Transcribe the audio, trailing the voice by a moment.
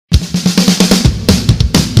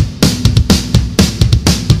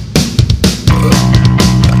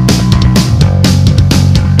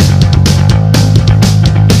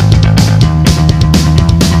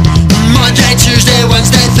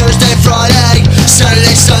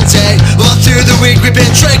We've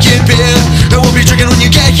been drinking beer, and we'll be drinking when you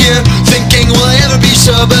get here. Thinking, will I ever be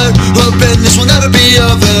sober? Hoping this will never be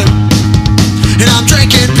over. And I'm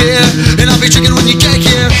drinking beer, and I'll be drinking when you get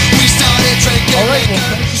here. We started drinking. All right, well,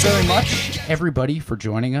 thank you very much, everybody, for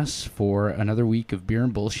joining us for another week of Beer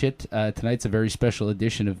and Bullshit. Tonight's a very special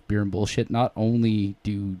edition of Beer and Bullshit. Not only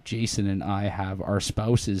do Jason and I have our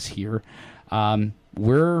spouses here,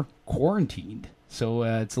 we're quarantined. So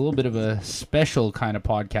it's a little bit of a special kind of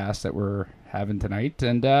podcast that we're having tonight.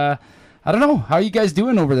 And I don't know, how are you guys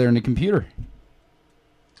doing over there in the computer?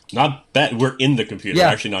 Not bad. We're in the computer. Yeah.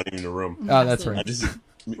 We're actually not even in the room. Oh, that's right. I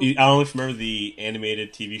don't know if you remember the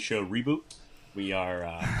animated TV show Reboot. We are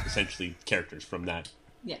essentially characters from that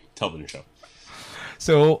television show.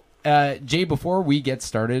 So, Jay, before we get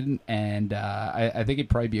started, and I think it'd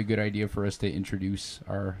probably be a good idea for us to introduce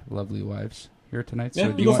our lovely wives here tonight. Yeah,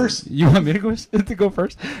 So you go first. You want me to go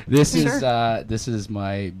first? This Sure. this is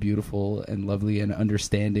my beautiful and lovely and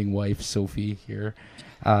understanding wife, Sophie. Here,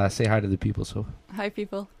 say hi to the people. So, Hi,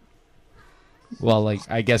 people. well, like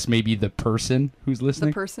I guess maybe the person who's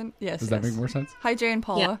listening. The person? Yes. Does that make more sense? Hi, Jay and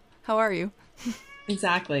Paula. Yeah. How are you?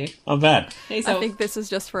 Exactly. Not bad. Hey, so I think this is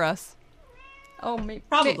just for us. Oh,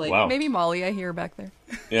 Probably. Wow. Maybe Molly, I hear back there.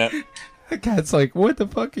 Yeah. The cat's like, "What the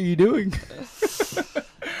fuck are you doing?"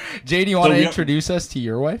 Jay, do you want So to we are- introduce us to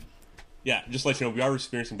your wife? Yeah, just to let you know, we are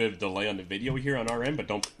experiencing a bit of delay on the video here on our end, but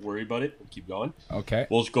don't worry about it. We'll keep going. Okay.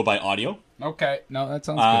 We'll just go by audio. Okay. No, that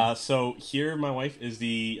sounds good. So here, my wife is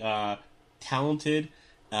the talented,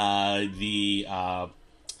 oh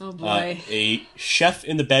boy. a chef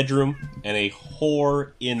in the bedroom and a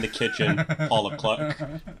whore in the kitchen. Paula Clark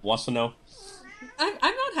wants to know. I'm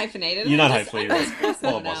not hyphenated. You're not I'm just hyphenated. Chris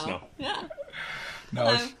All of now. us know. Yeah. No,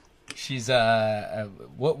 Hello. she's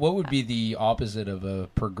what would be the opposite of a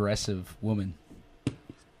progressive woman?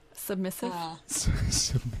 Submissive.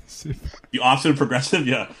 Submissive. The opposite of progressive,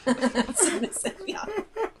 yeah. Yeah.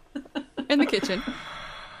 In the kitchen.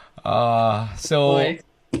 So Boy.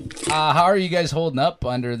 how are you guys holding up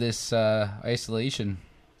under this isolation?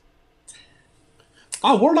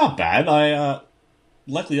 Oh, we're not bad. I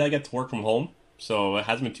luckily I get to work from home, so it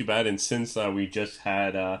hasn't been too bad. And since we just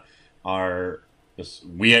had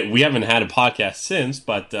we haven't had a podcast since,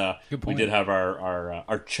 but Good we point. did have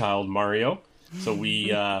our child Mario, so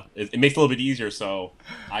we it makes it a little bit easier. So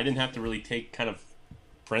I didn't have to really take kind of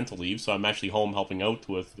parental leave, so I'm actually home helping out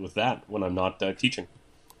with that when I'm not teaching.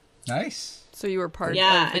 Nice. So you were part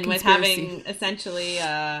Yeah, of the and with conspiracy. having essentially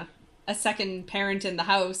a second parent in the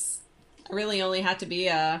house, I really only had to be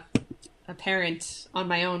a parent on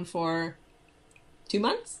my own for 2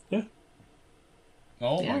 months.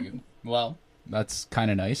 Oh Yeah. my god. Well, that's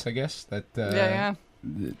kind of nice, I guess. That Yeah.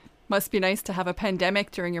 Must be nice to have a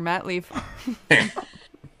pandemic during your mat leave.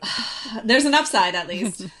 There's an upside, at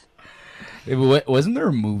least. Wasn't there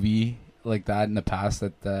a movie like that in the past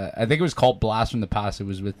that I think it was called Blast from the Past? It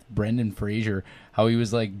was with Brendan Fraser. How he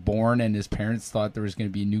was like born and his parents thought there was going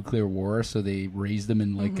to be a nuclear war, so they raised him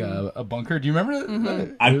in like a bunker. Do you remember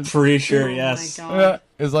that? I'm pretty sure, Oh yes. my Yeah, god.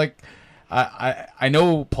 it was like I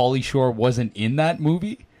know Pauly Shore wasn't in that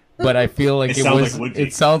movie, but I feel like It it sounds was. like it would be.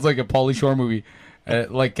 It sounds like a Pauly Shore movie,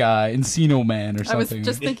 like Encino Man or I was something.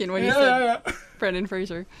 just thinking when you said Brendan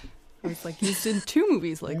Fraser. I was like, he's in 2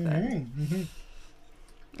 movies like that.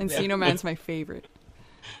 Encino Man's my favorite.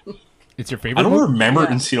 It's your favorite. I don't movie? remember Yeah.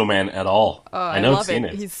 Encino Man at all. I know I've love seen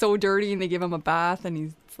it. it. He's so dirty and they give him a bath and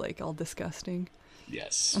he's like all disgusting.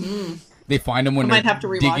 Yes. They find him when I they're might have to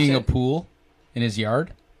rewatch digging a it. pool in his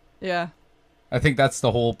yard. Yeah. I think that's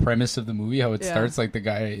the whole premise of the movie. How it Yeah. starts, like the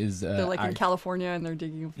guy is. They're like in California and they're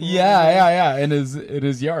digging a pool. Yeah, in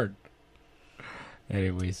his yard.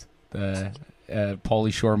 Anyways, the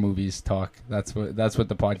Pauly Shore movies talk. That's what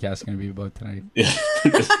the podcast is going to be about tonight. Yeah.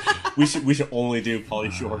 we should only do Pauly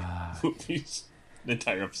Shore movies the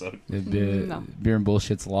entire episode. No. Beer and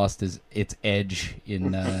Bullshit's lost its edge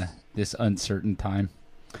in this uncertain time.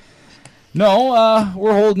 No,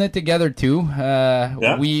 we're holding it together too.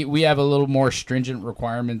 We have a little more stringent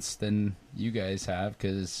requirements than you guys have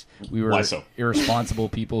because we were Why so? irresponsible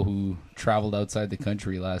people who traveled outside the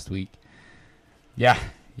country last week. Yeah,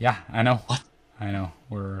 I know. What? I know.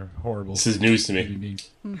 We're horrible. This is news to me. human beings.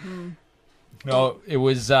 No, it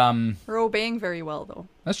was. We're obeying very well though.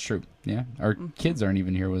 That's true. Yeah, our kids aren't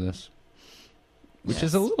even here with us, which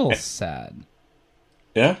is a little sad.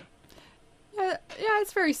 Yeah? Yeah,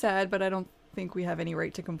 it's very sad, but I don't think we have any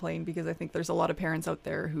right to complain because I think there's a lot of parents out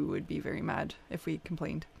there who would be very mad if we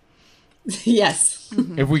complained. Yes.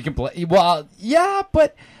 If we can play, well, yeah,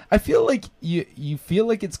 but I feel like you feel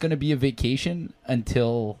like it's gonna be a vacation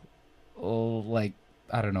until like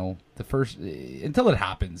I don't know, the first until it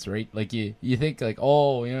happens, right? Like you think like,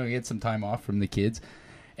 oh, get some time off from the kids,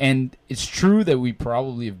 and it's true that we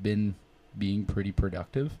probably have been being pretty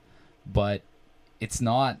productive, but it's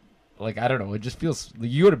not like, I don't know. It just feels like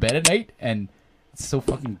you go to bed at night and it's so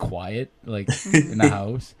fucking quiet, like in the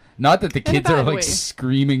house. Not that the kids are bad like way.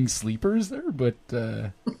 screaming sleepers there, but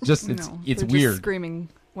just it's No, it's they're just weird. screaming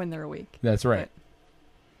when they're awake. That's right.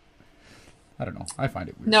 I don't know. I find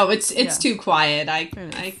it weird. No, it's Yeah. too quiet. I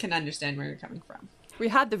is. can understand where you're coming from. We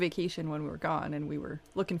had the vacation when we were gone, and we were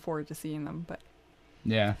looking forward to seeing them, but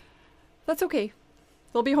Yeah. that's okay.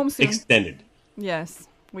 They'll be home soon. Extended. Yes,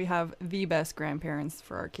 we have the best grandparents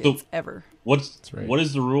for our kids ever. What's right. what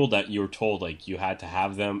is the rule that you were told like you had to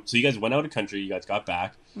have them? So you guys went out of country, you guys got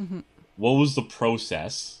back. What was the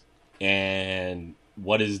process, and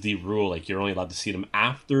what is the rule? Like you're only allowed to see them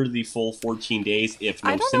after the full 14 days if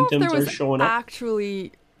no I don't know if symptoms there are was showing up.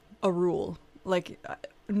 actually a rule. Like,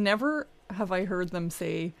 never have I heard them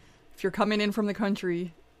say, if you're coming in from the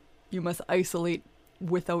country, you must isolate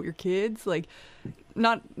without your kids. Like,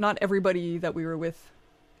 not everybody that we were with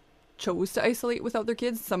chose to isolate without their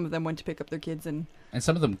kids. Some of them went to pick up their kids and And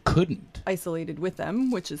some of them couldn't. isolated with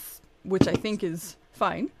them, which I think is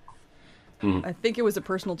fine. I think it was a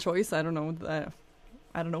personal choice. I don't know.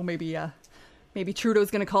 I don't know. Maybe Trudeau's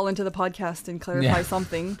going to call into the podcast and clarify Yeah.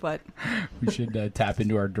 something. But We should tap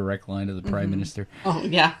into our direct line to the Prime Minister. Oh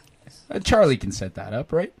yeah. Charlie can set that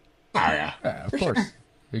up, right? Oh yeah. Yeah, of course.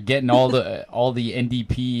 They're getting all the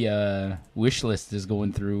NDP wish list is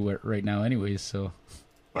going through right now, anyways. So,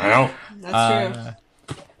 Well, That's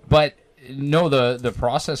true. but no, the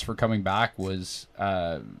process for coming back was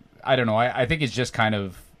I don't know. I think it's just kind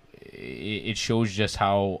of it shows just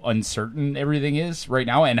how uncertain everything is right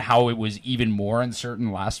now, and how it was even more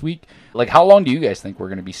uncertain last week. Like, how long do you guys think we're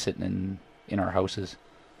going to be sitting in our houses?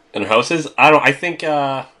 in houses, I think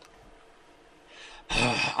I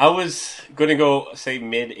was gonna go say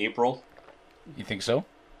mid-April. You think so?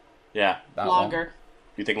 Yeah. That long? Longer.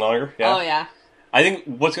 You think longer? Yeah. Oh yeah. I think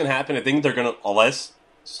what's going to happen, I think they're going to, unless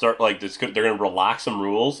start like this, they're going to relax some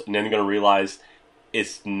rules, and then they're going to realize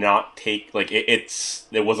it's not it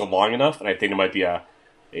wasn't long enough, and I think it might be a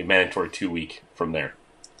mandatory 2 week from there.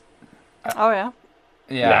 oh yeah,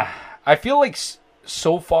 Yeah. I feel like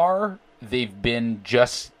so far they've been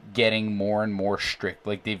just getting more and more strict.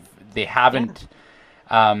 Like they haven't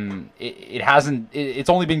it's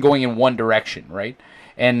only been going in one direction, right?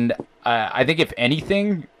 And I think if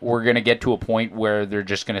anything, we're going to get to a point where they're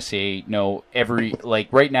just going to say, no, like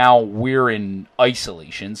right now we're in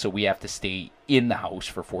isolation, so we have to stay in the house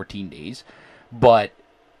for 14 days. But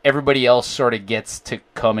everybody else sort of gets to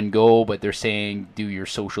come and go, but they're saying do your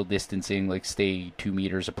social distancing, like stay 2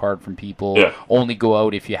 meters apart from people, Yeah. only go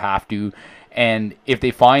out if you have to. And if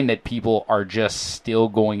they find that people are just still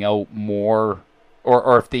going out more,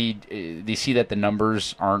 or if they see that the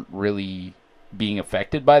numbers aren't really being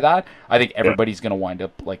affected by that, I think everybody's going to wind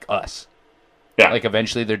up like us. Yeah. Like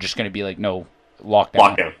eventually they're just going to be like, no,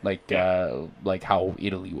 lockdown. Lockdown. Like how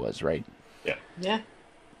Italy was, right? Yeah.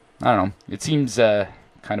 I don't know. It seems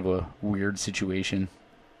kind of a weird situation.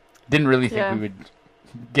 Didn't really think Yeah. we would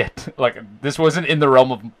get like this. Wasn't in the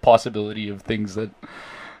realm of possibility of things that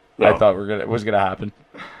I No. thought was gonna happen.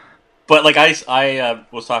 But like I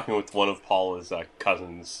was talking with one of Paula's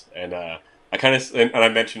cousins, and I kind of and I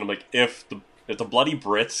mentioned, I'm like, if the bloody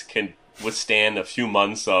Brits can withstand a few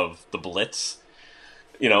months of the Blitz,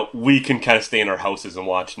 we can kind of stay in our houses and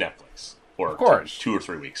watch Netflix for Of course. 2 or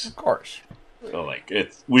 3 weeks. Of course. So like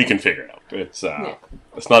we can figure it out. It's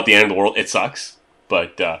not the end of the world. It sucks,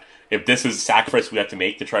 but if this is a sacrifice we have to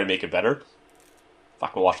make to try to make it better,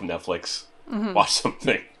 fucking watch some Netflix, watch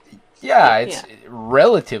something. Yeah, it's Yeah.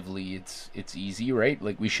 relatively it's easy, right?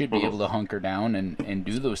 Like we should be able to hunker down and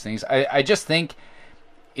do those things. I just think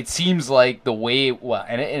it seems like the way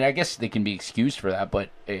and I guess they can be excused for that, but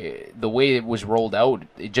the way it was rolled out,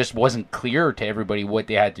 it just wasn't clear to everybody what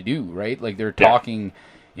they had to do, right? Like they're Yeah. talking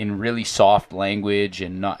in really soft language,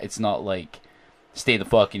 and it's not like stay the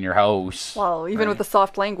fuck in your house. well, even right? with the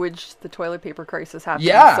soft language, the toilet paper crisis happened.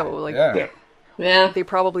 Yeah, so like Yeah. Yeah. they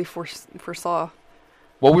probably foresaw.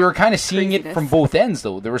 Well, we were kind of seeing it Craziness. from both ends,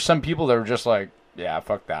 though. There were some people that were just like, "Yeah,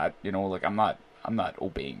 fuck that," like I'm not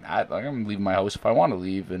obeying that. Like I'm leaving my house if I want to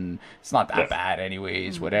leave, and it's not that Yeah. bad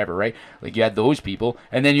anyways. Whatever, right? Like you had those people,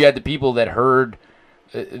 and then you had the people that heard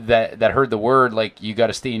that heard the word, like you got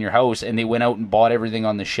to stay in your house, and they went out and bought everything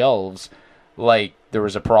on the shelves, like there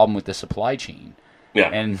was a problem with the supply chain, Yeah.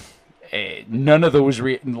 and. None of those,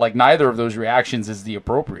 neither of those reactions is the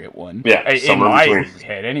appropriate one. Yeah, in somewhere my between.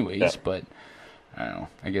 head, anyways. Yeah. But I don't know.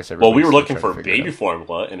 I guess Well, we everybody's were still looking trying for to figure it baby out.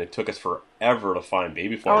 formula, and it took us forever to find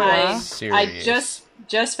baby formula. yeah? I Serious.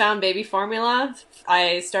 just found baby formula.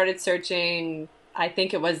 I started searching. I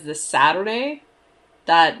think it was the Saturday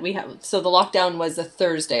that we have. So the lockdown was a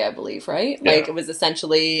Thursday, I believe, right? Yeah. Like it was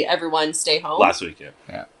essentially everyone stay home. Last week,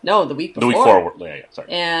 yeah. No, the week The before. week before, yeah, sorry.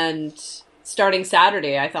 And starting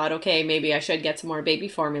Saturday, I thought, okay, maybe I should get some more baby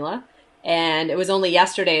formula. And it was only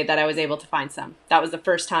yesterday that I was able to find some. That was the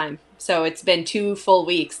first time. So it's been 2 full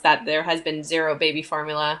weeks that there has been zero baby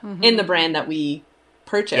formula in the brand that we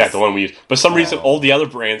purchased. Yeah, the one we use. But for some reason, all the other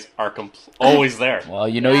brands are always there. Well,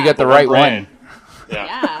 you know Yeah. you got the One right brand. one. Yeah.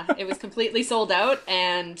 Yeah, it was completely sold out,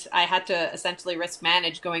 and I had to essentially risk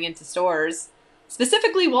manage going into stores,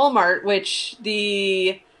 specifically Walmart, which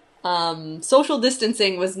the social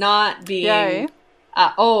distancing was not being. Yeah,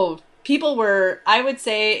 People were. I would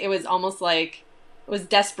say it was almost like it was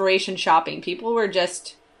desperation shopping. People were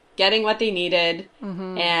just getting what they needed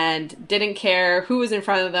and didn't care who was in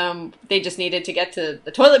front of them. They just needed to get to the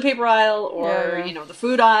toilet paper aisle or Yeah. the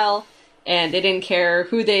food aisle. And they didn't care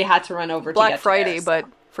who they had to run over to Black get to Friday, theirs. but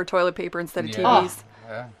for toilet paper instead of Yeah. TVs.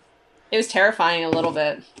 Yeah. It was terrifying a little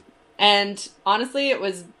bit. And honestly,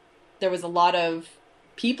 there was a lot of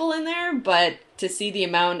people in there, but to see the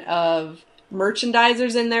amount of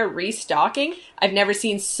merchandisers in there restocking, I've never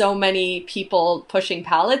seen so many people pushing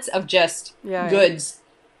pallets of just Yeah. goods.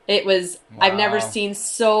 It was, I've never Wow. seen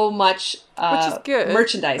so much Which is good.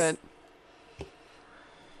 merchandise. but-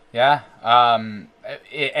 Yeah, and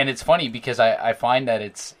it's funny because I find that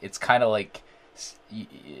it's kind of like,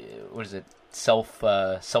 what is it,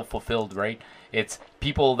 self-fulfilled, right? It's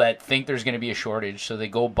people that think there's going to be a shortage, so they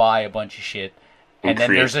go buy a bunch of shit, and then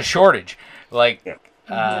create- there's a shortage. Like,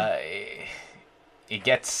 Yeah. it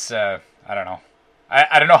gets, I don't know.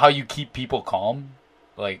 I don't know how you keep people calm.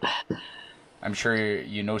 Like, I'm sure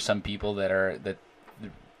you know some people that,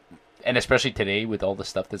 and especially today with all the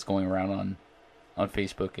stuff that's going around on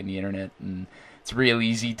Facebook and the internet, and it's real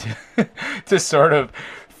easy to to sort of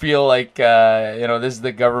feel like this is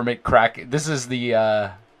the government this is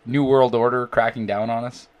the new world order cracking down on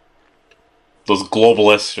us. Those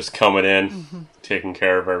globalists just coming in, taking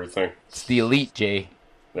care of everything. It's the elite, Jay.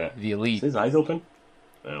 Yeah. The elite. Is his eyes open?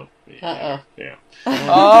 Oh. Yeah. Uh-oh. Yeah.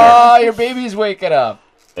 Oh, your baby's waking up.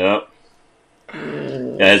 Yeah.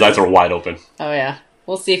 Yeah, his eyes are wide open. Oh, yeah.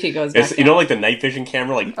 We'll see if he goes back. It's like the night vision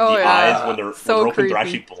camera, like Oh, the yeah. eyes when they're So open, they're creepy.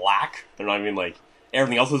 actually black. They're not even like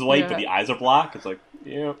everything else is white, but Yeah. the eyes are black. It's like,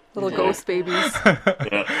 yeah. Little yeah, ghost babies.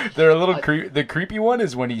 Yeah. They're a little the creepy one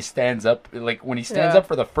is when he stands up, like when he stands Yeah. up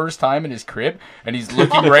for the first time in his crib and he's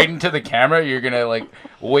looking right into the camera. You're gonna like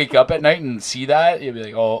wake up at night and see that. You'll be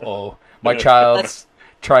like, oh, my child's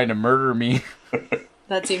trying to murder me.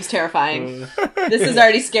 That seems terrifying. This is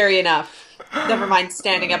already scary enough. Never mind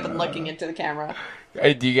standing up and looking into the camera.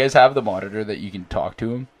 Hey, do you guys have the monitor that you can talk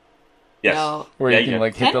to him? Yes. No. Where Yeah, you can yeah.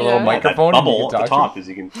 like hit the Yeah. little That microphone That and you bubble can at the talk top to is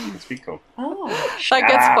you can speak to him. Oh. That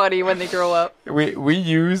gets funny when they grow up. him. We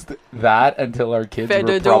used that until our kids Fede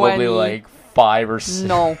were probably Doani. like 5 or 6.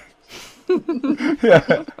 No.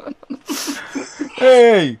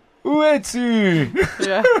 Hey, Uetsu!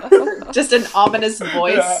 Yeah. Just an ominous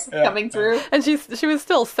voice Yeah, coming through. And she was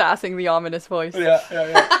still sassing the ominous voice. yeah.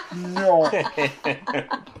 No.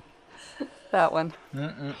 That one.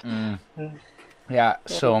 Yeah,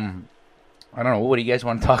 so I don't know. What do you guys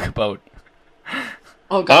want to talk about?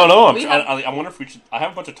 Oh, I God. don't know. We have- I wonder if we should. I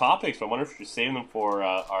have a bunch of topics, but I wonder if we should save them for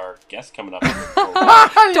our guest coming up.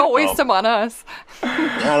 Don't waste them on us.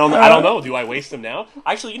 I don't know. Do I waste them now?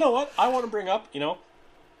 Actually, you know what? I want to bring up.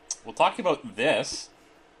 We'll talk about this.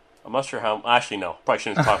 I'm not sure how. Actually, no. Probably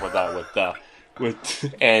shouldn't talk about that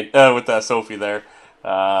with Sophie there.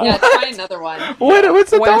 Yeah, try another one. What's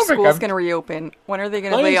the When are topic? schools going to reopen? When are they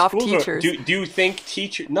going to I lay think off schools teachers? Do you think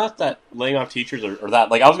not that laying off teachers or that?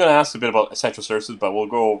 Like, I was going to ask a bit about essential services, but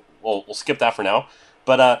we'll skip that for now.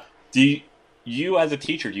 But do you as a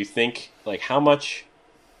teacher, do you think like how much?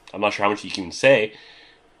 I'm not sure how much you can say.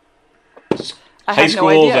 I High have no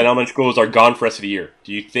schools idea. and elementary schools are gone for the rest of the year.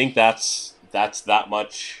 Do you think that's that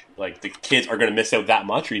much? Like the kids are going to miss out that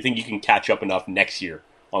much, or you think you can catch up enough next year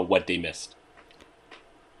on what they missed?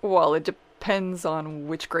 Well, it depends on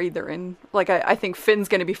which grade they're in. Like, I think Finn's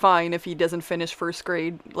going to be fine if he doesn't finish first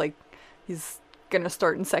grade. Like, he's going to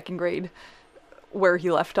start in second grade where he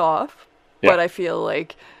left off. Yeah. But I feel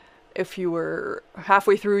like if you were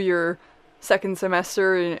halfway through your second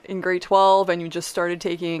semester in grade 12 and you just started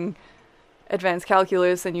taking advanced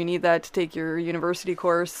calculus and you need that to take your university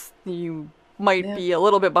course, you might be a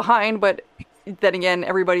little bit behind. But then again,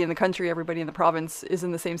 everybody in the country, everybody in the province is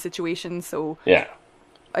in the same situation. So Yeah.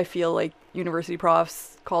 I feel like university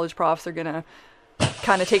profs, college profs are going to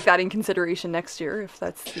kind of take that in consideration next year if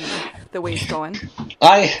that's the way it's going.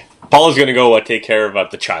 Paula's going to go take care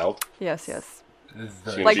of the child. Yes, yes. She's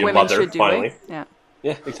gonna Like be a women mother, should do finally. it. Yeah.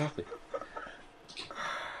 Yeah, exactly.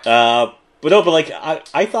 But like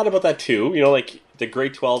I thought about that too. You know, like the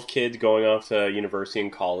grade 12 kids going off to university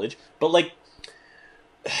and college. But like,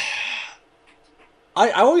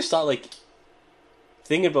 I always thought like,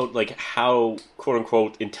 thinking about like how quote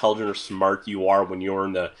unquote intelligent or smart you are when you're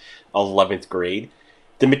in the 11th grade,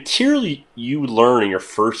 the material you learn in your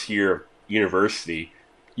first year of university,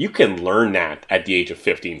 you can learn that at the age of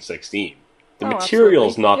 15, 16. The material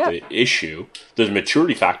is not the issue. There's a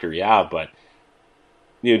maturity factor, yeah, but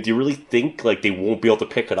you know, do you really think like they won't be able to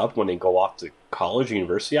pick it up when they go off to college or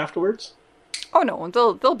university afterwards? Oh no,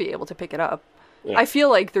 they'll be able to pick it up. Yeah. I feel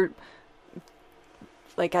like they're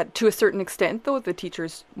like to a certain extent though, the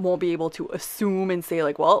teachers won't be able to assume and say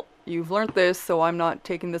like, well, you've learned this, so I'm not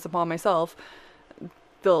taking this upon myself.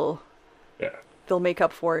 They'll make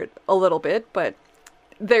up for it a little bit, but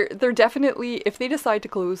they're definitely, if they decide to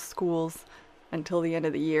close schools until the end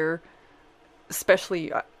of the year,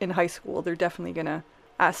 especially in high school, they're definitely gonna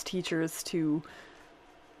ask teachers to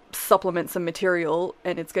supplement some material,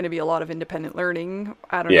 and it's going to be a lot of independent learning.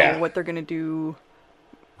 I don't know what they're going to do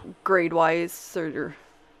grade wise or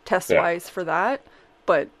test wise for that,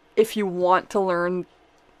 but if you want to learn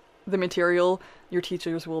the material, your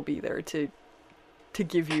teachers will be there to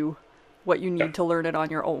give you what you need to learn it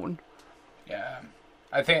on your own. Yeah.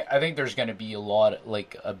 I think there's going to be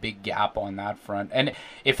a big gap on that front, and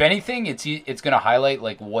if anything, it's going to highlight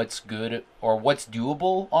like what's good or what's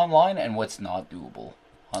doable online and what's not doable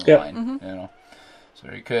online. Mm-hmm. You know, so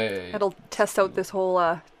it could. It'll test out this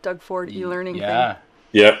whole Doug Ford e-learning thing.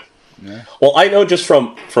 Yeah. Well, I know just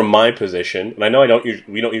from my position, and I know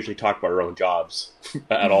we don't usually talk about our own jobs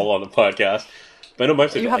at all on the podcast, but I know my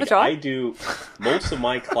position. You have a job? I do most of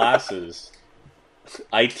my classes.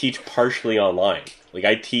 I teach partially online. Like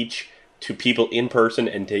I teach to people in person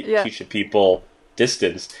and teach to people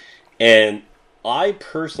distance. And I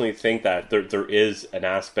personally think that there is an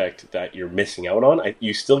aspect that you're missing out on.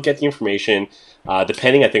 You still get the information,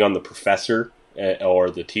 depending, I think, on the professor or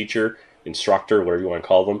the teacher, instructor, whatever you want to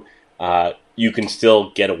call them. You can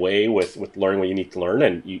still get away with learning what you need to learn,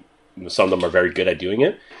 and some of them are very good at doing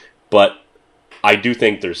it. But I do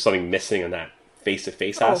think there's something missing in that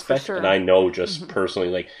face-to-face aspect. Sure. And I know just personally,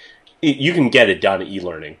 like, you can get it done at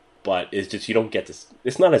e-learning, but it's just you don't get this.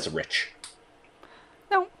 It's not as rich.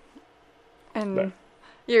 No. And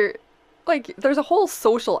you're like, there's a whole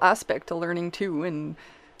social aspect to learning too, and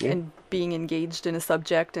being engaged in a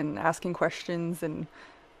subject and asking questions and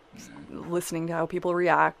listening to how people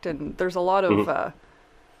react. And there's a lot of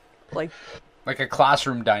like a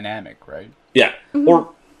classroom dynamic, right? Yeah,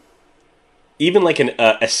 or even like an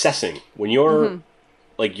assessing when you're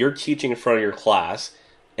like you're teaching in front of your class.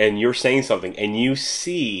 And you're saying something, and you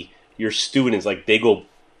see your students, like, they go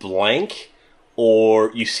blank, or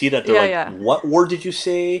you see that they're what word did you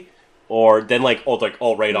say? Or then, like,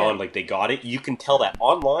 right on, like, they got it. You can tell that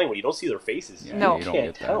online when you don't see their faces. Yeah, no. You don't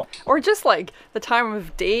get that. Or just, like, the time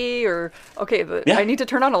of day, or, okay, I need to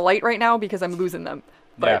turn on a light right now because I'm losing them.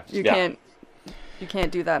 But you can't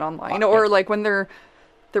do that online. Or, like, when they're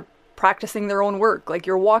practicing their own work. Like,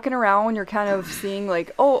 you're walking around, you're kind of seeing,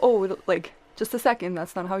 like, like, just a second,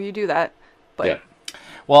 that's not how you do that. But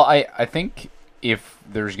well, I think if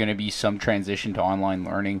there's going to be some transition to online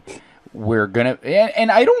learning, we're going to,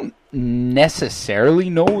 and I don't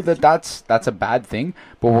necessarily know that that's a bad thing,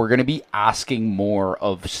 but we're going to be asking more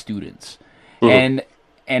of students. And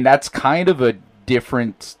that's kind of a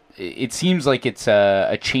different, it seems like it's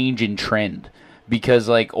a change in trend, because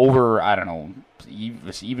like over, I don't know,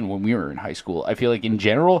 even when we were in high school, I feel like in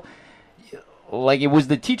general, like, it was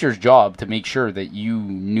the teacher's job to make sure that you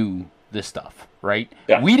knew this stuff, right?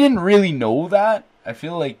 Yeah. We didn't really know that. I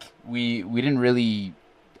feel like we didn't really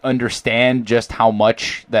understand just how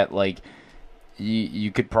much that, like,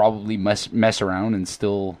 you could probably mess around and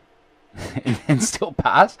still and still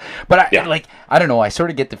pass. But I don't know. I sort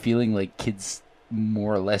of get the feeling like kids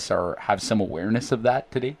more or less have some awareness of that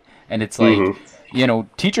today, and it's like you know,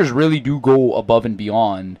 teachers really do go above and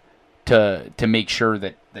beyond to make sure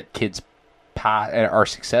that kids are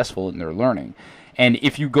successful in their learning. And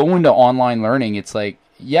if you go into online learning, it's like,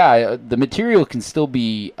 the material can still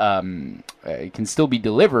be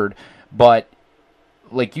delivered, but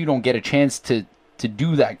like you don't get a chance to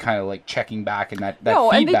do that kind of like checking back and that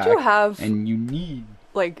feedback. And they do have, and you need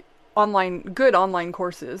like good online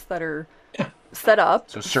courses that are set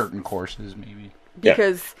up. So certain courses maybe.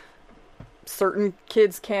 Because certain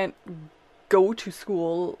kids can't go to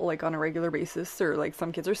school like on a regular basis, or like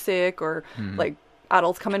some kids are sick, or like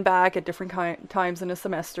adults coming back at different times in a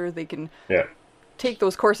semester, they can Yeah. take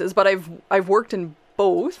those courses. But I've worked in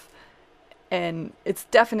both, and it's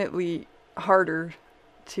definitely harder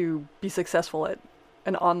to be successful at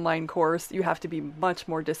an online course. You have to be much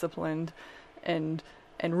more disciplined and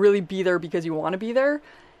really be there because you want to be there.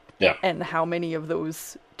 Yeah. And how many of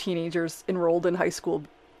those teenagers enrolled in high school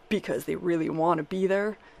because they really want to be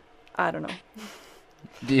there? I don't know.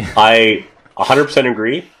 I 100%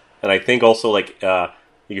 agree, and I think also like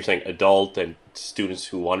you're saying, adult and students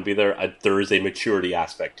who want to be there, there is a maturity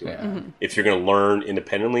aspect to it. Yeah. If you're going to learn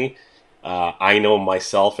independently, I know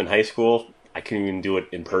myself in high school, I couldn't even do it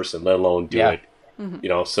in person, let alone do it. You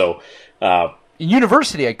know, so In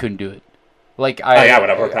university, I couldn't do it. Like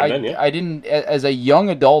whatever time then, yeah. I didn't, as a young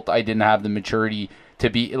adult, I didn't have the maturity to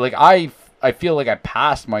be like I feel like I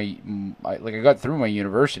passed I got through my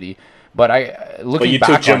university, but looking you back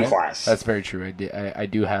took gym on it, class. that's very true. I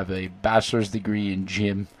do have a bachelor's degree in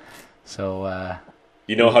gym, so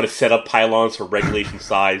you know how to set up pylons for regulation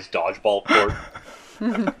size dodgeball court.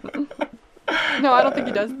 No, I don't think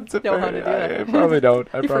he does know how to do that. I probably don't.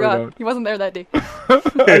 He forgot. He wasn't there that day.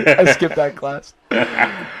 I skipped that class.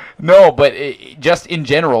 No, but just in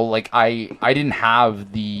general, like I didn't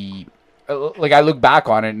have the like. I look back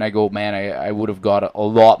on it and I go, man, I would have got a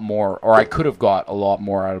lot more, or I could have got a lot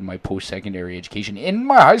more out of my post-secondary education in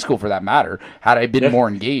my high school, for that matter, had I been more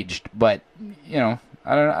engaged. But you know,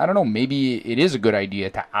 I don't know. Maybe it is a good idea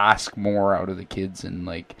to ask more out of the kids and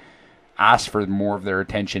like ask for more of their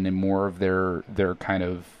attention and more of their kind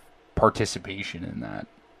of participation in that.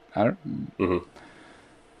 I don't. Mm-hmm.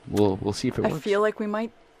 We'll see if it works. I feel like we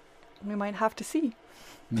might have to see.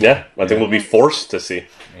 Yeah, I think we'll be forced to see.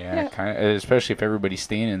 Yeah, kind of, especially if everybody's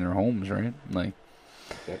staying in their homes, right? Like,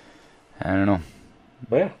 I don't know.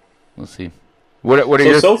 Well, yeah. We'll see. What are So,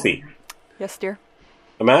 your Sophie, Yes, dear.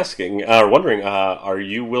 I'm asking, wondering, are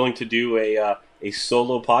you willing to do a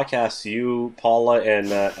solo podcast? You, Paula,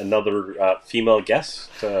 and another female guest.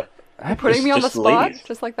 Putting me on the just spot, ladies.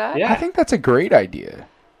 just like that? Yeah. I think that's a great idea.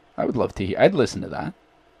 I would love to hear. I'd listen to that.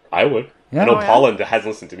 I would. Yeah. I know Oh, yeah? Paula hasn't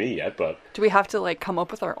listened to me yet, but Do we have to like come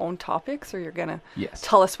up with our own topics, or you're gonna Yes.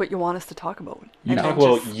 tell us what you want us to talk about? You And talk then about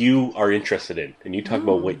what just- you are interested in, and you talk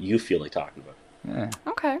about what you feel like talking about.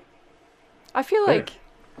 Yeah. Okay. I feel like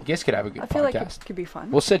You guys could have a good I feel like podcast. it could be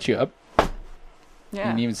fun. We'll set you up. You Yeah.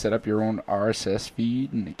 can even set up your own RSS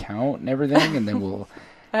feed and account and everything, and then we'll.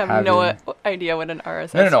 I have have no you- idea what an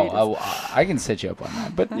RSS No. feed is. I can set you up on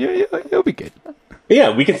that, but it'll be good But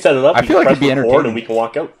yeah, we can set it up. I we feel can like it'd be press record, entertaining. and we can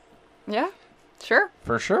walk out. Yeah. Sure.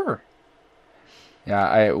 for sure.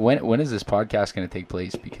 Yeah, when is this podcast going to take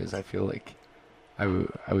place? Because I feel like I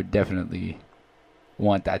would definitely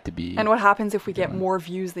want that to be. And what happens if we get more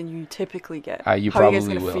views than you typically get? You How are you guys probably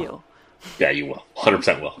gonna will. feel? Yeah, you will.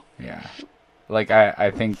 100% will. Yeah. Like,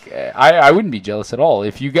 I think I wouldn't be jealous at all.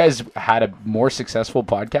 If you guys had a more successful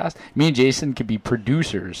podcast, me and Jason could be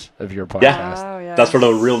producers of your podcast. Oh yeah. That's where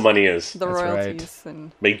the real money is. the That's right. royalties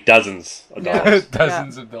and Make dozens of Yeah. dollars.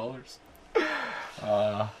 Dozens of dollars.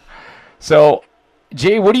 So,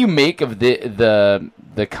 Jay, what do you make of the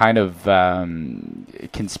kind of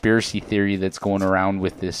conspiracy theory that's going around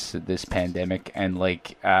with this pandemic, and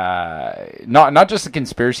like not just a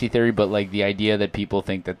conspiracy theory, but like the idea that people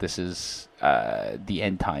think that this is the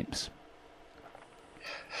end times?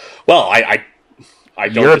 Well, I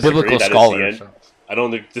don't You're a disagree biblical that it's the scholar. end. So. I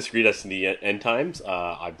don't disagree that's in the end times.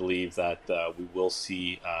 I believe that we will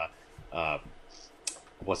see.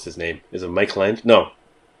 What's his name? Is it Michelangelo? No,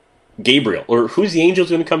 Gabriel. Or who's the angel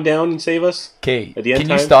going to come down and save us? Okay, At the end can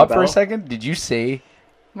you times, stop the for a battle? second? Did you say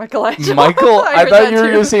Michelangelo. Michael? I heard thought that you were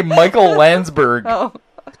too. going to say Michael Landsberg. Oh,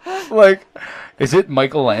 Like, is it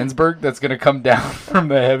Michael Landsberg that's going to come down from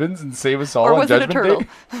the heavens and save us all or on was it a Judgment turtle? Day?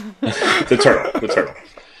 The turtle.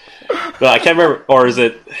 No, I can't remember. Or is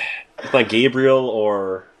it? It's not Gabriel,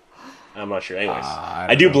 or I'm not sure. Anyways, I I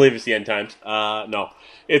don't do know. believe it's the end times. No,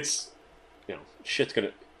 it's shit's gonna.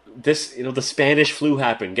 The Spanish flu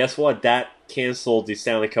happened. Guess what? That canceled the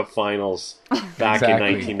Stanley Cup Finals back in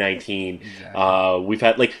Exactly. 1919. Exactly. We've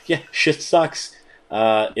had shit sucks.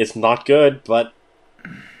 It's not good, but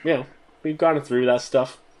we've gotten through that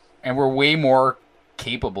stuff. And we're way more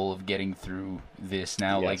capable of getting through this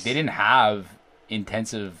now. Yes. Like, they didn't have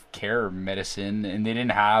intensive care medicine, and they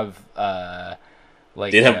didn't have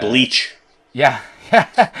They didn't have bleach. Yeah.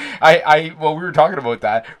 Well, we were talking about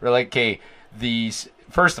that. We're like, okay,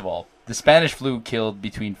 first of all, the Spanish flu killed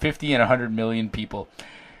between 50 and 100 million people.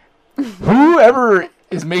 Whoever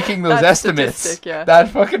is making those That estimates, statistic, yeah. that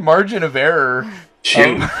fucking margin of error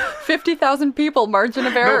Shoot. 50,000 people, margin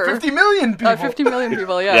of error. 50 million people. 50 million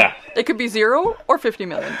people, yeah. Yeah. It could be 0 or 50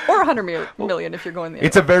 million or 100 million if you're going the other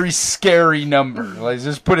It's a very scary number. Let's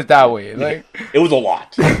just put it that way. Like It was a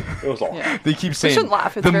lot. It was a lot. Yeah. they keep We saying. shouldn't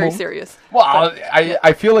laugh. It's the very mo- serious. Well,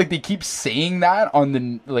 I feel like they keep saying that on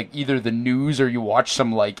the like either the news or you watch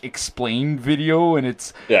some like explained video and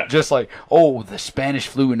it's Yeah. just like, oh, the Spanish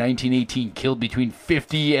flu in 1918 killed between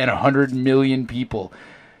 50 and 100 million people.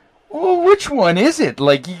 Well, which one is it?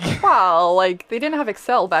 Like, Wow, like, they didn't have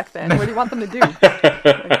Excel back then. What do you want them to do?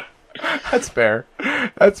 that's fair.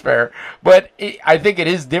 That's fair. But I think it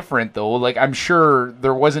is different, though. Like, I'm sure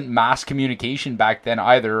there wasn't mass communication back then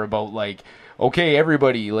either about, like, okay,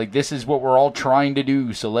 everybody, like, this is what we're all trying to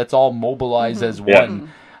do, so let's all mobilize as Yeah.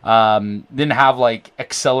 one. Didn't have, like,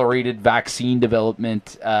 accelerated vaccine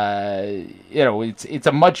development. It's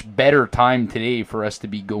a much better time today for us to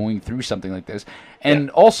be going through something like this.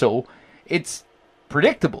 And also, it's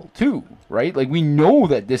predictable, too, right? Like, we know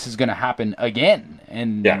that this is going to happen again.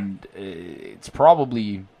 And Yeah. it's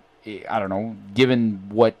probably, I don't know, given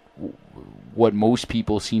what most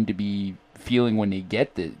people seem to be feeling when they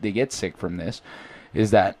get sick from this,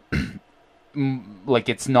 is that like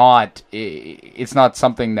it's not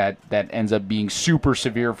something that ends up being super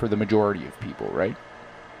severe for the majority of people, right?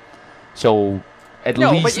 So at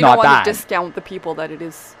No, least but you not don't want that. to discount the people that it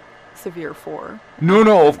is severe for.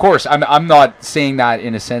 No, of course. I'm not saying that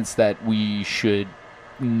in a sense that we should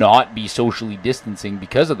not be socially distancing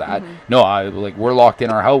because of that. No, we're locked in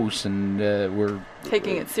our house and we're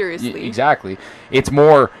Taking it seriously. Exactly. It's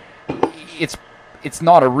more. It's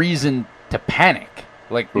not a reason to panic.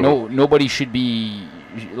 Like nobody should be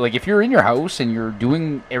like if you're in your house and you're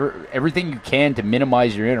doing everything you can to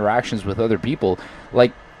minimize your interactions with other people.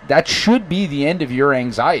 Like that should be the end of your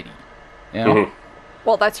anxiety. You know?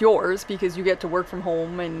 Well, that's yours because you get to work from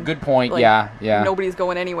home and Good point. like, Yeah. nobody's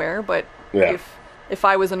going anywhere. But Yeah. if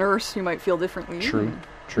I was a nurse, you might feel differently. True.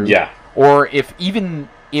 Yeah. Or if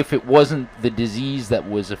it wasn't the disease that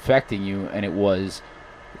was affecting you and it was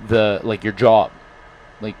your job,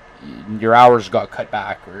 like your hours got cut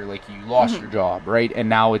back or like you lost your job, right? And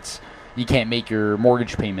now you can't make your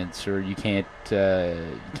mortgage payments or you can't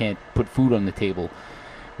put food on the table,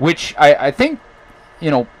 which I think,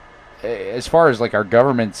 as far as like our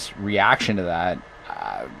government's reaction to that,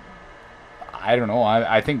 I don't know.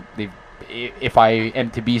 I think if I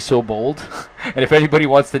am to be so bold, and if anybody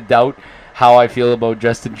wants to doubt how I feel about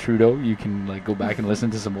Justin Trudeau, you can like go back and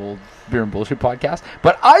listen to some old Beer and Bullshit podcast.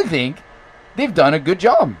 But I think they've done a good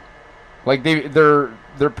job. Like they're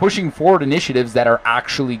pushing forward initiatives that are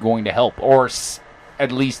actually going to help, or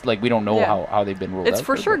at least like we don't know how they've been rolled out. It's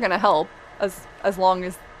for sure going to help as long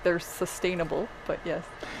as they're sustainable. But yes.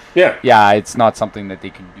 Yeah. Yeah, it's not something that they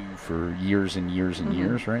can do for years and years and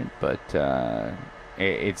years, right? But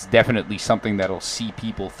it's definitely something that'll see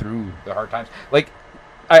people through the hard times. Like,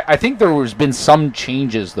 I think there has been some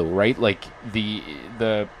changes, though, right? Like,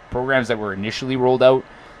 the programs that were initially rolled out,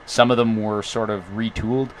 some of them were sort of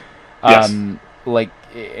retooled. Yes. Like,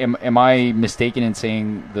 am I mistaken in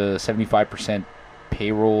saying the 75%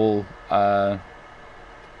 payroll...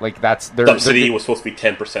 like that's their subsidy was supposed to be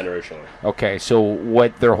 10% originally. Okay, so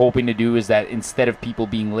what they're hoping to do is that instead of people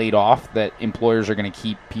being laid off, that employers are going to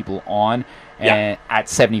keep people on and at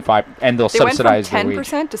 75, and they'll subsidize They their went wage.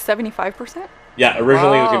 from 10% to 75%? Yeah,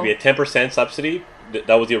 originally it was going Wow. to be a 10% subsidy.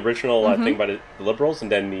 That was the original thing by the Liberals,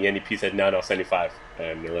 and then the NDP said no, 75,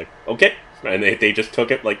 and they're like, okay, and they just took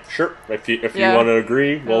it like, sure, if you Yeah. want to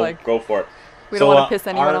agree, we'll like, go for it. We don't want to piss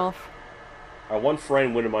anyone off. Our one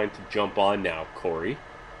friend wouldn't mind to jump on now, Corey.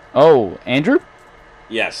 Oh, Andrew?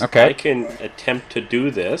 Yes, Okay. I can attempt to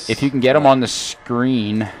do this. If you can get him on the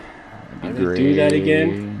screen, that'd How be do great. I do that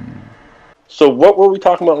again? So what were we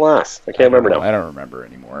talking about last? I can't remember now. I don't remember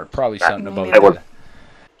anymore. Probably something No, about neither.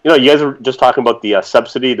 the- You guys were just talking about the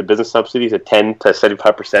subsidy, the business subsidies at 10 to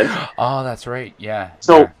 75%. Oh, that's right. Yeah.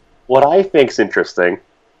 So yeah. what I think is interesting,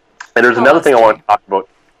 and there's Oh, another that's thing I want great. to talk about.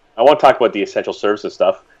 I want to talk about the essential services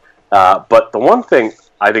stuff. But the one thing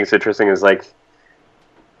I think is interesting is like,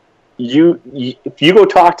 if you go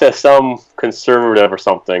talk to some conservative or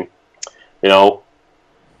something,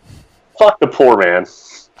 fuck the poor man.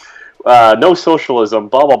 No socialism,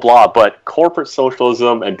 blah, blah, blah. But corporate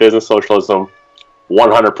socialism and business socialism,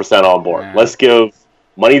 100% on board. Yeah. Let's give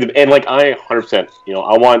money to, and like I 100%,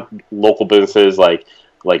 I want local businesses like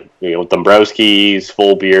Dombrowski's,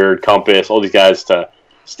 Full Beard, Compass, all these guys to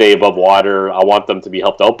stay above water. I want them to be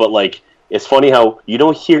helped out. But like, it's funny how you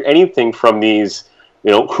don't hear anything from these,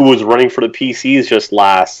 who was running for the PCs just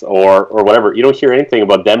last or whatever. You don't hear anything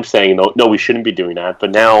about them saying, no, we shouldn't be doing that.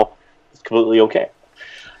 But now it's completely okay.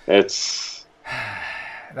 It's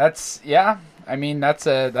That's I mean, that's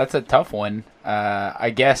a tough one.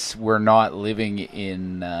 I guess we're not living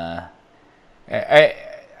in. I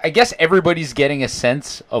guess everybody's getting a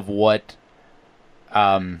sense of what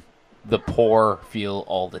the poor feel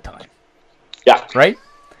all the time. Yeah. Right.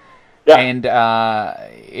 Yeah. And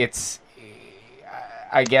it's.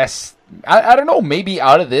 I guess I don't know. Maybe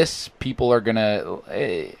out of this, people are gonna.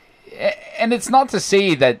 And it's not to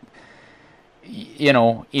say that, you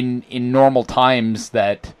know, in normal times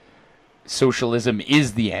that socialism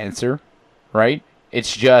is the answer, right?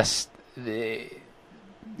 It's just,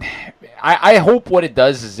 I hope what it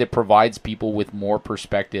does is it provides people with more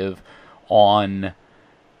perspective on,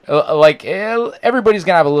 everybody's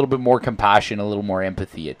gonna have a little bit more compassion, a little more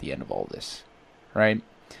empathy at the end of all this, right?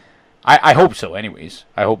 I hope so. Anyways,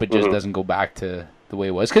 I hope it just doesn't go back to the way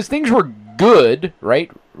it was, because things were good, right?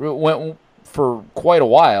 Went for quite a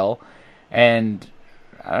while, and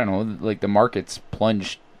I don't know, like the markets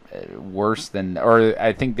plunged worse than, or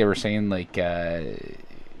I think they were saying like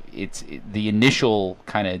it's the initial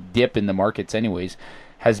kind of dip in the markets, anyways,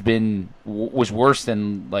 was worse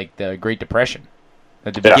than like the Great Depression,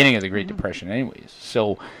 at the beginning of the Great Depression, anyways.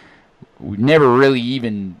 So we've never really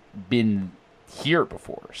even been here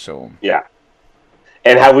before. So yeah.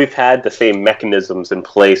 And have we had the same mechanisms in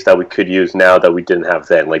place that we could use now that we didn't have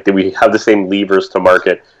then? Like, did we have the same levers to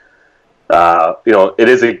market? You know, it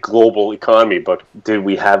is a global economy, but did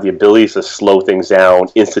we have the abilities to slow things down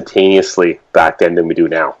instantaneously back then than we do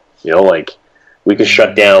now? You know, like, we could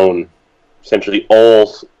shut down essentially all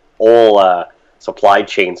supply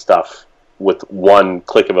chain stuff with one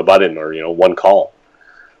click of a button, or, you know, one call.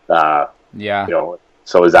 Yeah. You know,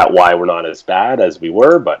 so is that why we're not as bad as we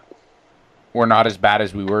were? But we're not as bad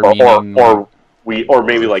as we were, or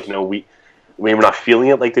maybe like, you know, we're not feeling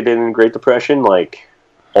it like they did in the Great Depression. Like,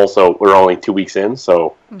 also we're only 2 weeks in,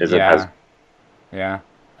 so is it as? Yeah,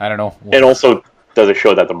 I don't know. And also, does it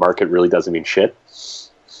show that the market really doesn't mean shit?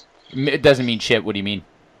 It doesn't mean shit. What do you mean?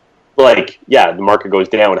 Like, yeah, the market goes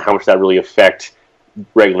down. How much does that really affect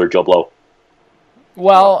regular Joe Blow?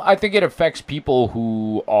 Well, I think it affects people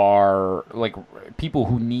who are like people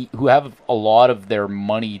who have a lot of their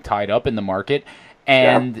money tied up in the market,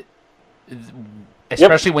 and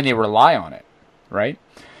especially when they rely on it, right?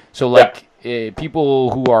 So, like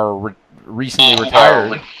people who are recently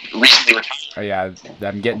retired. Oh, yeah,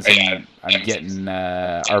 I'm getting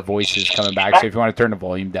our voices coming back. So if you want to turn the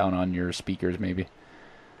volume down on your speakers, maybe.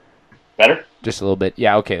 Better? Just a little bit.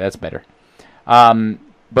 Yeah, okay, that's better.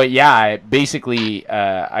 But yeah, basically,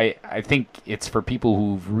 I think it's for people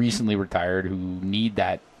who've recently retired who need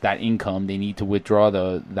that income. They need to withdraw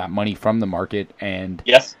that money from the market, and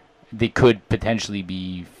they could potentially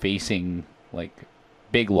be facing like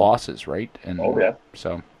big losses, right? And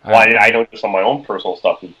so I know just on my own personal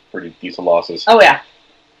stuff, pretty decent losses. Oh yeah.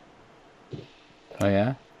 Oh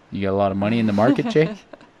yeah, you got a lot of money in the market, Jay?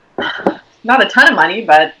 Not a ton of money,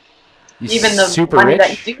 but even the super money rich?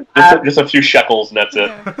 that you do have, Just a few shekels, and that's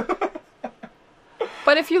it.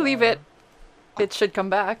 But if you leave it, it should come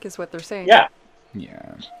back, is what they're saying. Yeah.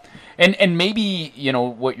 Yeah. And maybe, you know,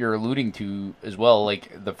 what you're alluding to as well,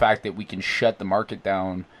 like the fact that we can shut the market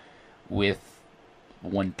down with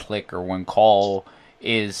one click or one call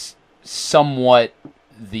is somewhat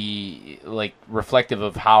reflective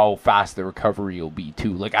of how fast the recovery will be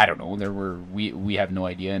too. Like, I don't know, we have no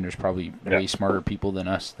idea, and there's probably way smarter people than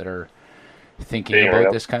us that are thinking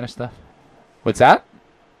about this kind of stuff. What's that?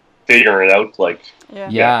 Figuring it out, like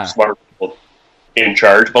smart people in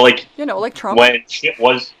charge, but like, you know, like Trump. When shit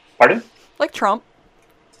was, pardon? Like Trump.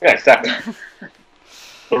 Yeah, exactly.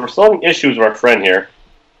 So we're still having issues with our friend here.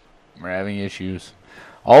 We're having issues.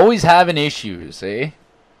 Always having issues, eh?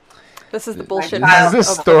 This is the bullshit. This is the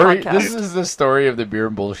story. Podcast. This is the story of the Beer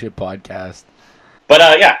and Bullshit podcast. But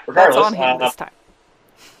regardless, That's on him this time.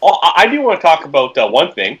 I do want to talk about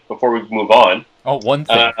one thing before we move on. Oh, one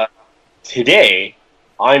thing. Today,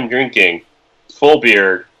 I'm drinking Full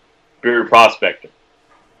Beard Beer Prospector.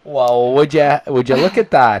 Well, would you look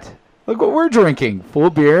at that? Look what we're drinking. Full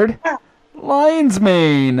Beard, Lion's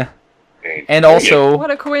Mane. And also,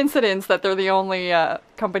 what a coincidence that they're the only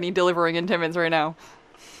company delivering in Timmins right now.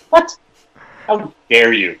 What? How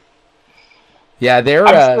dare you? Yeah, they're.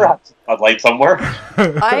 I'm sure I'd light somewhere.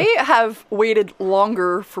 I have waited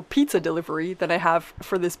longer for pizza delivery than I have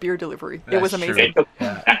for this beer delivery. It was amazing.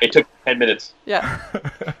 It took 10 minutes. Yeah.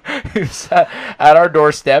 It was at our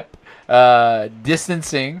doorstep,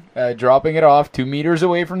 distancing, dropping it off 2 meters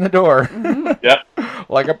away from the door. Mm-hmm. Yep.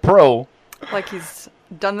 Like a pro. Like he's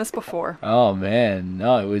done this before. Oh man,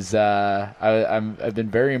 no, it was. I've been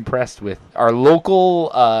very impressed with our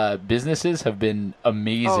local businesses. Have been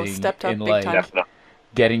amazing. Stepped up in big like time.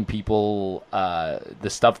 getting people the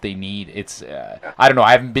stuff they need. It's I don't know.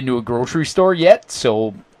 I haven't been to a grocery store yet,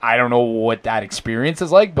 so I don't know what that experience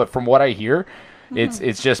is like. But from what I hear,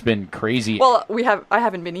 it's just been crazy. Well, I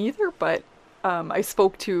haven't been either, but I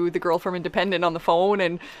spoke to the girl from Independent on the phone,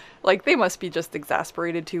 and like they must be just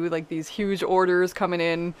exasperated too. Like these huge orders coming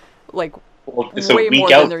in, like It's a way week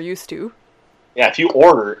more out. than they're used to. Yeah, if you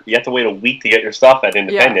order, you have to wait a week to get your stuff at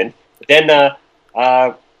Independent. But then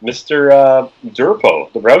Mr.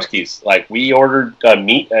 Durpo, the Browskis, like we ordered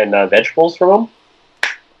meat and vegetables from him.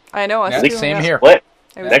 I know. Yeah, Us too, same yeah. here. Split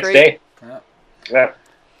It was next great. day. Yeah. Yeah.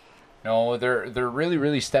 No, they're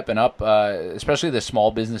really stepping up, especially the small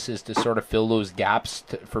businesses, to sort of fill those gaps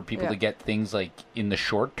for people to get things like in the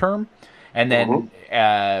short term, and then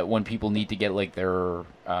when people need to get like their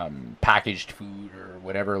packaged food or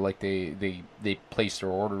whatever, like they place their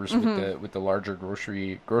orders with the larger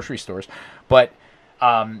grocery stores. But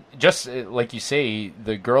just like you say,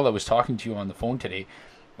 the girl that was talking to you on the phone today,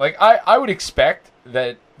 like I would expect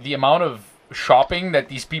that the amount of shopping that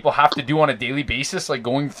these people have to do on a daily basis, like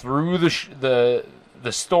going through the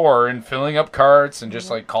store and filling up carts and just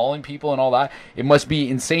like calling people and all that, it must be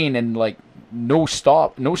insane, and like no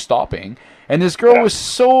stopping. And this girl was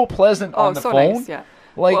so pleasant on the so phone. nice, yeah.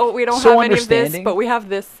 Like, well, we don't so have any of this, understanding. but we have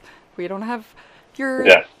this. We don't have your.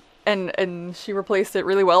 Yeah. And she replaced it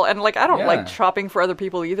really well. And like I don't like shopping for other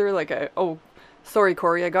people either. Like sorry,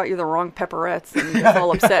 Corey, I got you the wrong pepperettes, and he's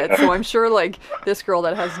all upset. So I'm sure like this girl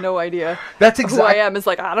that has no idea That's who I am is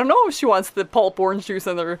like, I don't know if she wants the pulp orange juice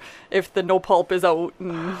or if the no pulp is out.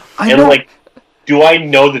 And And like, do I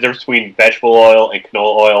know the difference between vegetable oil and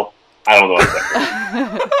canola oil? I don't know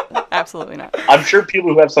exactly. absolutely not. I'm sure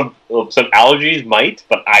people who have some allergies might,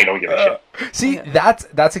 but I don't give a shit. See,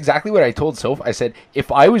 that's exactly what I told Soph. I said,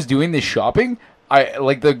 if I was doing this shopping,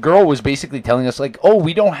 the girl was basically telling us like, oh,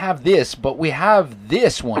 we don't have this, but we have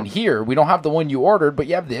this one here. We don't have the one you ordered, but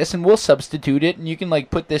you have this, and we'll substitute it, and you can like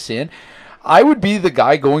put this in. I would be the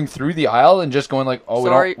guy going through the aisle and just going like, oh,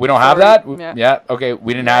 we don't have that. Yeah, okay,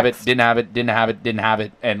 we didn't have it, didn't have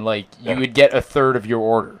it, and like you would get a third of your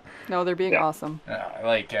order. No, they're being awesome.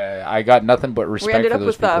 I got nothing but respect We ended for up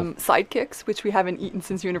those with people. sidekicks, which we haven't eaten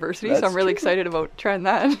since university, so That's I'm really true. excited about trying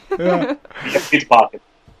that. Pizza pockets.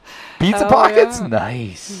 Pizza Oh, pockets, yeah.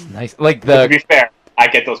 nice. Like To be fair, I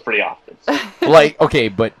get those pretty often. like okay,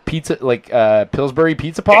 but pizza like Pillsbury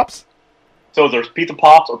pizza pops. So there's pizza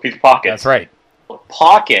pops or pizza pockets. That's right.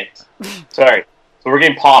 Pocket. Sorry. So we're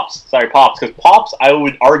getting pops. Sorry, pops. Because pops, I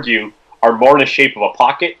would argue, are more in the shape of a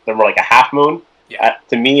pocket. They're more like a half moon. Yeah.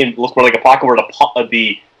 To me, it looks more like a pocket, where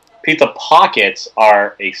the pizza pockets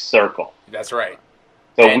are a circle. That's right.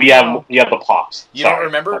 So And- we have the pops. You Sorry. don't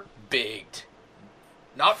remember? Baked.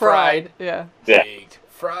 Not Fried, yeah. Yeah. Baked.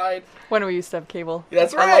 Fried. When we used to have cable.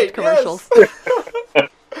 That's I right, loved commercials.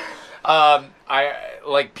 I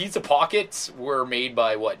like pizza pockets were made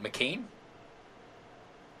by what, McCain?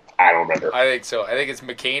 I don't remember. I think so. I think it's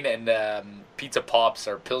McCain, and pizza pops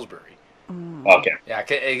are Pillsbury. Okay. Yeah,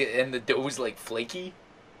 and the dough's like flaky.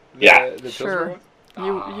 Yeah. the Sure.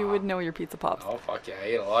 Pillsbury one? You would know your pizza pops. Oh fuck yeah! I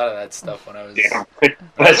ate a lot of that stuff when I was, Damn. when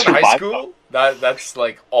I That's was in your high vibe, school. That's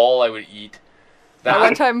like all I would eat. I one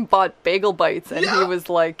That time bought bagel bites, and Yeah. he was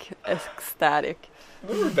like ecstatic.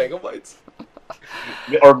 remember bagel bites.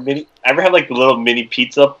 though. Or mini. Ever had like the little mini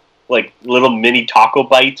pizza, like little mini taco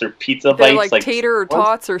bites or pizza They're bites, like tater or ones?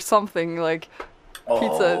 tots or something, like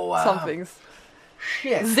pizza Oh, wow. somethings.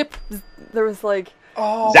 Shit. Zip. There was like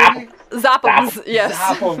Oh, Zap. Zappums. Yes.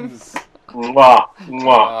 Zappums. Mwah,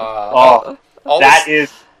 mwah. all That this-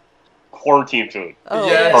 is quarantine food. Oh,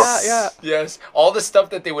 yes, yeah, yes. All the stuff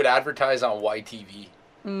that they would advertise on YTV.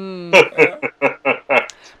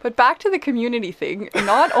 But back to the community thing.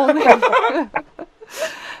 Not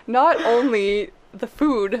only the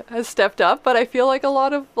food has stepped up, but I feel like a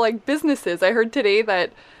lot of like businesses. I heard today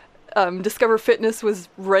that Discover Fitness was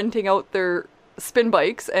renting out their spin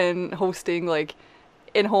bikes and hosting like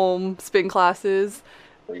in-home spin classes.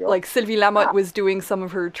 There you go. Like Sylvie Lamotte was doing some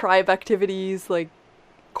of her tribe activities, like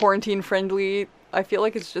quarantine friendly. I feel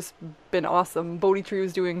like it's just been awesome. Bodhi Tree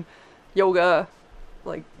was doing yoga,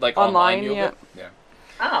 like online. yoga. Yeah,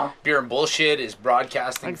 Oh. Beer and Bullshit is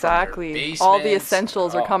broadcasting. Exactly. From All the basements.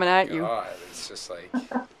 essentials are coming at you. God, it's just like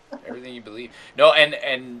everything you believe. No,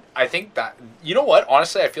 and I think that, you know what?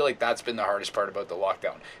 Honestly, I feel like that's been the hardest part about the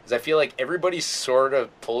lockdown. Is I feel like everybody's sort of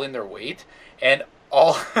pulling their weight, and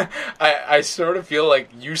all I sort of feel like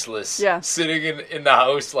useless. Yeah. Sitting in the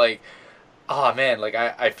house, like, oh man, like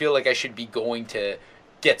I feel like I should be going to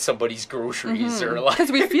get somebody's groceries or like.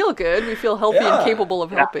 Because we feel good, we feel healthy Yeah. and capable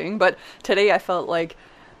of helping. But today I felt like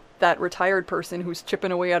that retired person who's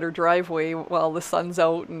chipping away at her driveway while the sun's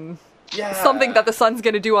out and Yeah. something that the sun's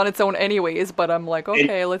going to do on its own anyways, but I'm like,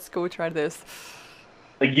 okay, let's go try this.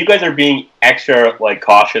 Like, you guys are being extra, like,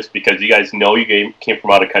 cautious because you guys know you came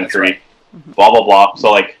from out of country, blah, blah, blah.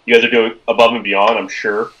 So, like, you guys are doing above and beyond, I'm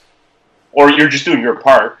sure. Or you're just doing your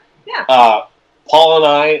part. Yeah. Paul and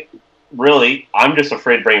I, really, I'm just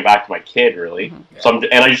afraid to bring it back to my kid, really. So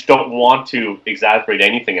and I just don't want to exasperate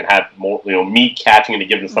anything and have more, me catching it and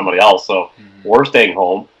giving it to somebody else. So we're staying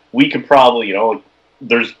home. We could probably,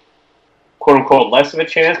 there's quote unquote less of a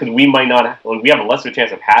chance because we might not. We have a less of a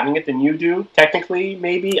chance of having it than you do. Technically,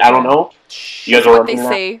 maybe I don't know. You guys are What they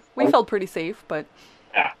say. We felt pretty safe, but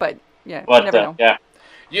you never know. Yeah.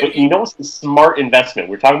 But you know what's the smart investment?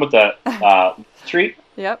 We're talking about the street.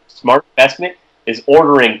 Yep. Smart investment is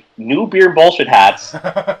ordering new beer bullshit hats,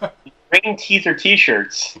 rain teaser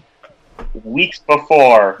T-shirts weeks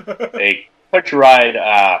before a country ride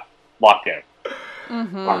lockdown.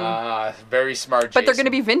 Very smart, But they're going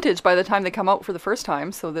to be vintage by the time they come out for the first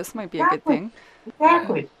time, so this might be a good thing.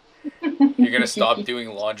 Exactly. You're going to stop doing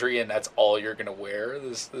laundry and that's all you're going to wear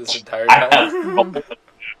this entire time?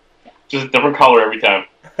 Just a different color every time.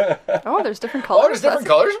 Oh, there's different colors. Oh, there's different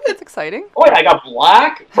colors? That's exciting. Oh, yeah, I got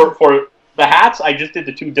black for the hats. I just did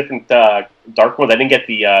the two different dark ones. I didn't get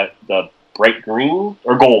the bright green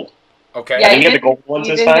or gold. Okay. Yeah, I didn't get the gold ones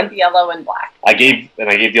you this didn't time. get the yellow and black. I gave the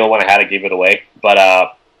other one I had. I gave it away.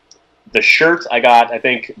 But the shirts I got, I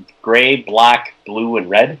think gray, black, blue, and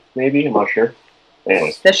red. Maybe I'm not sure.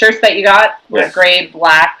 Anyways, The shirts that you got were Yes. gray,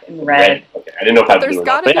 black, and red. Okay, I didn't know if I had There's blue or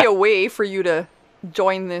got not. to But be yeah. a way for you to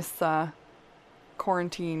join this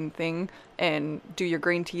quarantine thing and do your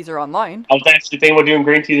green teaser online. I was actually thinking about doing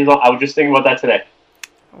green teas. I was just thinking about that today.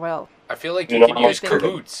 Well, I feel like You you know, can use I think-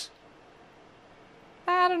 Kahoots.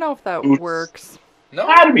 I don't know if that Oops. works. No?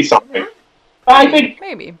 That'd be something. I think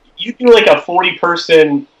Maybe. you do like a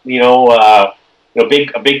 40-person, a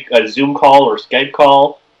big Zoom call or Skype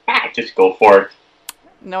call. Just go for it.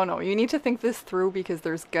 No, you need to think this through because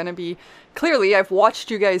there's going to be... Clearly, I've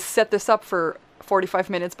watched you guys set this up for 45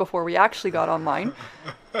 minutes before we actually got online.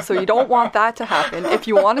 So you don't want that to happen. If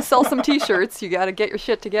you want to sell some t-shirts, you got to get your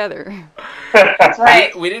shit together. That's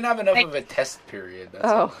right. We didn't have enough of a test period. That's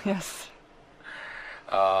Oh, yes.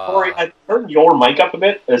 Corey, I turned your mic up a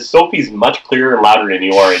bit. Sophie's much clearer and louder than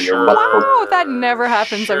you are, and you're much closer. Wow, that never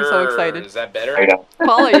happens. I'm so excited. Is that better? I know.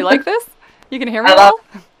 Paula, you like this? You can hear me I well?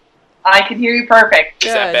 love- I can hear you perfect.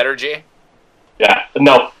 Is that Good. better, Jay? Yeah,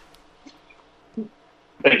 no.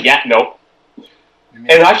 Like, yeah, no. And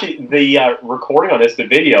actually, the recording on this, the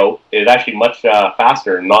video, is actually much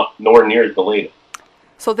faster and nowhere near as delayed.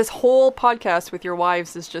 So this whole podcast with your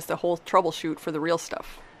wives is just a whole troubleshoot for the real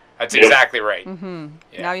stuff. That's Yep. exactly right. Mm-hmm.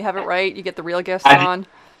 Yeah. Now you have it right. You get the real guests I- on.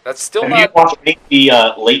 That's still Have you not watched any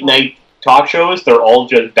of the late night talk shows? They're all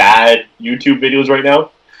just bad YouTube videos right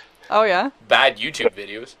now. Oh, yeah? bad YouTube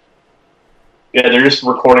videos. Yeah, they're just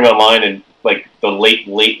recording online and like the late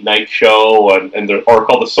night show and they're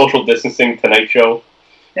called the Social Distancing Tonight Show.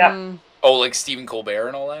 Yeah. Mm, Oh, like Stephen Colbert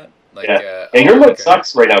and all that. Like, Yeah. And your mic okay.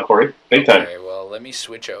 sucks right now, Corey. Big time. Okay, well, let me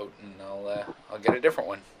switch out and I'll get a different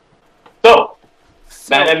one. So,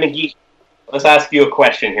 Madam McGee, let's ask you a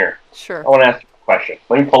question here. sure. I want to ask you a question.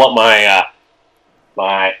 Let me pull up my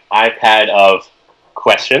my iPad of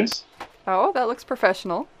questions. Oh, that looks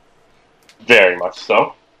professional. Very much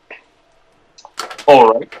so. All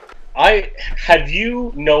right. Have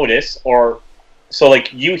you noticed, or so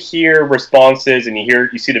like you hear responses and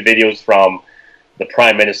you see the videos from the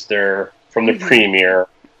Prime Minister, from the Premier.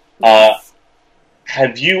 Yes.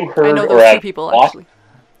 Have you I heard know or those two have people, watched, actually.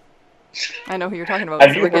 I know who you're talking about.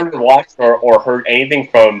 have you heard or watched or heard anything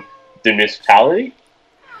from the municipality?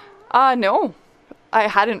 No. I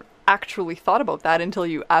hadn't actually thought about that until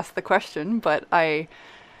you asked the question, but I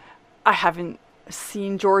haven't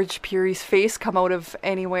seen George Peary's face come out of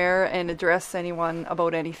anywhere and address anyone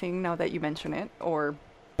about anything now that you mention it, or...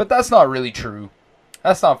 But that's not really true.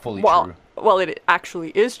 That's not fully true. Well, it actually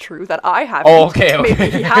is true that I haven't. Oh, okay. Maybe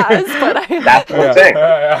he has, but That's what I'm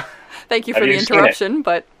saying. thank you Have for the you seen it? interruption,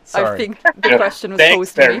 but I Sorry. think the question was Thanks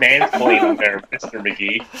posed there, to me. mansplaining there, Mr.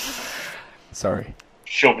 McGee. Sorry.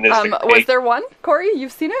 Chauvinistic. Was pig. there one? Corey,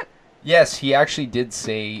 you've seen it? Yes, he actually did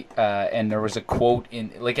say, and there was a quote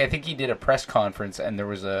in, like, I think he did a press conference, and there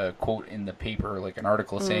was a quote in the paper, like an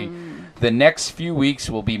article saying, the next few weeks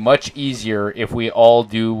will be much easier if we all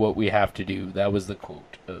do what we have to do. That was the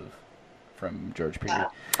quote from George Peary.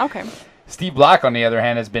 Okay. Steve Black, on the other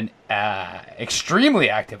hand, has been extremely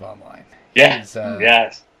active online. Yeah. He's,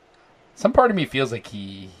 Yes. Some part of me feels like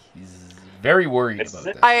he's very worried It's- about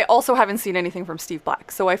this. I also haven't seen anything from Steve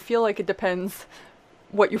Black, so I feel like it depends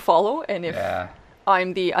what you follow, and if Yeah.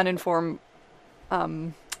 I'm the uninformed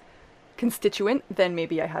constituent, then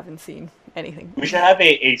maybe I haven't seen anything. We should have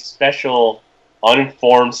a special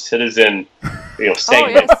uninformed citizen, Oh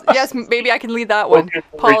segment. yes, maybe I can lead that one.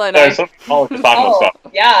 Paula and I. Paula just talking about Oh, stuff.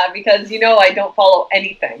 yeah, because I don't follow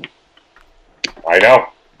anything. I know.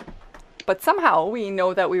 But somehow we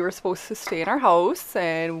know that we were supposed to stay in our house,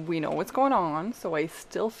 and we know what's going on. So I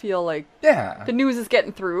still feel like Yeah. the news is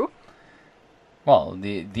getting through. Well,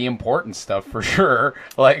 the important stuff for sure.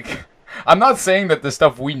 Like, I'm not saying that the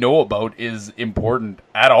stuff we know about is important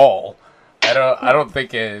at all. I don't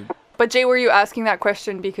think it. But Jay, were you asking that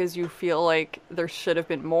question because you feel like there should have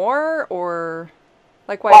been more, or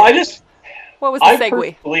like why? Well, what was the I segue?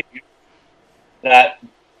 personally believe that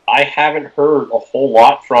I haven't heard a whole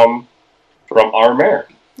lot from our mayor.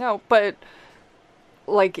 No, but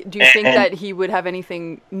like, do you think And- that he would have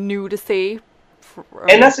anything new to say?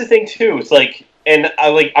 And that's the thing too. It's like, and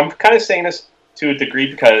I'm kind of saying this to a degree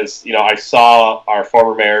because I saw our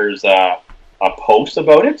former mayor's a post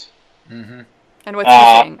about it, Mm-hmm. And what's he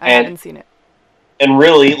saying? I and- haven't seen it. and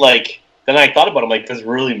really then I thought about it. I'm like, does it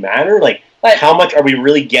really matter? Like, But- how much are we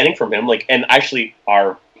really getting from him? Like, and actually,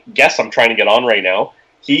 our guest I'm trying to get on right now,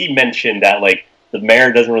 he mentioned that like the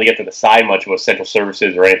mayor doesn't really get to decide much about central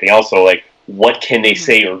services or anything else. So like, what can they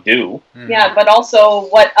say or do? Yeah, but also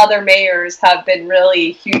what other mayors have been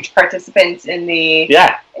really huge participants in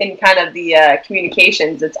in kind of the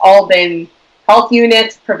communications. It's all been health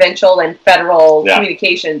units, provincial and federal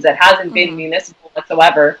communications. It hasn't been municipal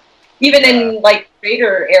whatsoever. Even in like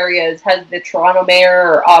greater areas, has the Toronto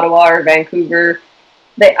mayor or Ottawa or Vancouver.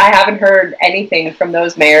 I haven't heard anything from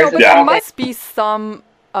those mayors. No, but It's all there been- must be some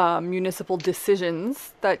municipal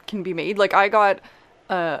decisions that can be made. Like, I got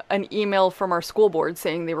an email from our school board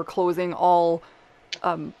saying they were closing all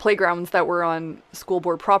playgrounds that were on school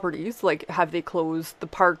board properties. Like, have they closed the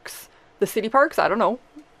parks, the city parks? I don't know.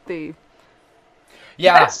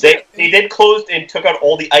 Yeah. They did close and took out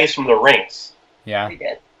all the ice from the rinks. Yeah. We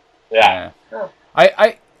did. Yeah. Oh.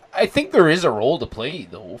 I think there is a role to play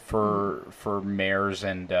though for mayors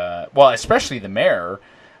and well, especially the mayor,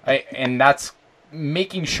 and that's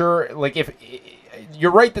making sure, like, if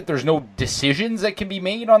you're right that there's no decisions that can be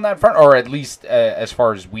made on that front, or at least as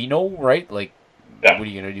far as we know, right? Like, what are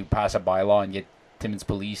you gonna do? Pass a bylaw and get Timmins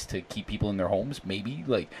Police to keep people in their homes? Maybe.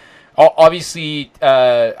 Like, obviously,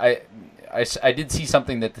 I did see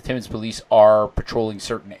something that the Timmins Police are patrolling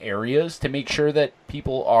certain areas to make sure that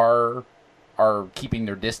people are keeping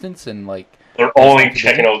their distance and like They're only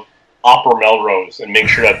checking out Upper Melrose and make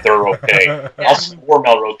sure that they're okay. Us poor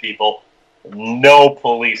Melrose people, no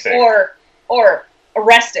policing. Or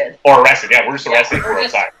arrested. Or arrested. Yeah, we're just arrested Yeah, for we're a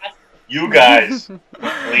just time. You guys,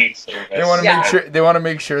 police service. They want to Yeah. make sure. They want to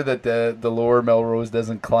make sure that the lower Melrose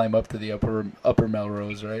doesn't climb up to the upper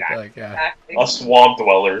Melrose, right? Yeah. Like, yeah. Exactly. Us swamp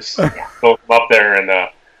dwellers don't come up there and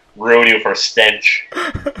ruin you for stench.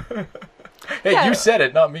 Hey, Yeah. you said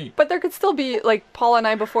it, not me. But there could still be, like, Paul and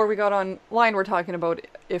I, before we got online, were talking about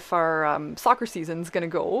if our soccer season's going to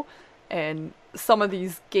go, and some of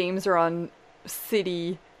these games are on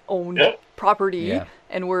city-owned property, Yeah.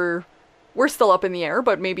 and we're still up in the air,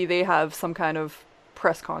 but maybe they have some kind of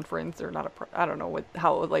press conference, or not I don't know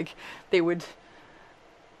how like they would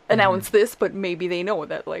announce this, but maybe they know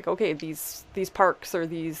that, like, okay, these parks or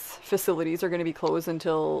these facilities are going to be closed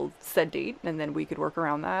until said date, and then we could work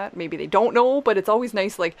around that. Maybe they don't know, but it's always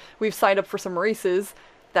nice. Like, we've signed up for some races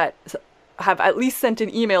that have at least sent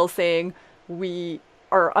an email saying we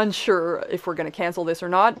are unsure if we're going to cancel this or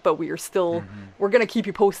not, but we are still we're going to keep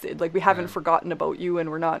you posted. Like, we haven't forgotten about you, and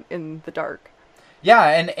we're not in the dark. Yeah,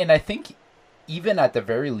 and I think even at the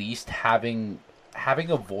very least having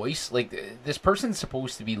a voice, like, this person's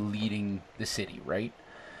supposed to be leading the city, right?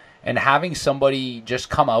 And having somebody just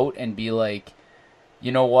come out and be like,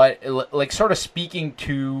 you know what, like, sort of speaking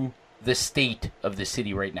to the state of the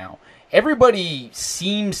city right now. Everybody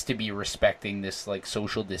seems to be respecting this, like,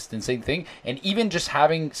 social distancing thing, and even just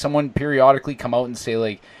having someone periodically come out and say,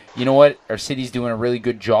 like, you know what, our city's doing a really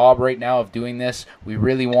good job right now of doing this. We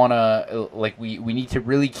really want to, like, we need to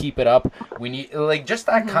really keep it up. We need, like, just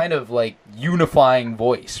that kind of, like, unifying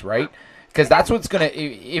voice, right? Because that's what's gonna,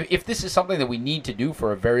 if this is something that we need to do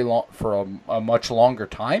for a much longer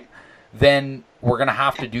time, then we're gonna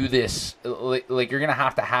have to do this. Like, you're gonna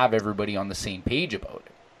have to have everybody on the same page about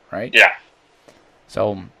it, right? Yeah.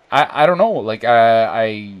 So I don't know. Like,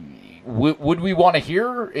 would we want to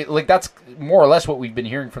hear it? Like, that's more or less what we've been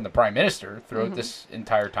hearing from the Prime Minister throughout this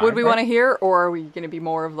entire time. Would we right? want to hear, or are we going to be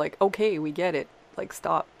more of like, okay, we get it, like,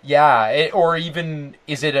 stop? Yeah, or even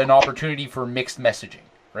is it an opportunity for mixed messaging,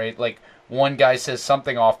 right? Like, one guy says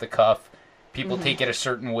something off the cuff, people take it a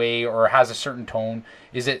certain way or has a certain tone.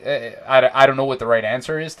 Is it? I don't know what the right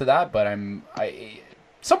answer is to that, but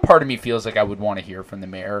some part of me feels like I would want to hear from the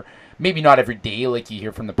mayor. Maybe not every day like you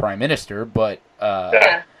hear from the prime minister, but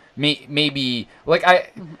maybe like I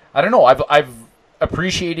don't know. I've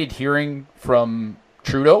appreciated hearing from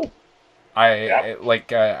Trudeau. I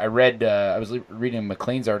read I was reading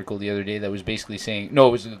McLean's article the other day that was basically saying, no,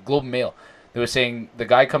 it was the Globe and Mail. They was saying the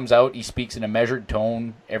guy comes out, he speaks in a measured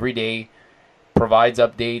tone every day, provides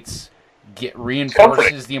updates,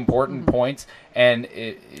 reinforces the important points, and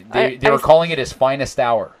they were calling it his finest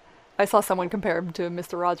hour. I saw someone compare him to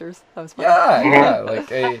Mr. Rogers. That was funny. Yeah,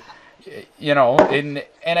 like you know, and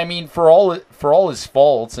I mean for all his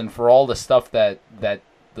faults and for all the stuff that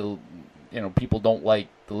the people don't like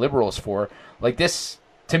the Liberals for, like this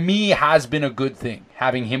to me has been a good thing,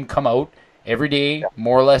 having him come out every day,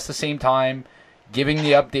 more or less the same time, giving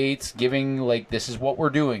the updates, giving like this is what we're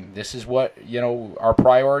doing, this is what our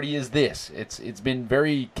priority is. This it's been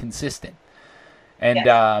very consistent,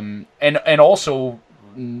 and and also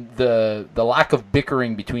the lack of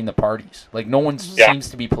bickering between the parties. Like no one seems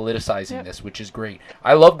to be politicizing this, which is great.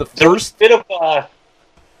 I love the first bit of I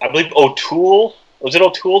believe O'Toole, was it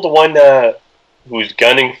O'Toole the one who's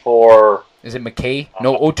gunning for? Is it McKay?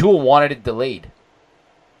 No, O'Toole wanted it delayed.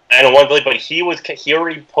 I don't want to, but he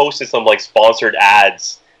already posted some like sponsored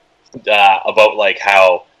ads about like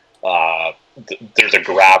how there's a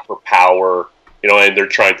grab for power, and they're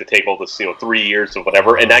trying to take all this 3 years of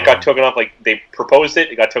whatever, and that got taken off. Like they proposed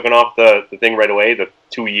it got taken off the thing right away, the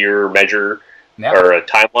 2-year measure or a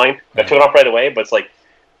timeline got taken off right away. But it's like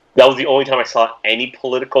that was the only time I saw any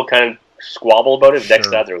political kind of squabble about it. Next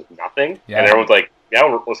to that, there was nothing, and everyone's like, "Yeah,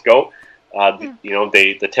 let's go." The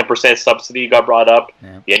 10% subsidy got brought up.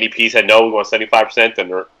 Yeah. The NDP said no, we want 75%, and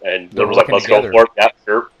there was like, let's go for it. Yeah,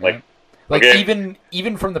 sure. Yeah. Like okay.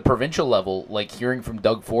 even from the provincial level, like hearing from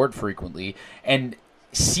Doug Ford frequently and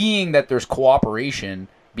seeing that there's cooperation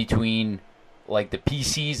between like the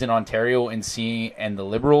PCs in Ontario and the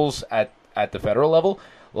Liberals at the federal level,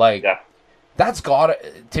 like that's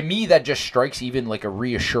to me that just strikes even like a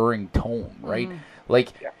reassuring tone, right? Mm-hmm. Like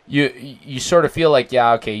you sort of feel like,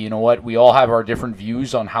 okay, you know what? We all have our different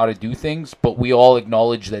views on how to do things, but we all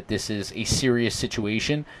acknowledge that this is a serious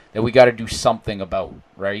situation that we got to do something about,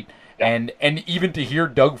 right? Yeah. And even to hear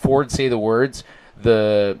Doug Ford say the words,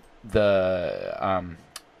 the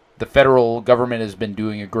federal government has been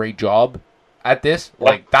doing a great job at this. Yeah.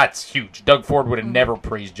 Like that's huge. Doug Ford would have never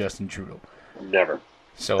praised Justin Trudeau. Never.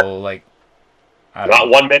 So like. Not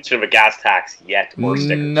one mention of a gas tax yet, or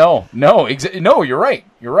stickers. No, you're right.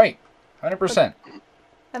 You're right, 100%.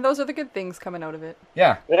 And those are the good things coming out of it.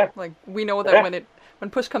 Yeah. Like we know that when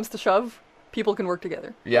push comes to shove, people can work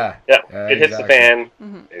together. Yeah. It hits the fan.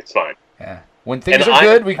 Mm-hmm. It's fine. Yeah. When things are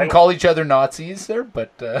good, we can call each other Nazis there,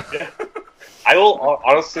 but. I will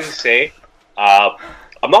honestly say, I'm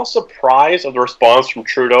not surprised of the response from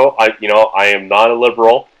Trudeau. I am not a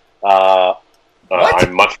Liberal.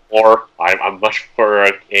 I'm much more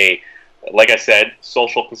a, like I said,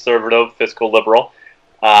 social conservative, fiscal liberal.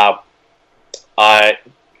 But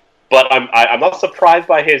I'm not surprised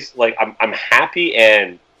by his I'm happy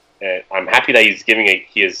and I'm happy that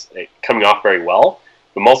he is coming off very well.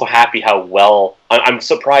 I'm also happy how well I'm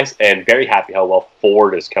surprised and very happy how well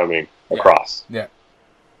Ford is coming across. Yeah,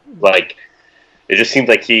 like it just seems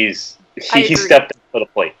like he stepped up to the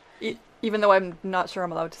plate. Even though I'm not sure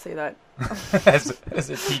I'm allowed to say that. as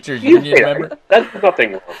a teacher union member? There's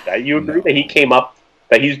nothing wrong with that. You agree that he came up,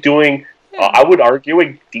 that he's doing, I would argue,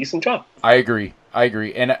 a decent job. I agree.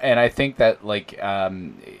 And I think that, like,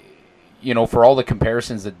 for all the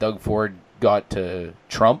comparisons that Doug Ford got to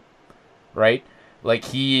Trump, right? Like,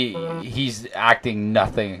 he's acting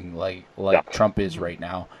nothing like Trump is right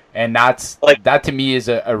now. And that to me is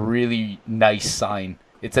a really nice sign.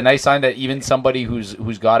 It's a nice sign that even somebody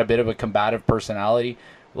who's got a bit of a combative personality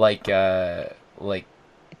like Trump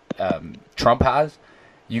has,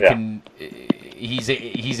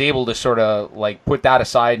 he's able to sort of like put that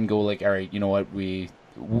aside and go like, all right, you know what, we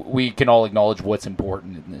can all acknowledge what's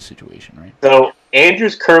important in this situation, right? So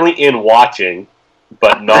Andrew's currently in watching,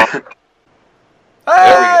 but not.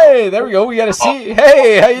 Hey, there we go. We got to see.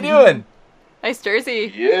 Hey, how you doing? Nice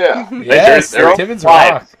jersey. Yeah. Yes, Timmins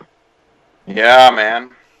rock. Yeah,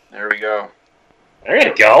 man. There we go. There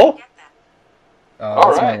you go.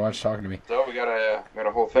 That's my watch talking to me. So we got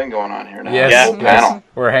a whole thing going on here now. Yes.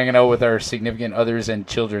 We're hanging out with our significant others and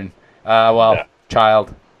children.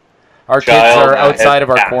 Child. Our kids are outside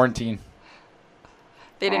of our quarantine.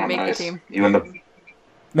 They didn't make the team. You in the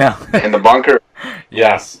no in the bunker.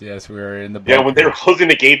 Yes, yes, we were in the Yeah, when they were closing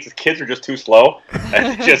the gates, the kids were just too slow,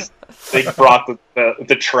 and they brought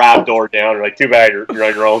the trap door down. They're like, too bad, you're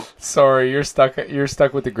on your own. Sorry, you're stuck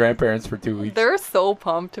with the grandparents for 2 weeks. They're so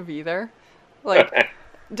pumped to be there. Like,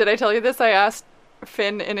 did I tell you this? I asked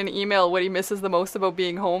Finn in an email what he misses the most about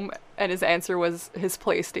being home, and his answer was his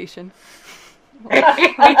PlayStation.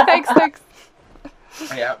 Thanks.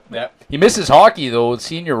 Yeah. He misses hockey though.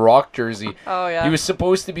 Senior Rock jersey. Oh yeah. He was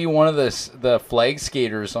supposed to be one of the flag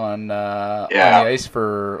skaters on the ice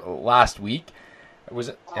for last week. Was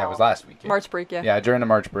it? Yeah, it was last week. Yeah. March break, yeah. Yeah, during the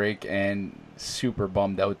March break, and super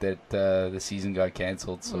bummed out that the season got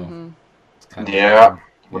canceled. So it's kind of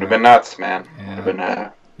would have been nuts, man. Yeah. Would have been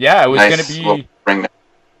it was nice gonna be. bring that.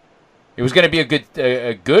 It was gonna be a good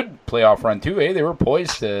playoff run too. They were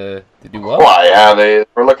poised to do well. Well, yeah, they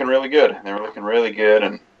were looking really good.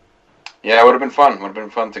 And yeah, it would have been fun. Would have been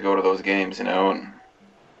fun to go to those games, And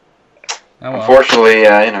unfortunately,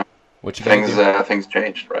 what you gonna do? things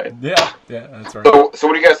changed, right? Yeah, that's right. So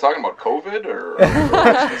what are you guys talking about? COVID or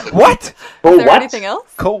What? Is there anything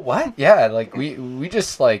else? What? Yeah, like we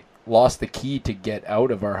just like lost the key to get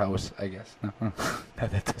out of our house, I guess. No,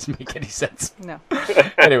 that doesn't make any sense. No.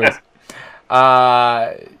 Anyways,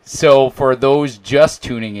 so for those just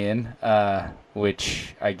tuning in,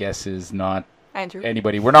 which I guess is not Andrew.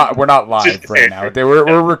 anybody, we're not live right now.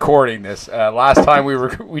 We're recording this. Last time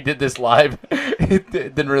we did this live, it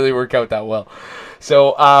didn't really work out that well.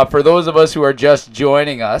 So for those of us who are just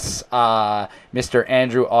joining us, Mr.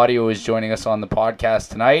 Andrew Audio is joining us on the podcast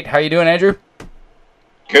tonight. How you doing, Andrew?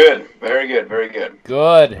 Good, very good, very good.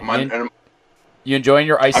 Good. You enjoying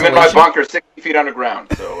your isolation? I'm in my bunker 60 feet underground,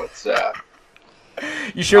 so it's...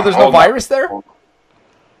 You sure there's no virus there?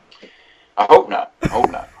 I hope not.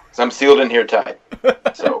 Because I'm sealed in here tight.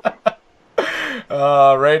 So...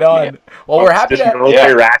 right on. Yeah. Well, we're happy Just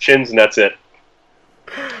military rations, and that's it.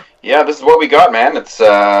 Yeah, this is what we got, man. It's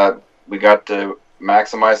we got to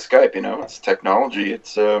maximize Skype, It's technology.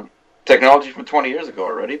 It's technology from 20 years ago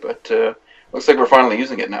already, but... looks like we're finally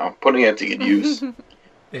using it now, putting it to good use.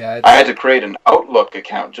 Yeah, I had to create an Outlook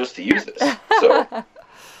account just to use this. So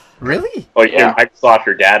really? Oh, you can Microsoft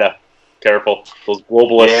your data. Careful, those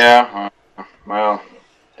globalists. Yeah, well,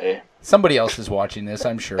 hey, somebody else is watching this,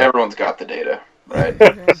 I'm sure. Everyone's got the data, right?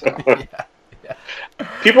 So. Yeah.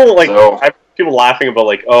 People I have people laughing about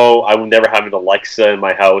I would never have an Alexa in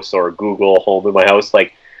my house or Google Home in my house.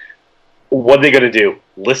 Like, what are they going to do?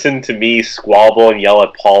 Listen to me squabble and yell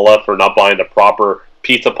at Paula for not buying the proper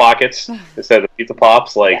pizza pockets instead of the pizza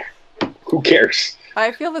pops? Like, who cares?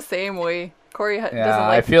 I feel the same way. Corey doesn't like...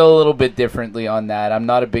 I feel a little bit differently on that. I'm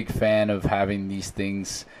not a big fan of having these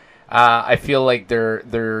things. I feel like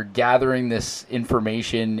they're gathering this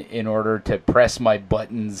information in order to press my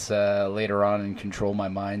buttons later on and control my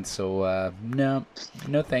mind. So, no,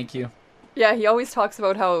 thank you. Yeah, he always talks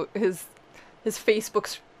about how his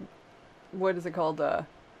Facebook's... What is it called?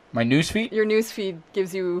 My newsfeed? Your newsfeed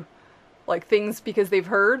gives you things because they've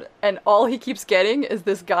heard, and all he keeps getting is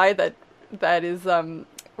this guy that is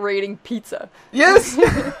rating pizza. Yes.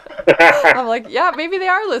 I'm like, yeah, maybe they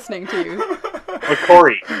are listening to you. But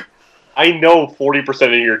Corey, I know 40%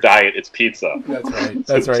 of your diet is pizza.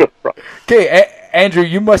 That's right. Okay, Andrew,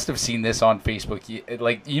 you must have seen this on Facebook.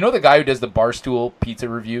 The guy who does the Barstool pizza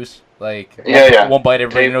reviews? One bite,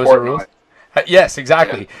 everybody knows the rules. Yes,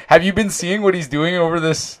 exactly. Yeah. Have you been seeing what he's doing over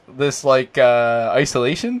this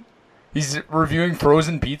isolation? He's reviewing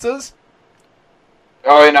frozen pizzas.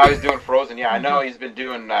 Oh, and now he's doing frozen. Yeah, I know he's been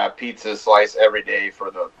doing pizza slice every day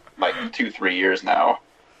for the 2-3 years now.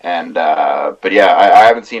 And but yeah, I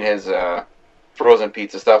haven't seen his frozen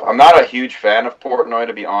pizza stuff. I'm not a huge fan of Portnoy,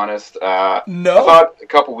 to be honest. No. I thought a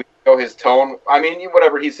couple weeks ago his tone. I mean,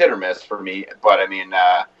 whatever. He's hit or miss for me. But I mean,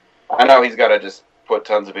 I know he's got to just put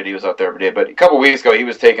tons of videos out there every day, but a couple weeks ago he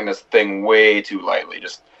was taking this thing way too lightly.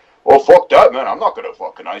 Just, fuck that, man. I'm not gonna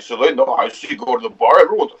fucking isolate. No, I see go to the bar.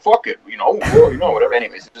 Everyone's fuck it, whatever.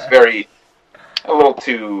 Anyways, it's just a little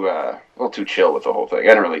too chill with the whole thing. I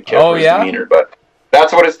didn't really care for his demeanor, but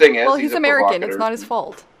that's what his thing is. Well, he's American. It's not his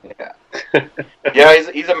fault. Yeah,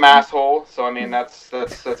 yeah. He's a masshole. So I mean, that's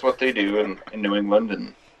what they do in New England,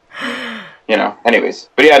 and Anyways,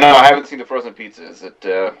 but yeah, no, I haven't seen the frozen pizza. Is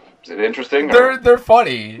it interesting? They're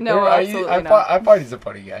funny. No, absolutely not. I find he's a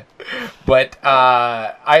funny guy. But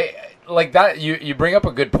I like that. You bring up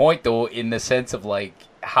a good point though, in the sense of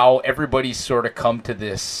how everybody's sort of come to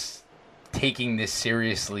this, taking this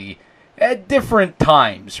seriously at different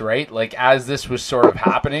times, right? As this was sort of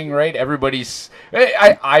happening, right? Everybody's.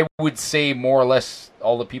 I would say more or less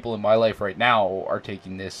all the people in my life right now are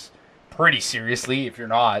taking this pretty seriously. If you're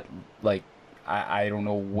not, I don't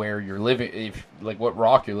know where you're living, if like what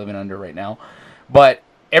rock you're living under right now, but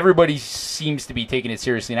everybody seems to be taking it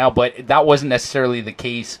seriously now. But that wasn't necessarily the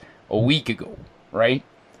case a week ago, right?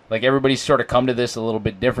 Like everybody's sort of come to this a little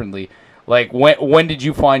bit differently. Like when did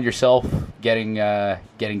you find yourself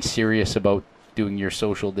getting serious about doing your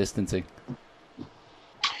social distancing?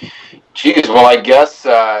 Geez, well, I guess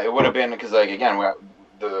it would have been because, like, again,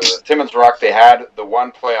 the Timmins Rock, they had the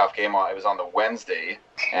one playoff game on. It was on the Wednesday,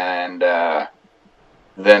 and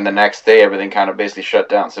then the next day, everything kind of basically shut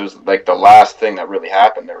down. So it was like the last thing that really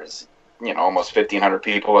happened. There was, almost 1,500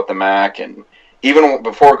 people at the MAC, and even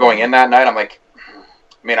before going in that night, I'm like, I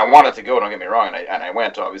mean, I wanted to go. Don't get me wrong, and I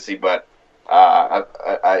went obviously, but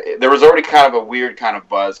there was already kind of a weird kind of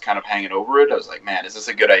buzz kind of hanging over it. I was like, man, is this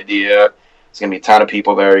a good idea? There's going to be a ton of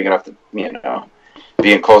people there. You're going to have to,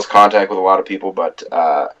 be in close contact with a lot of people. But,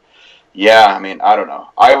 yeah, I mean, I don't know.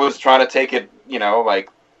 I was trying to take it, like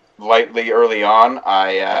lightly early on.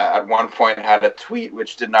 I, at one point, had a tweet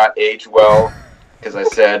which did not age well because I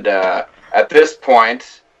said, at this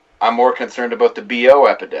point, I'm more concerned about the BO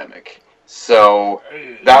epidemic. So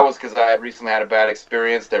that was because I had recently had a bad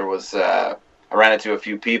experience. There was, I ran into a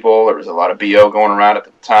few people. There was a lot of BO going around at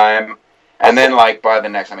the time. And then, like, by the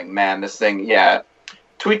next, I mean, man, this thing,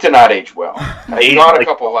 tweet did not age well. I got a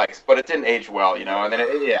couple of likes, but it didn't age well, and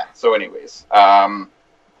then, So anyways, no,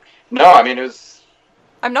 I mean, it was...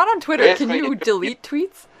 I'm not on Twitter. Can you delete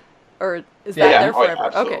tweets? Or is that there forever?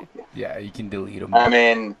 Okay. Yeah, you can delete them. I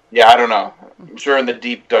mean, I don't know. I'm sure in the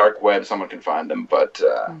deep, dark web someone can find them, but,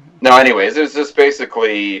 no, anyways, it was just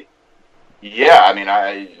basically... Yeah, I mean,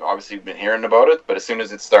 I obviously been hearing about it, but as soon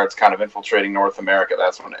as it starts kind of infiltrating North America,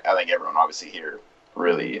 that's when I think everyone obviously here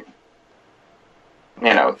really,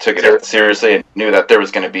 took it seriously and knew that there was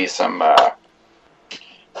going to be some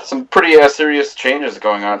pretty serious changes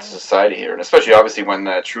going on to society here, and especially obviously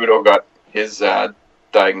when Trudeau got his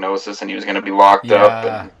diagnosis and he was going to be locked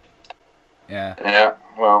up. Yeah.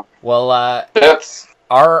 Well, that's.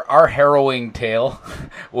 Our harrowing tale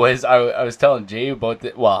was I was telling Jay about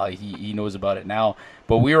it. Well, he knows about it now,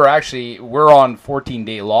 but we're on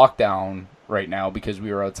 14-day lockdown right now because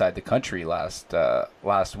we were outside the country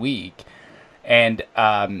last week, and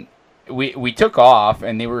we took off,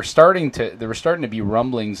 and there were starting to be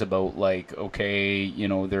rumblings about, like, okay,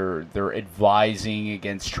 they're advising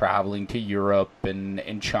against traveling to Europe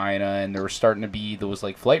and China, and there were starting to be those,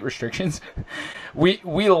 like, flight restrictions.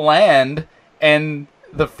 we land, and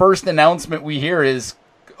the first announcement we hear is,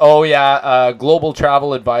 global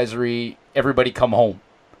travel advisory, everybody come home.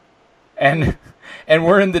 And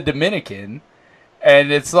we're in the Dominican,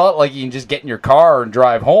 and it's not like you can just get in your car and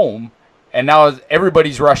drive home. And now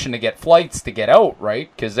everybody's rushing to get flights to get out, right?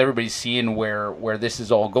 Because everybody's seeing where this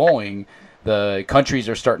is all going. The countries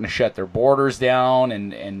are starting to shut their borders down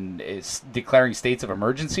and it's declaring states of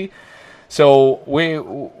emergency. So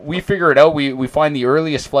we figure it out. We find the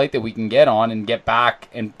earliest flight that we can get on and get back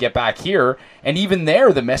here. And even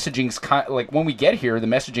there, the messaging's kind of, like, when we get here, the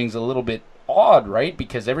messaging's a little bit odd, right?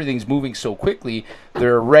 Because everything's moving so quickly.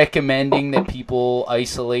 They're recommending that people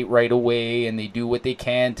isolate right away and they do what they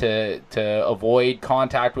can to avoid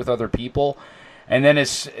contact with other people. And then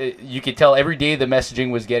you could tell every day the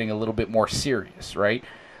messaging was getting a little bit more serious, right?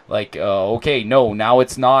 Like, okay, no, now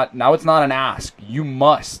it's not an ask. You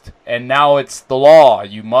must. And now it's the law.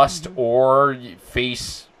 You must or you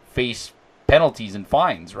face penalties and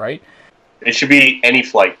fines, right? It should be any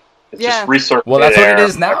flight. It's just research. Well, that's what it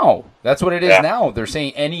is now. That's what it is now. They're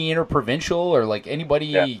saying any interprovincial or, like,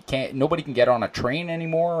 anybody nobody can get on a train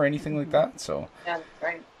anymore or anything like that. So that's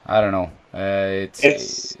right. I don't know.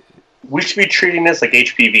 We should be treating this like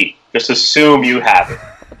HPV. Just assume you have it.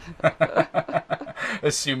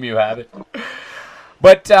 Assume you have it.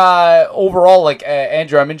 But overall, like,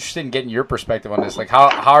 Andrew, I'm interested in getting your perspective on this. Like, how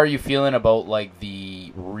are you feeling about, like,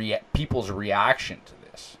 the people's reaction to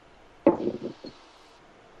this?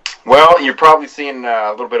 Well, you're probably seeing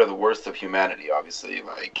a little bit of the worst of humanity, obviously.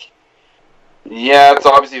 Like,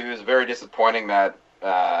 it was very disappointing that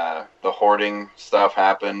the hoarding stuff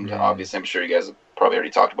happened. Yeah. Obviously, I'm sure you guys have probably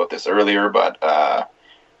already talked about this earlier, but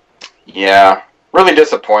really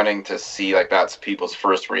disappointing to see, like, that's people's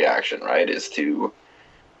first reaction, right, is to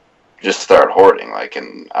just start hoarding. Like,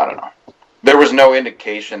 and I don't know. There was no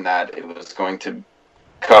indication that it was going to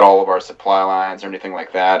cut all of our supply lines or anything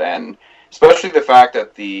like that, and especially the fact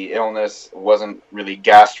that the illness wasn't really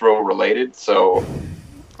gastro-related, so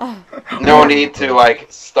no need to,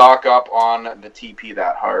 like, stock up on the TP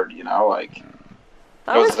that hard, like...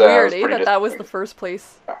 That was weird, that was the first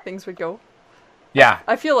place things would go. Yeah.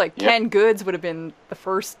 I feel like canned goods would have been the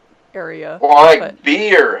first area. Well, like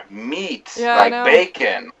beer, meat, like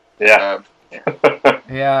bacon. Yeah.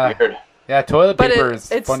 Yeah. Weird. Yeah, toilet But paper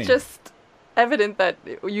is it's funny. just evident that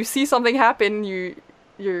you see something happen,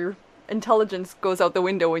 your intelligence goes out the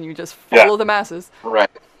window and you just follow the masses. Right.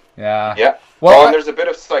 Yeah. Yeah. Well, and there's a bit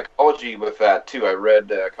of psychology with that too. I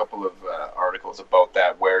read a couple of articles about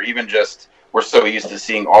that, where even just we're so used to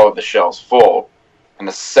seeing all of the shelves full, and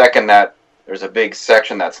the second that there's a big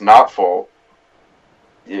section that's not full,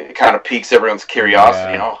 it kind of piques everyone's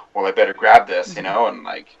curiosity. Yeah. Well, I better grab this, and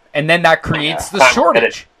like. and then that creates the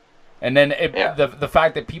shortage. And then the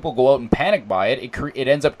fact that people go out and panic buy it, it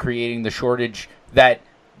ends up creating the shortage that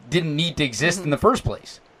didn't need to exist in the first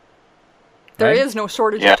place. There is no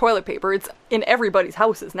shortage of toilet paper. It's in everybody's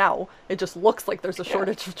houses now. It just looks like there's a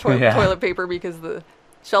shortage of toilet paper because the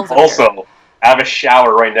shelves are Also, I have a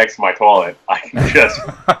shower right next to my toilet. I can just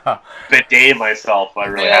bidet myself if I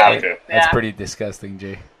really have to. That's pretty disgusting,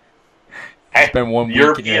 Jay. Spend 1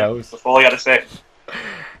 week in your house. That's all I gotta say.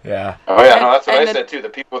 Yeah. Oh yeah, no, that's what I said too. The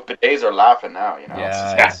people with bidets are laughing now.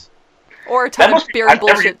 Yeah. It's just, Or a ton of beer and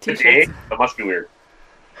bullshit t-shirts. That must be weird.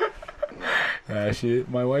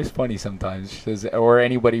 My wife's funny sometimes. She says, or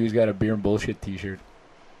anybody who's got a beer and bullshit t-shirt.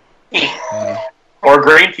 Or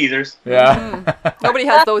grain teasers. Yeah. Nobody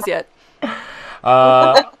has those yet.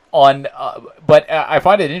 But I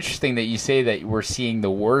find it interesting that you say that we're seeing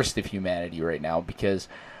the worst of humanity right now, because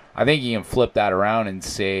I think you can flip that around and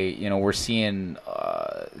say, we're seeing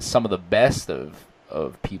some of the best of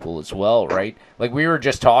people as well, right? Like we were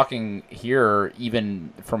just talking here,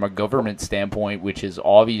 even from a government standpoint, which is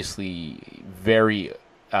obviously very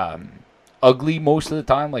ugly most of the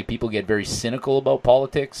time. Like people get very cynical about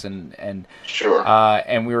politics, and sure.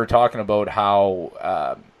 And we were talking about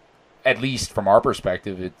how, at least from our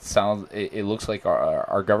perspective, it looks like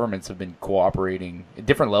our governments have been cooperating.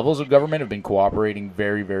 Different levels of government have been cooperating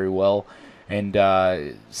very, very well. And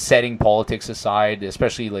setting politics aside,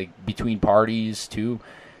 especially like between parties too,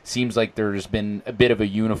 seems like there's been a bit of a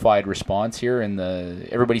unified response here, and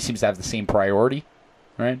everybody seems to have the same priority,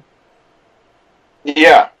 right?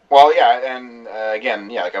 Yeah. Well, yeah, and again,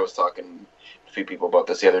 like I was talking to a few people about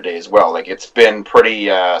this the other day as well. Like it's been pretty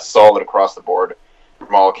solid across the board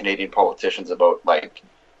from all Canadian politicians about like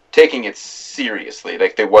taking it seriously.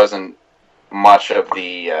 Like there wasn't much of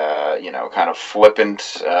the kind of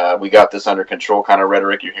flippant we got this under control kind of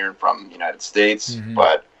rhetoric you're hearing from the United States. Mm-hmm.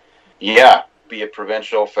 But yeah, be it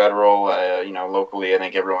provincial, federal, locally, I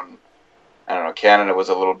think everyone, Canada was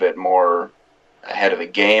a little bit more ahead of the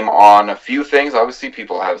game on a few things. Obviously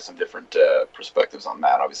people have some different perspectives on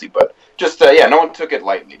that, obviously, but just no one took it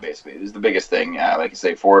lightly. Basically it was the biggest thing. Like you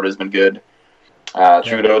say, Ford has been good.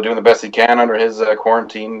 Trudeau doing the best he can under his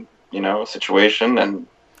quarantine situation, and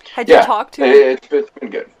had you talked to? It's been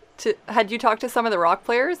good. Had you talked to some of the rock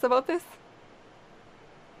players about this?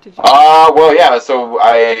 Did you? Well, yeah. So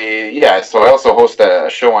I also host a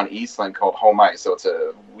show on Eastland called Home Ice. So it's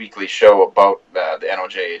a weekly show about the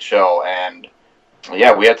NOJHL, and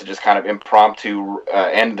yeah, we had to just kind of impromptu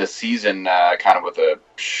end the season kind of with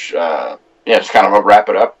just kind of a wrap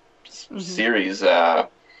it up series.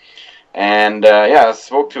 I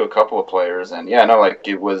spoke to a couple of players, and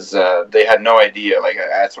it was they had no idea. Like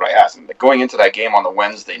that's what I asked them. Like, going into that game on the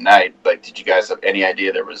Wednesday night, like, did you guys have any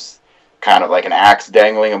idea there was kind of like an axe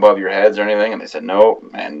dangling above your heads or anything? And they said no.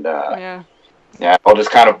 And all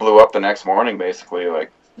just kind of blew up the next morning, basically,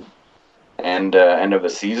 like end of the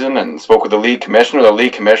season. And spoke with the league commissioner. The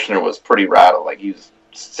league commissioner was pretty rattled. Like he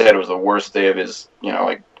said it was the worst day of his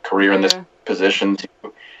career in this position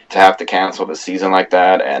to have to cancel the season like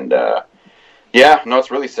that. And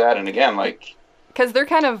it's really sad. And again, like, because they're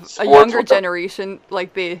kind of a younger generation,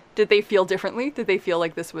 like did they feel differently? Did they feel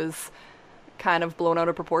like this was kind of blown out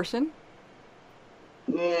of proportion?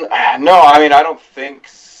 No, I mean, I don't think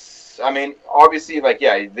I mean, obviously, like,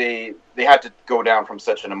 they had to go down from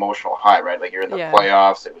such an emotional high, right? Like, you're in the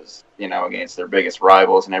playoffs, it was against their biggest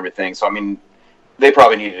rivals and everything. So I mean, they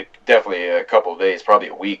probably needed definitely a couple of days, probably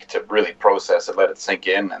a week, to really process it, let it sink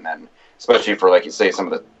in. And then, especially for, like you say,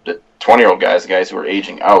 some of the 20-year-old guys, the guys who are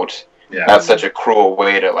aging out, that's such a cruel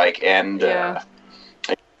way to, like, end. And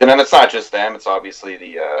then it's not just them, it's obviously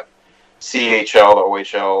the CHL,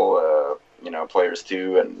 the OHL, players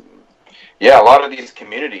too. And a lot of these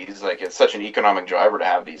communities, like, it's such an economic driver to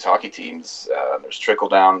have these hockey teams. There's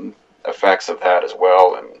trickle-down effects of that as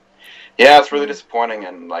well. And it's really disappointing,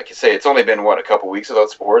 and like you say, it's only been a couple weeks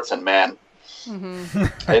without sports, and man,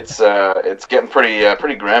 it's getting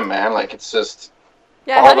pretty grim, man. Like, it's just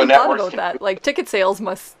I hadn't thought about that. Like, ticket sales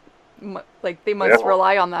must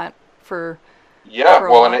rely on that for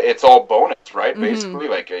and it's all bonus, right? Basically,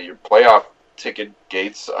 like your playoff ticket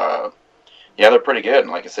gates, they're pretty good.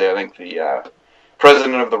 And like I say, I think the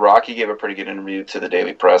president of the Rock, he gave a pretty good interview to the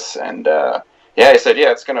Daily Press, and he said,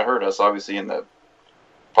 it's going to hurt us, obviously, in the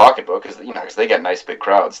pocketbook, because they get nice big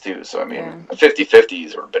crowds too. So I mean,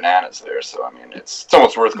 50-50s are bananas there. So I mean, it's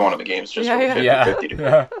almost worth going to the games just for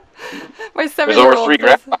 50-50. My There's over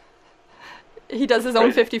 $3,000. He does his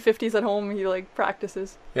own 50-50s at home. He like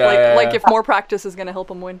practices. Like if more practice is gonna help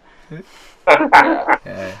him win.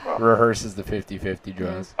 Rehearses the 50-50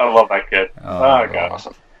 draws. I love that kid. Oh God.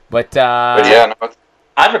 Awesome. But yeah, no,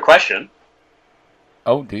 I have a question.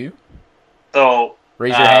 Oh, do you? So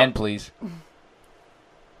raise your hand, please.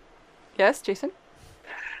 Yes, Jason?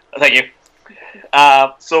 Thank you.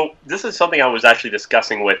 So this is something I was actually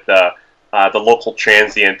discussing with the local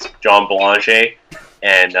transient, John Belanger,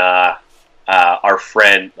 and our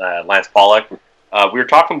friend Lance Pollock. We were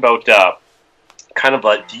talking about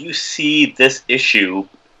do you see this issue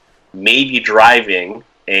maybe driving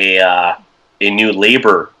a new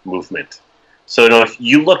labor movement? So if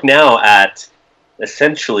you look now at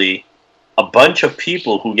essentially a bunch of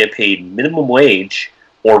people who get paid minimum wage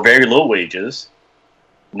or very low wages,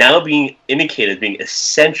 now being indicated as being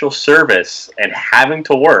essential service and having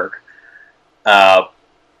to work,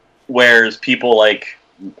 whereas people like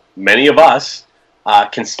many of us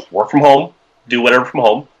can work from home, do whatever from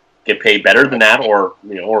home, get paid better than that, or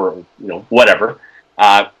whatever.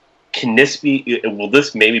 Will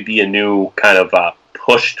this maybe be a new kind of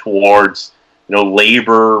push towards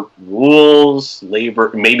labor rules,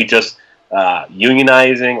 maybe just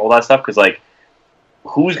unionizing, all that stuff? Because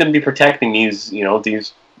who's going to be protecting these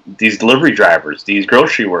delivery drivers, these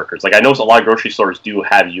grocery workers? I know a lot of grocery stores do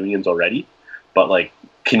have unions already, but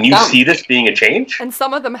can you see this being a change? And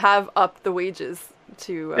some of them have upped the wages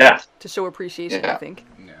to show appreciation. I think.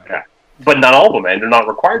 Yeah, but not all of them, and they're not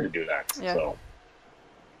required to do that. Yeah. So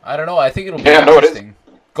I don't know. I think it'll be interesting.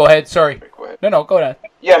 Go ahead. Sorry. No, go ahead.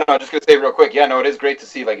 Yeah, no, just gonna say real quick. Yeah, no, it is great to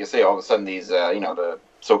see, like you say, all of a sudden these, the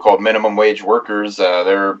so-called minimum wage workers,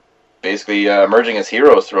 they're basically emerging as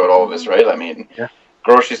heroes throughout all of this, right? I mean,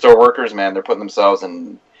 grocery store workers, man, they're putting themselves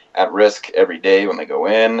at risk every day when they go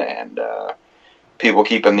in, and people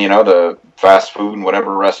keeping the fast food and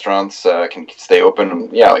whatever restaurants can stay open.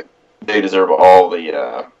 They deserve all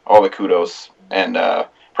the kudos, and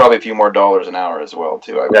probably a few more dollars an hour as well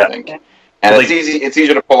too, I would think. And it's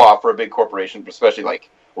easier to pull off for a big corporation, especially like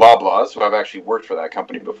Loblaws, who I've actually worked for that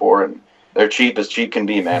company before, and they're cheap as cheap can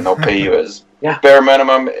be, man. They'll pay you as bare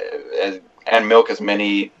minimum and milk as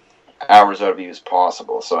many hours out of you as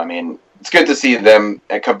possible. So I mean, it's good to see them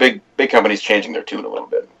big companies changing their tune a little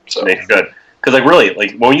bit. So it's good, because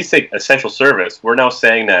when you say essential service, we're now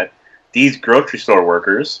saying that these grocery store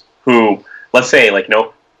workers who, let's say,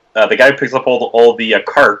 the guy who picks up all the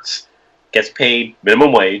carts gets paid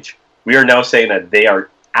minimum wage. We are now saying that they are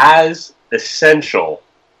as essential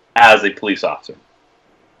as a police officer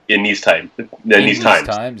in these times.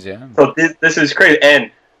 Yeah. So this is crazy,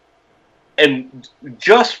 and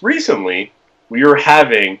just recently we were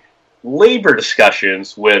having labor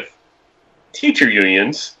discussions with teacher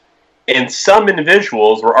unions, and some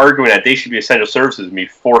individuals were arguing that they should be essential services and be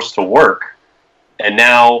forced to work, and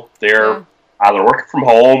now they're either working from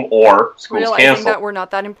home or schools realizing canceled. That we're not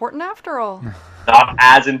that important after all. Not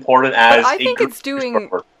as important as. But I think it's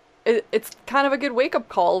kind of a good wake up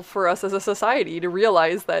call for us as a society to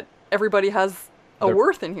realize that everybody has a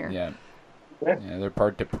worth in here. Yeah, they're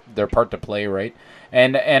part to play, right?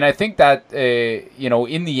 And I think that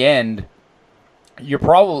in the end, you're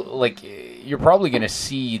probably going to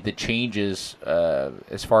see the changes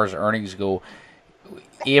as far as earnings go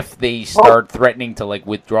if they start threatening to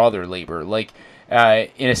withdraw their labor.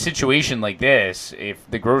 In a situation like this, if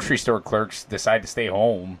the grocery store clerks decide to stay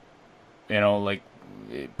home,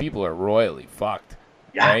 people are royally fucked,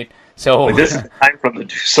 right? So this is time for them to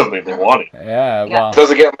do something they wanted. Yeah, well, it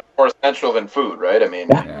doesn't get much more essential than food, right? I mean,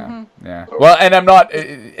 yeah. Well, and I'm not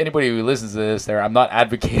anybody who listens to this. I'm not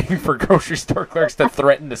advocating for grocery store clerks to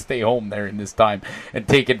threaten to stay home there in this time and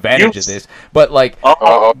take advantage of this. But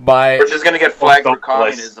we're just gonna get flagged for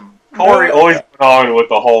communism. Corey always went on with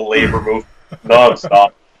the whole labor movement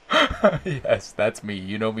nonstop. Yes, that's me.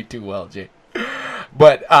 You know me too well, Jay.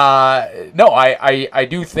 But no, I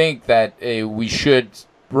do think that we should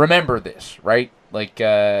remember this, right?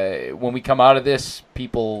 When we come out of this,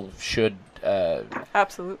 people should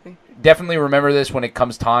absolutely definitely remember this when it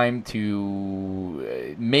comes time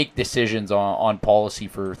to make decisions on policy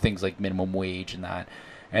for things like minimum wage and that.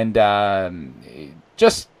 And I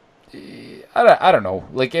don't know.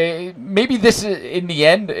 Maybe this is, in the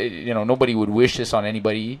end, nobody would wish this on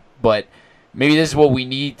anybody, but maybe this is what we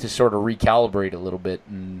need to sort of recalibrate a little bit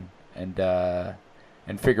and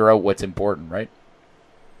figure out what's important, right?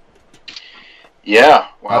 Yeah,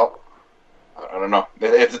 well, I don't know.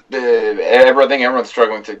 It's everyone's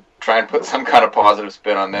struggling to try and put some kind of positive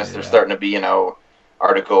spin on this. There's starting to be,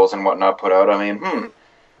 articles and whatnot put out. I mean,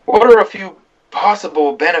 what are a few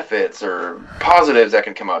possible benefits or positives that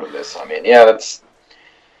can come out of this? I mean,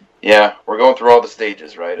 we're going through all the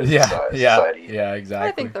stages, right? As society. Yeah, exactly.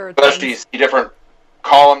 I think there are Especially you see different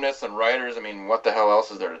columnists and writers. I mean, what the hell else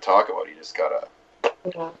is there to talk about? You just gotta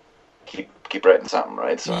keep writing something,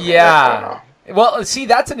 right? So, I mean, I don't know. Well, see,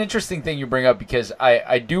 that's an interesting thing you bring up because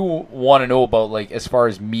I do want to know about, like, as far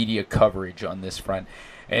as media coverage on this front.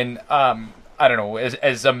 And I don't know,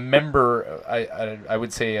 as a member, I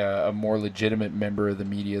would say a more legitimate member of the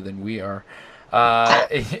media than we are.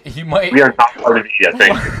 You might. We are not part of media,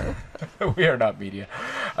 thank you. We are not media.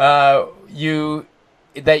 You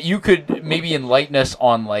could maybe enlighten us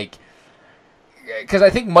on, like, because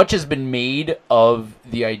I think much has been made of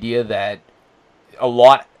the idea that a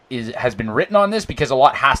lot has been written on this because a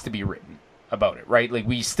lot has to be written about it, right? Like,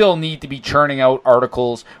 we still need to be churning out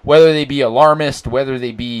articles, whether they be alarmist, whether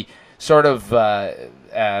they be sort of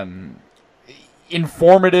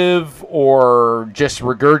informative or just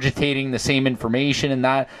regurgitating the same information and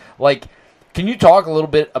that. Like, can you talk a little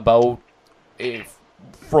bit about,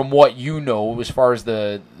 from what you know, as far as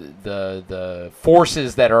the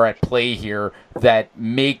forces that are at play here that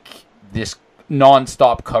make this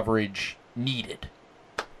nonstop coverage needed?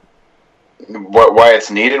 Why it's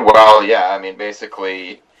needed? Well, yeah, I mean,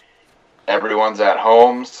 basically everyone's at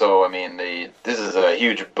home, so I mean, this is a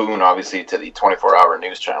huge boon, obviously, to the 24-hour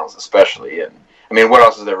news channels, especially. And I mean, what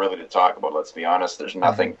else is there really to talk about? Let's be honest. There's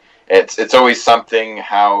nothing. It's always something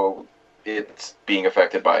how it's being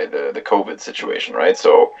affected by the COVID situation, right?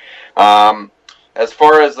 So, as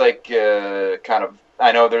far as like kind of,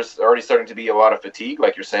 I know there's already starting to be a lot of fatigue,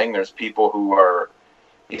 like you're saying. There's people who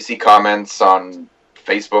you see comments on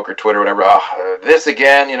Facebook or Twitter, or whatever. This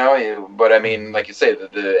again, But I mean, like you say,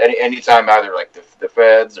 anytime either like the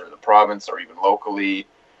feds or the province or even locally,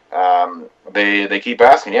 they keep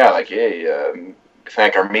asking, hey,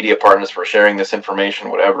 thank our media partners for sharing this information,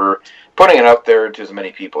 whatever, putting it out there to as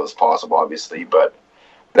many people as possible, obviously. But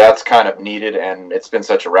that's kind of needed, and it's been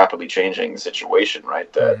such a rapidly changing situation,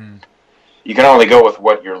 right? That you can only go with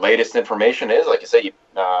what your latest information is. Like you say,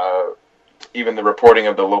 even the reporting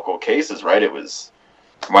of the local cases, right? It was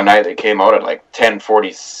one night it came out at like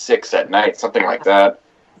 10:46 at night, something like that,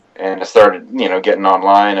 and it started, getting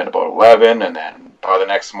online at about 11, and then by the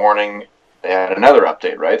next morning they had another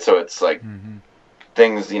update, right? So it's like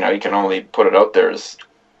things, you can only put it out there as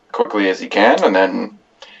quickly as you can, and then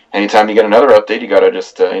anytime you get another update, you got to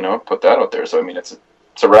just put that out there. So I mean, it's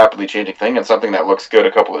a rapidly changing thing, and something that looks good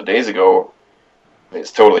a couple of days ago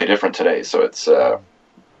is totally different today. So it's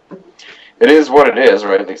it is what it is,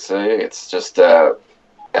 right? They say it's just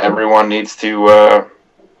everyone needs to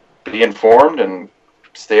be informed and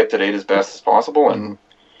stay up to date as best as possible. And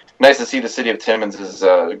nice to see the city of Timmins is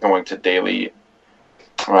going to daily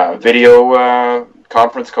video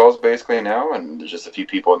conference calls basically now, and there's just a few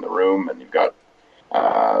people in the room, and you've got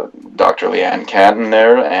Dr. Leanne Canton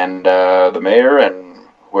there, and the mayor, and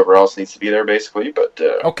whoever else needs to be there basically. But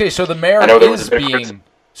okay, so the mayor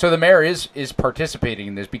is participating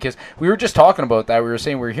in this, because we were just talking about that. We were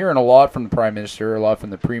saying we're hearing a lot from the Prime Minister, a lot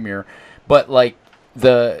from the Premier, but like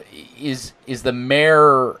is the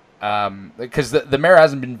mayor, because the mayor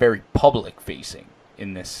hasn't been very public facing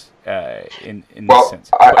in this in this sense.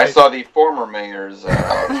 I saw the former mayor's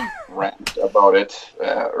rant about it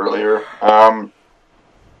earlier.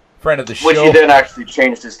 Friend of the show, which he then actually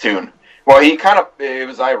changed his tune. Well, it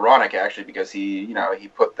was ironic actually, because he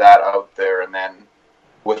put that out there, and then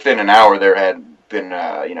within an hour there had been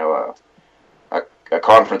a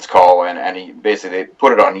conference call, and he basically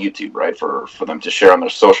put it on YouTube, right, for them to share on their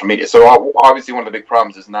social media. So obviously one of the big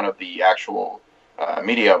problems is none of the actual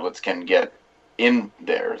media outlets can get in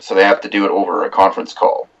there, so they have to do it over a conference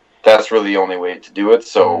call. That's really the only way to do it.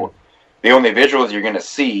 So the only visuals you're going to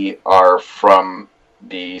see are from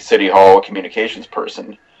the City Hall communications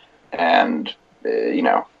person, and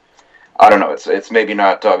I don't know. It's maybe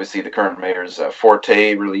not obviously the current mayor's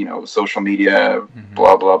forte, really. Social media,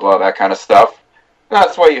 blah blah blah, that kind of stuff.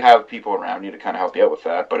 That's why you have people around you to kind of help you out with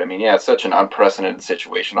that. But I mean, yeah, it's such an unprecedented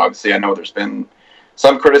situation. Obviously, I know there's been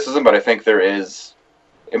some criticism, but I think there is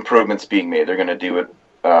improvements being made. They're going to do it,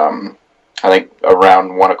 I think,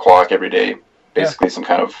 around 1:00 every day. Basically, some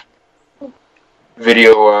kind of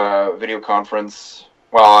video conference.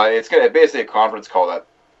 Well, it's basically a conference call that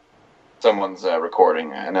someone's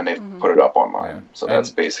recording, and then they put it up online. Yeah. So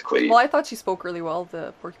that's basically. Well, I thought she spoke really well,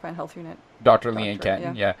 the Porcupine Health Unit. Dr. Leanne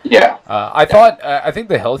Catton, yeah. Yeah. I think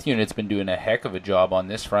the health unit's been doing a heck of a job on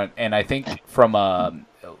this front, and I think from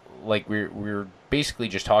like we're basically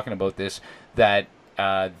just talking about this, that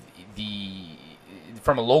from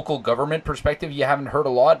a local government perspective, you haven't heard a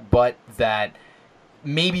lot, but that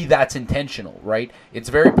maybe that's intentional, right? It's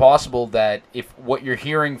very possible that if what you're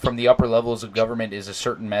hearing from the upper levels of government is a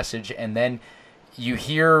certain message, and then you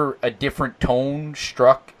hear a different tone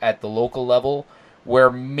struck at the local level, where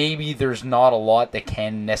maybe there's not a lot that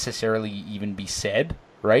can necessarily even be said,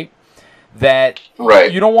 right? That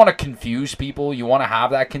you don't want to confuse people. You want to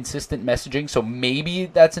have that consistent messaging. So maybe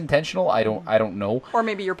that's intentional. I don't know. Or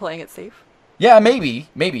maybe you're playing it safe. Yeah, maybe.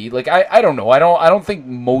 Like I don't know. I don't think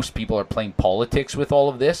most people are playing politics with all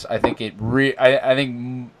of this. I think I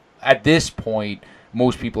think at this point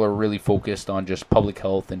most people are really focused on just public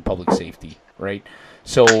health and public safety, right?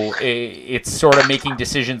 So it's sort of making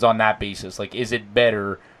decisions on that basis. Like, is it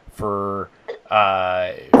better for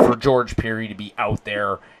George Pirie to be out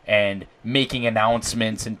there and making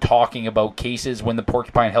announcements and talking about cases when the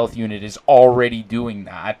Porcupine Health Unit is already doing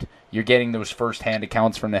that? You're getting those first-hand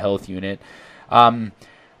accounts from the health unit. I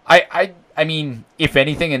mean, if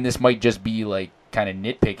anything, and this might just be like kind of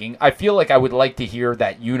nitpicking, I feel like I would like to hear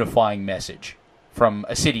that unifying message from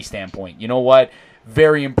a city standpoint. You know what?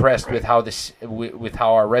 Very impressed with how with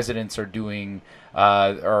how our residents are doing,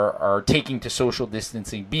 are taking to social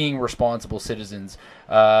distancing, being responsible citizens.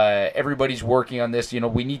 Everybody's working on this. You know,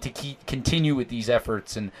 we need to continue with these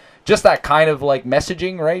efforts, and just that kind of like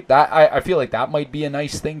messaging, right? That I feel like that might be a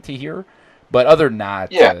nice thing to hear. But other than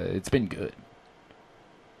that, it's been good.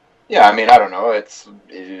 Yeah, I mean, I don't know.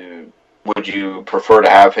 Would you prefer to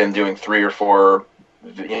have him doing 3 or 4,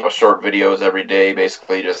 short videos every day,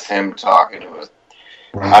 basically just him talking to us?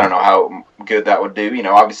 I don't know how good that would do.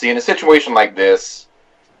 Obviously, in a situation like this,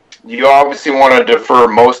 you obviously want to defer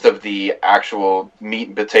most of the actual meat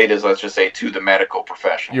and potatoes, let's just say, to the medical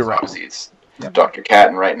professionals. You're right. Obviously, it's Dr.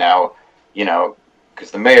 Catton right now,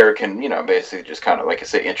 because the mayor can, basically just kind of, like I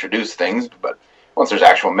say, introduce things, but once there's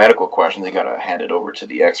actual medical questions, you got to hand it over to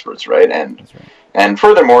the experts, right? And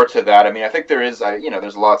furthermore to that, I mean, I think there is,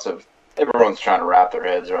 there's lots of, everyone's trying to wrap their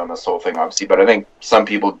heads around this whole thing, obviously, but I think some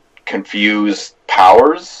people confuse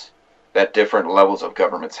powers that different levels of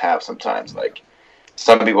governments have sometimes. Like,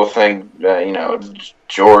 some people think,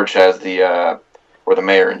 George has or the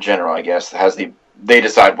mayor in general, I guess, they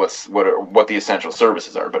decide what the essential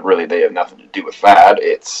services are, but really they have nothing to do with that.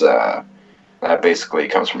 It's, that basically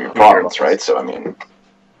comes from your province, right? So, I mean,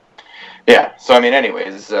 yeah. So, I mean,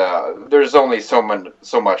 anyways, there's only so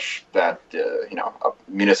much that, a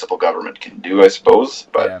municipal government can do, I suppose.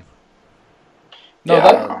 But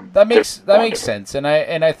that makes sense. And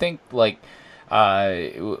I think, like,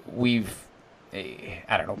 we've,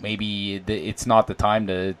 I don't know, maybe it's not the time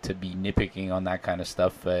to be nitpicking on that kind of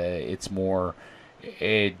stuff. It's more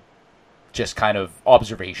just kind of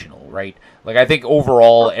observational, right? Like, I think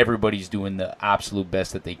overall everybody's doing the absolute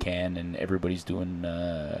best that they can, and everybody's doing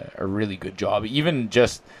a really good job. Even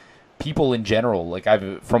just people in general, like,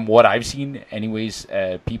 from what I've seen anyways,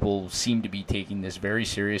 people seem to be taking this very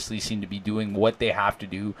seriously, seem to be doing what they have to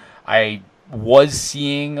do. I was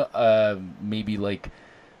seeing maybe like a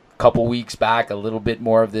couple weeks back a little bit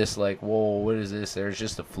more of this, like, whoa, what is this? There's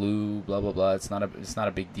just a flu, blah blah blah. It's not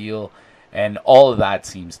a big deal. And all of that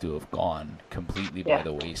seems to have gone completely by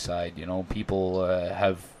the wayside. People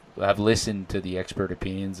have listened to the expert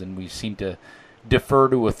opinions, and we seem to defer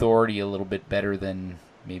to authority a little bit better than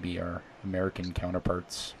maybe our American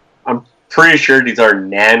counterparts. I'm pretty sure these are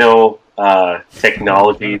nano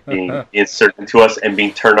technology being inserted into us and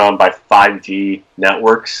being turned on by 5G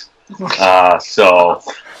networks. So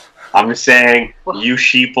I'm just saying, you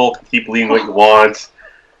sheeple can keep believing what you want.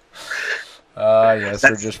 Yes,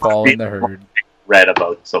 we're just following the herd. Read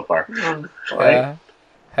about so far.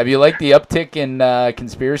 Have you liked the uptick in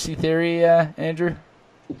conspiracy theory, Andrew?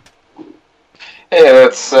 Yeah,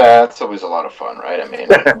 that's always a lot of fun, right? I mean,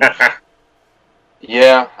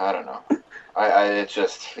 yeah, I don't know. It's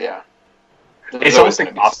just, It's almost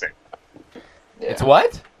exhausting. It's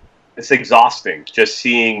what? It's exhausting just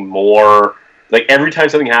seeing more. Like, every time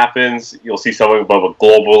something happens, you'll see something about a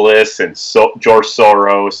globalist and George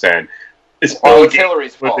Soros and. It's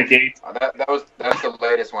Hillary's fault. That's the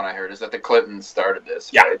latest one I heard, is that the Clintons started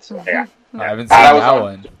this. Yeah, right? So, I haven't seen that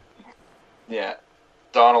one. Yeah,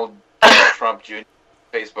 Donald Trump Jr.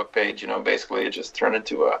 Facebook page. Basically it just turned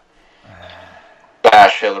into a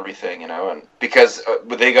bash Hillary thing. And because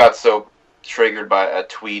they got so triggered by a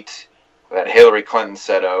tweet that Hillary Clinton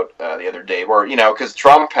set out the other day, where because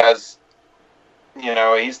Trump has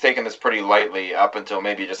he's taken this pretty lightly up until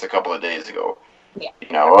maybe just a couple of days ago. Yeah.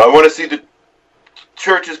 I want to see the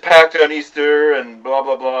churches packed on Easter and blah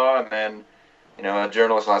blah blah, and then a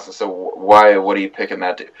journalist asked him, so why? What are you picking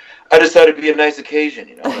that to? I just thought it'd be a nice occasion.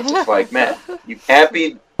 It's just like, man, you can't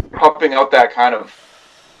be pumping out that kind of,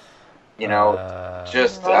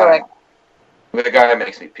 just. The guy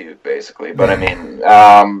makes me puke, basically. But I mean,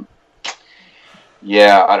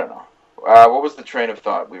 yeah, I don't know. What was the train of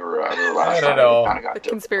thought we were last I don't time? know. We kinda got The to?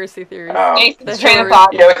 conspiracy theories. Jason's train of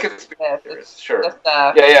thought. Yeah, the conspiracy theories, sure. Just,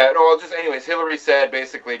 Yeah. No, just anyways, Hillary said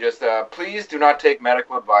basically just, please do not take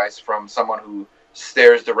medical advice from someone who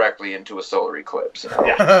stares directly into a solar eclipse.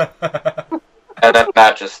 Yeah. And then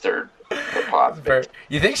that just stirred the pot.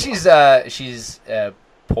 You think she's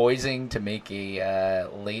poising to make a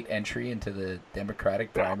late entry into the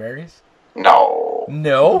Democratic primaries? No.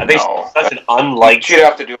 I think No. she's such an unlikely. She'd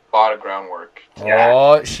have to do a lot of groundwork.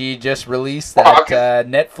 Oh, she just released that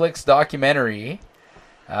Netflix documentary.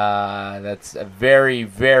 That's a very,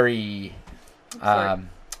 very, how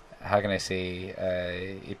can I say?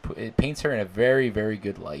 It paints her in a very, very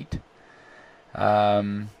good light.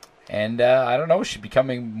 And I don't know, she's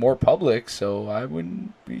becoming more public, so I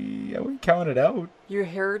wouldn't count it out. You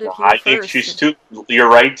heard it here I first. think she's too. You're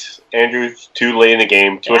right, Andrew. Too late in the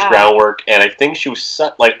game. Too much groundwork, and I think she was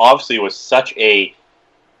obviously was such a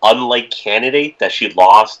unlike candidate that she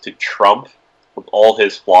lost to Trump with all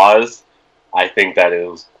his flaws. I think that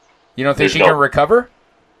is. You don't think she can recover?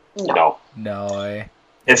 No. No.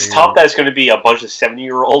 It's tough that it's going to be a bunch of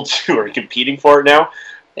 70-year-olds who are competing for it now,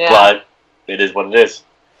 but it is what it is.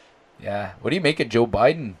 Yeah. What do you make of Joe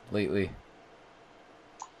Biden lately?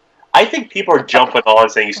 I think people are jumping on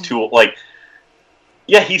saying he's too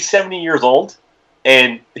he's 70 years old,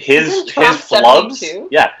 and his flubs, 72?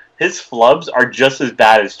 his flubs are just as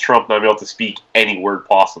bad as Trump not being able to speak any word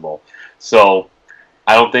possible. So,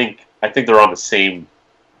 I think they're on the same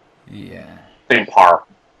par.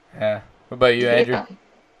 Yeah. What about you, Andrew?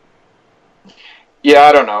 Yeah,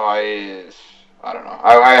 I don't know. I don't know.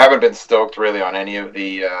 I haven't been stoked really on any of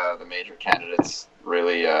the major candidates.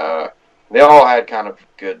 Really, they all had kind of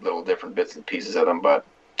good little different bits and pieces of them, but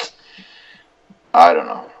I don't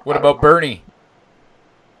know. What about Bernie?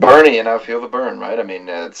 Bernie, feel the burn, right? I mean,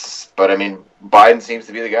 Biden seems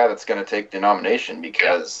to be the guy that's going to take the nomination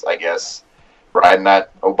because I guess riding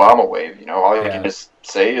that Obama wave. All you can just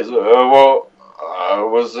say is, I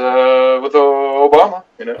was with Obama.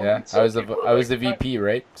 Yeah, I was the VP,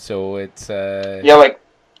 right? So it's there's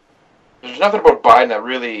nothing about Biden that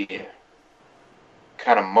really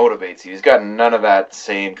kind of motivates you. He's got none of that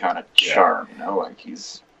same kind of charm,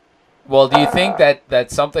 he's. Well, do you think that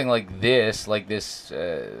something like this,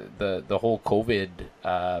 the whole COVID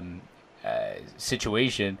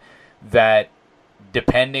situation, that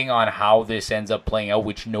depending on how this ends up playing out,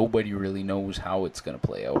 which nobody really knows how it's going to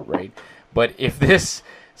play out, right? But if this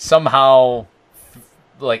somehow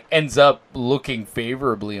ends up looking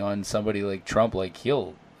favorably on somebody like Trump,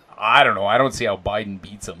 I don't know. I don't see how Biden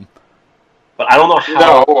beats him. But I don't know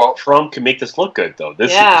how Trump can make this look good, though.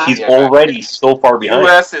 He's already so far behind.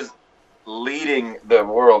 U.S. is leading the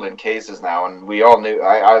world in cases now, and we all knew.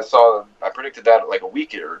 I predicted that a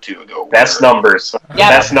week or two ago. Best numbers.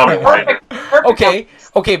 Best numbers.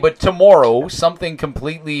 Okay, but tomorrow something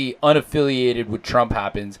completely unaffiliated with Trump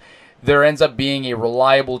happens. There ends up being a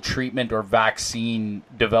reliable treatment or vaccine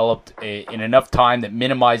developed in enough time that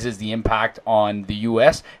minimizes the impact on the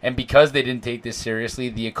U.S. And because they didn't take this seriously,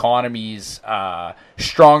 the economy is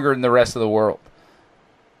stronger than the rest of the world.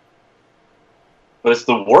 But it's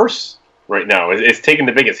the worst right now. It's taken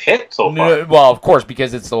the biggest hit so far. Well, of course,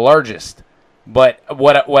 because it's the largest. But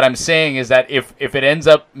what I'm saying is that if it ends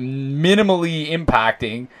up minimally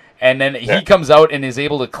impacting, and then he comes out and is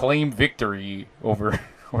able to claim victory over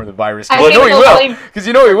the virus, because you know he will. Because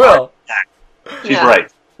you know he will. She's right.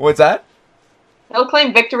 What's that? He'll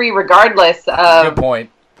claim victory regardless of good point.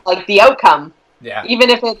 The outcome. Yeah. Even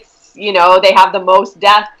if it's they have the most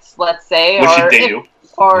deaths, let's say,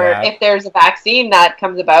 if there's a vaccine that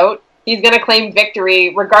comes about, he's going to claim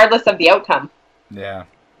victory regardless of the outcome. Yeah.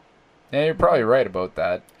 Yeah, you're probably right about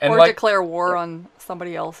that. And or declare war on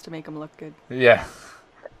somebody else to make him look good. Yeah.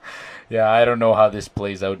 Yeah, I don't know how this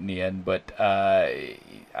plays out in the end, but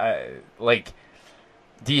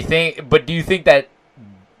do you think that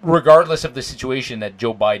regardless of the situation that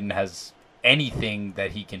Joe Biden has anything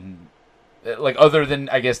that he can other than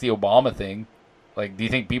I guess the Obama thing, do you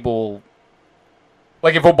think people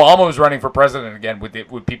if Obama was running for president again,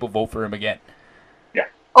 would people vote for him again? Yeah.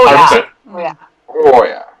 Oh yeah. 100%. Oh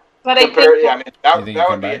yeah. But that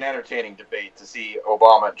would be an entertaining debate to see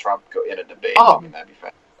Obama and Trump go in a debate. Oh. That'd be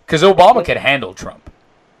fun. Because Obama could handle Trump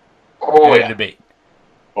Oh, in a yeah. debate.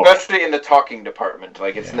 Especially in the talking department.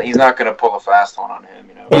 Like, he's not going to pull a fast one on him,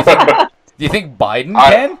 you know. Do you think Biden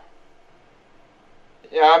I- can?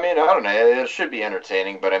 Yeah, I mean, I don't know. It should be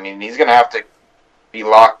entertaining, but I mean, he's going to have to be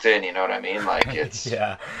locked in, you know what I mean? Like, it's,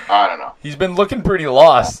 Yeah. I don't know. He's been looking pretty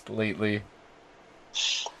lost lately.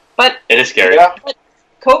 But It is scary. Yeah.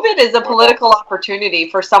 COVID is a political opportunity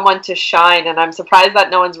for someone to shine, and I'm surprised that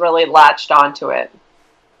no one's really latched onto it,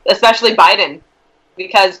 especially Biden,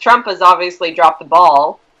 because Trump has obviously dropped the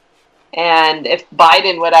ball. And if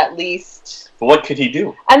Biden would at least, What could he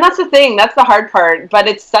do? and that's the thing, that's the hard part, but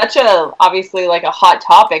it's such a, obviously like a hot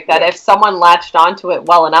topic that if someone latched onto it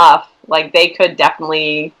well enough, like they could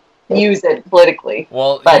definitely use it politically.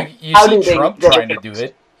 Well, But you how see do they Trump get trying it? to do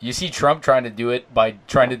it. You see Trump trying to do it by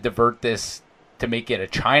trying to divert this to make it a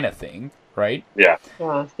China thing, right? Yeah.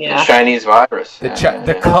 Yeah. The Chinese virus.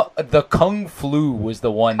 The Kung flu was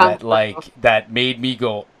the one Kung that flu. that made me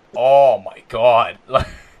go, oh my god.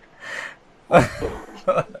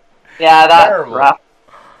 Yeah, that's Terrible. rough.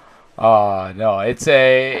 No, it's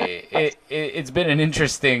it's been an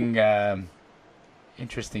interesting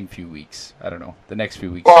interesting few weeks. I don't know, the next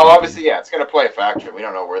few weeks. Well, obviously, yeah, it's going to play a factor. We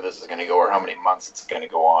don't know where this is going to go or how many months it's going to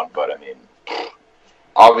go on, but I mean,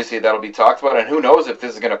 obviously that'll be talked about, and who knows if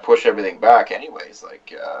this is going to push everything back anyways.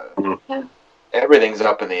 Like, Yeah. everything's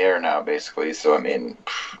up in the air now, basically, so I mean,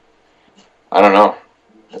 I don't know.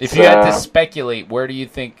 If It's, you had to speculate, where do you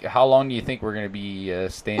think? How long do you think we're going to be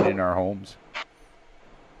staying in our homes?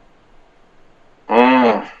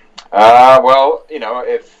 Well, you know,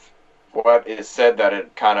 if what is said that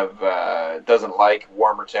it kind of doesn't like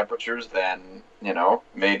warmer temperatures, then, you know,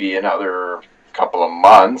 maybe another couple of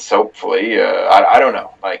months, hopefully. I don't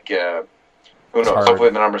know. Like, who knows? hard. Hopefully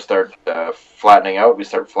the numbers start flattening out. We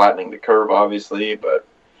start flattening the curve, obviously, but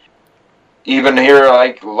even here,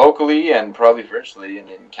 like, locally and probably eventually in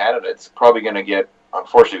Canada, it's probably going to get,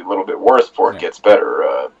 unfortunately, a little bit worse before it gets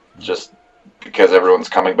better, just because everyone's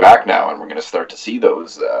coming back now, and we're going to start to see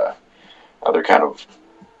those other kind of,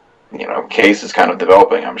 you know, cases kind of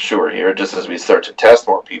developing, I'm sure, here, just as we start to test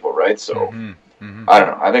more people, right? So, I don't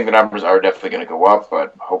know. I think the numbers are definitely going to go up,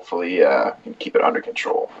 but hopefully can keep it under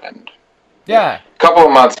control. And Yeah, a couple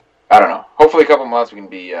of months, I don't know. Hopefully a couple of months we can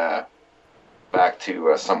be back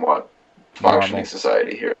to somewhat functioning Normal.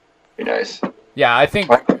 society here. Be nice. yeah. I think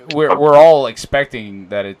we're all expecting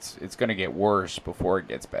that it's going to get worse before it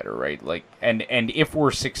gets better, right? Like, and if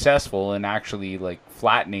we're successful in actually like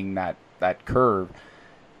flattening that curve,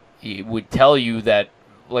 it would tell you that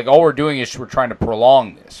like all we're doing is we're trying to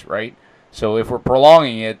prolong this, right? So if we're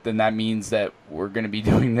prolonging it, then that means that we're going to be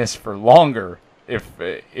doing this for longer if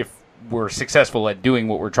we're successful at doing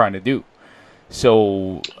what we're trying to do.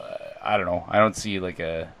 So I don't know. I don't see like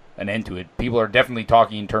an end to it. People are definitely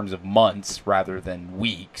talking in terms of months rather than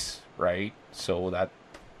weeks, right? So that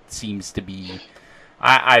seems to be.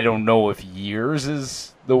 I don't know if years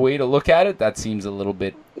is the way to look at it. That seems a little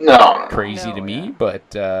bit No. crazy No, to me, yeah.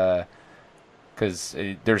 but because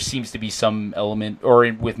there seems to be some element,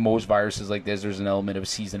 or with most viruses like this, there's an element of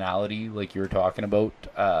seasonality, like you were talking about,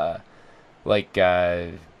 like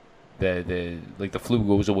the like the flu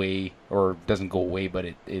goes away or doesn't go away, but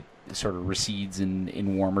it sort of recedes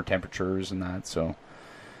in warmer temperatures and that. So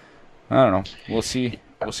I don't know. We'll see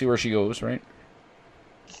where she goes, right?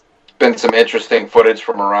 Been some interesting footage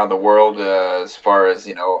from around the world as far as,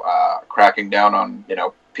 you know, cracking down on, you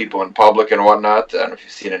know, people in public and whatnot. I don't know if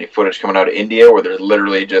you've seen any footage coming out of India where there's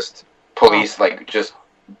literally just police like just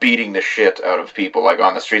beating the shit out of people like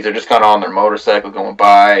on the streets. They're just kind of on their motorcycle going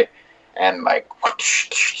by and like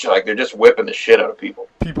they're just whipping the shit out of people.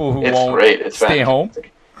 People who It's won't great. It's stay home.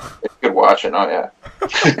 fantastic. It's good watching. Oh yeah.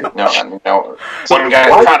 No. Some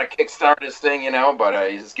guy's trying to kickstart his thing, you know, but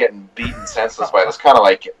he's just getting beaten senseless by this kind of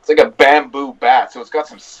like, it's like a bamboo bat, so it's got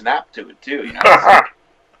some snap to it too, you know.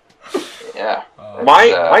 Yeah.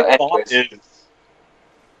 My thought anyways. is,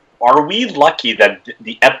 are we lucky that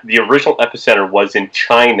the original epicenter was in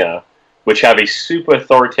China, which have a super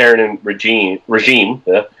authoritarian regime,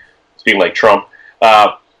 speaking like Trump,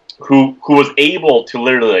 who was able to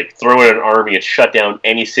literally like throw in an army and shut down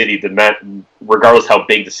any city regardless how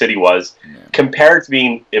big the city was, compared to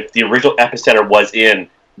being if the original epicenter was in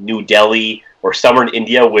New Delhi or somewhere in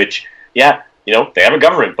India, which, yeah, you know, they have a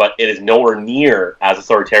government, but it is nowhere near as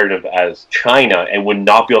authoritarian as China and would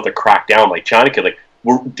not be able to crack down like China could. Like,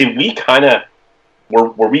 were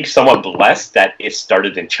we somewhat blessed that it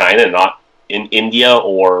started in China and not in India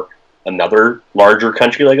or another larger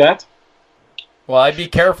country like that? Well, I'd be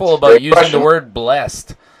careful about using the word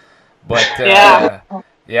blessed, but Yeah.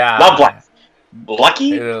 yeah, Not blessed. Lucky?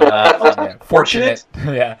 Yeah, fortunate.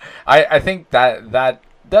 Yeah, I think that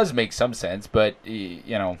does make some sense, but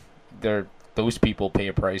you know, those people pay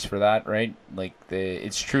a price for that, right? Like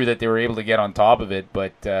it's true that they were able to get on top of it,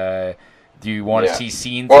 but do you want to see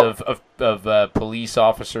scenes of police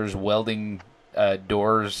officers welding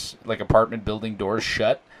doors, like apartment building doors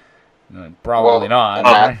shut? Probably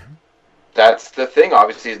not. That's the thing.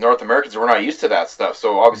 Obviously, as North Americans, we're not used to that stuff.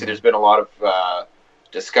 So obviously, there's been a lot of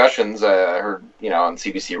discussions. I heard, on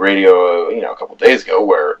CBC Radio, a couple of days ago,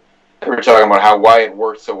 where they were talking about why it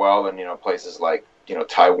worked so well in places like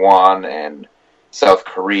Taiwan and South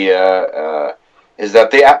Korea. Is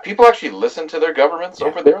that people actually listen to their governments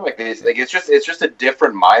over there? It's just a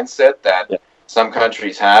different mindset that some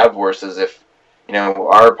countries have. Versus if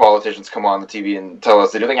our politicians come on the TV and tell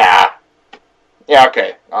us they do think,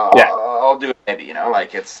 okay, I'll do it maybe.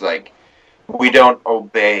 It's like we don't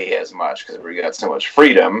obey as much because we got so much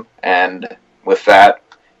freedom, and with that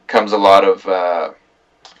comes a lot of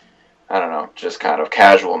I don't know, just kind of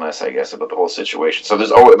casualness, I guess, about the whole situation. So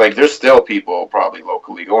there's always there's still people probably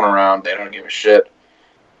locally going around. They don't give a shit.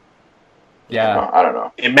 Yeah, I don't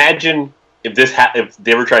know. Imagine if if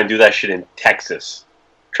they were trying to do that shit in Texas,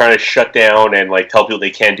 trying to shut down and tell people they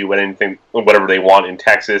can't do whatever they want in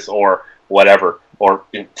Texas or whatever, or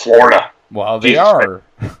in Florida. Well, they are.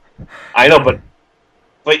 I know, but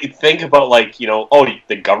you think about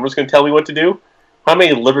the government's going to tell me what to do. How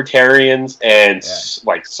many libertarians and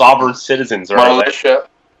sovereign citizens are militia?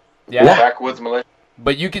 Backwoods militia.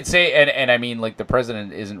 But you could say, and I mean, the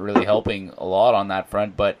president isn't really helping a lot on that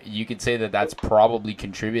front, but you could say that that's probably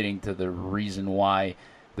contributing to the reason why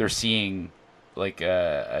they're seeing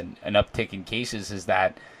an uptick in cases, is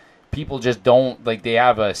that people just don't they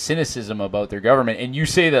have a cynicism about their government. And you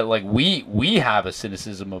say that we have a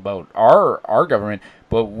cynicism about our government,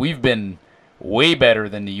 but we've been way better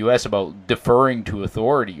than the U.S. about deferring to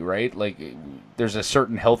authority, right? There's a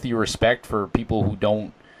certain healthy respect for people who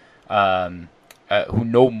don't who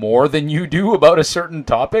know more than you do about a certain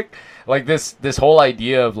topic. This whole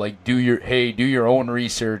idea of do your own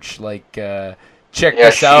research, check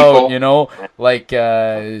this out,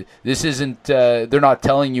 this isn't they're not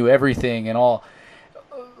telling you everything and all.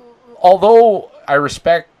 Although I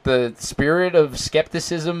respect the spirit of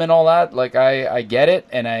skepticism and all that, I get it,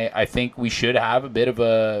 and I think we should have a bit of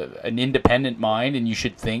an independent mind, and you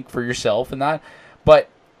should think for yourself and that. But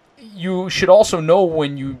you should also know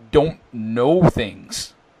when you don't know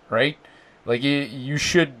things, right? You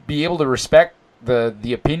should be able to respect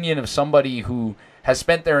the opinion of somebody who has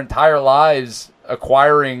spent their entire lives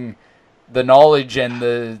acquiring the knowledge and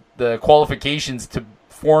the qualifications to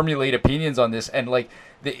formulate opinions on this. And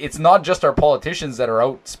it's not just our politicians that are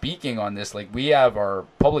out speaking on this. We have our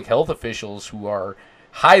public health officials who are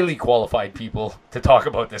highly qualified people to talk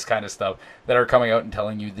about this kind of stuff, that are coming out and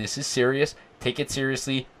telling you this is serious, take it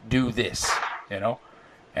seriously, do this,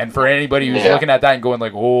 And for anybody who's looking at that and going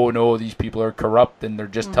oh no, these people are corrupt and they're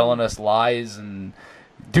just telling us lies, and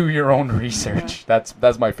do your own research. That's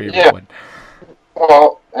my favorite one.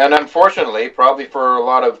 Well, and unfortunately, probably for a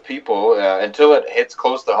lot of people, until it hits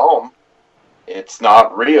close to home, it's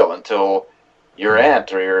not real until your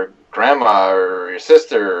aunt or your grandma or your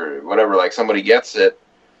sister or whatever, somebody gets it,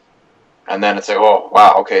 and then it's oh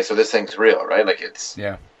wow, okay, so this thing's real, right?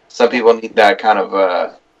 Some people need that kind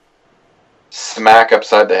of smack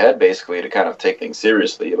upside the head, basically, to kind of take things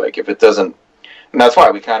seriously. If it doesn't, and that's why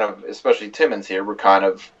we kind of, especially Timmins here, we're kind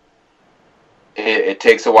of, it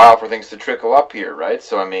takes a while for things to trickle up here, right?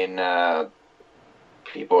 So I mean,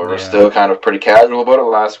 people are still kind of pretty casual about it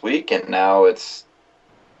last week, and now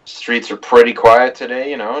streets are pretty quiet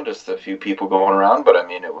today, just a few people going around, but I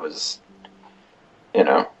mean, it was,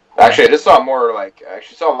 actually I just saw more I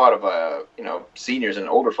actually saw a lot of, seniors and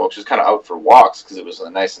older folks just kind of out for walks because it was a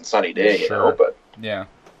nice and sunny day, but that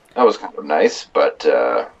was kind of nice, but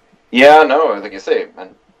no, like I say,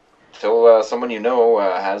 until someone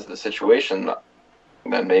has the situation,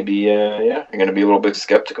 then maybe you're going to be a little bit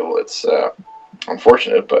skeptical. It's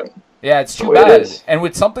unfortunate, but it's too bad. And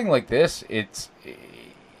with something like this, it's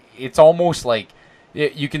almost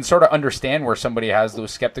you can sort of understand where somebody has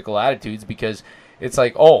those skeptical attitudes, because it's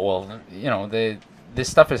this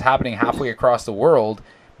stuff is happening halfway across the world,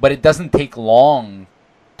 but it doesn't take long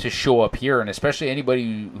to show up here, and especially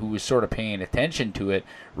anybody who is sort of paying attention to it,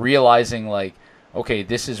 realizing okay,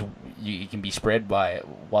 this is, you can be spread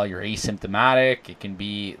while you're asymptomatic. It can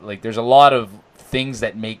be there's a lot of things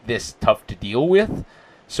that make this tough to deal with.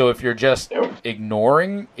 So if you're just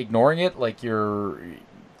ignoring it, you're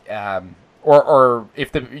or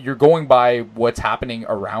if you're going by what's happening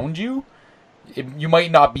around you, you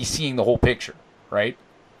might not be seeing the whole picture, right?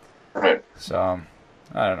 Right. So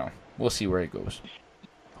I don't know. We'll see where it goes.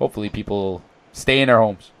 Hopefully, people stay in their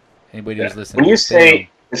homes. Anybody who's listening, When you stay say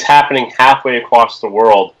it's happening halfway across the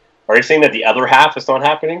world, are you saying that the other half is not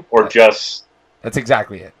happening, or just? that's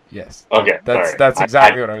exactly it. Yes. Okay, That's alright. that's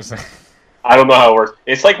exactly what I was saying. I don't know how it works.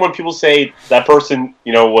 It's like when people say that person,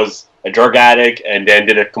 was a drug addict and then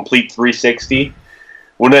did a complete 360.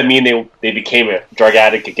 Wouldn't that mean they became a drug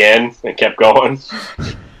addict again and kept going?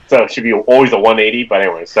 So it should be always a 180. But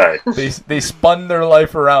anyway, sorry. They spun their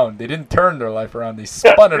life around. They didn't turn their life around. They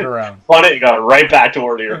spun it around. On it, you got right back to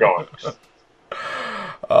where you're going.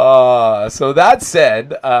 So that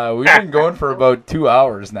said, we've been going for about 2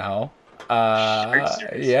 hours now.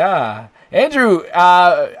 Yeah. Andrew,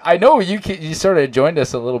 I know you sort of joined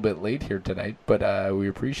us a little bit late here tonight, but we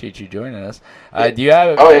appreciate you joining us. Do you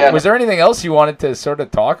have? Oh, yeah. Was there anything else you wanted to sort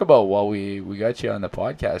of talk about while we got you on the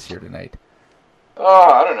podcast here tonight?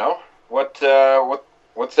 I don't know.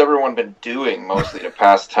 What's everyone been doing mostly to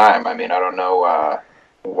pass time? I mean, I don't know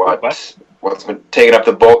what's been taking up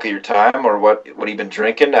the bulk of your time, or what have you been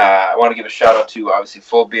drinking? I want to give a shout out to obviously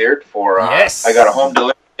Full Beard for Yes. I got a home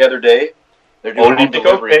delivery the other day. They're doing Oh, home did you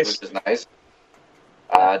go, deliveries, Chris? which is nice.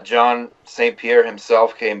 John St. Pierre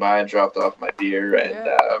himself came by and dropped off my beer, and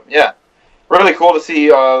really cool to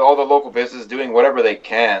see all the local businesses doing whatever they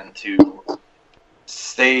can to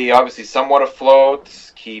stay obviously somewhat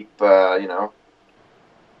afloat, keep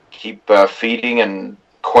feeding and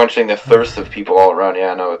quenching the thirst of people all around.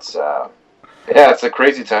 Yeah, no, it's a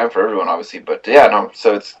crazy time for everyone, obviously, but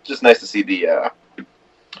so it's just nice to see the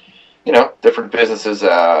different businesses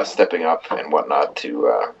stepping up and whatnot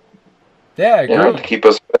to Agree. to keep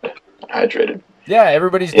us fed and hydrated. Yeah,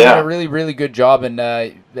 everybody's doing a really, really good job, and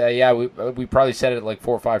we probably said it like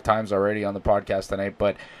 4 or 5 times already on the podcast tonight.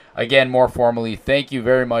 But again, more formally, thank you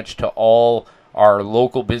very much to all our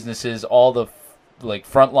local businesses, all the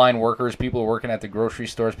frontline workers, people working at the grocery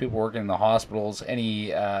stores, people working in the hospitals,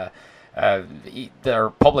 any their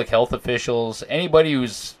public health officials, anybody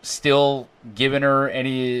who's still giving her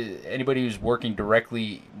anybody who's working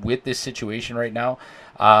directly with this situation right now.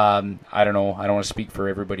 I don't know. I don't want to speak for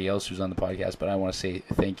everybody else who's on the podcast, but I want to say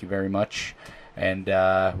thank you very much, and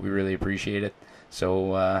we really appreciate it.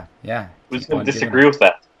 So Who's going to disagree with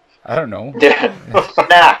that? I don't know. Yeah.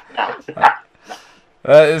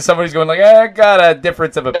 Somebody's going like, I got a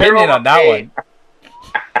difference of opinion on that one.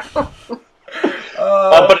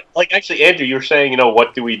 But actually, Andrew, you were saying,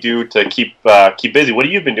 what do we do to keep busy? What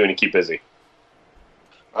have you been doing to keep busy?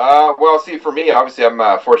 Well, see, for me, obviously,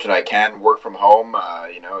 I'm fortunate I can work from home.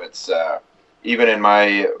 It's even in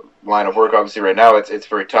my line of work, obviously, right now, it's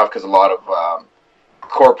very tough because a lot of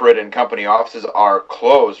corporate and company offices are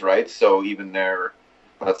closed, right? So even their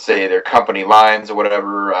company lines or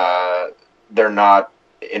whatever, they're not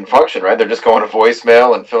in function, right? They're just going to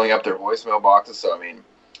voicemail and filling up their voicemail boxes. So, I mean,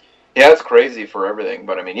 yeah, it's crazy for everything.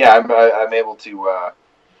 But, I mean, yeah, I'm able to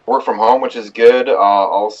work from home, which is good.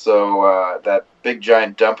 Also, that big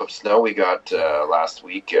giant dump of snow we got last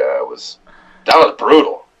week was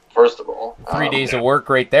brutal, first of all. 3 days of work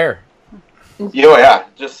right there.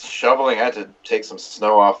 Just shoveling. I had to take some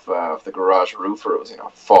snow off the garage roof, or it was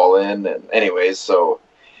fall in. And anyways, so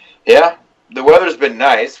yeah, the weather's been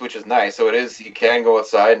nice, which is nice. So it is. You can go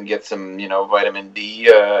outside and get some vitamin D,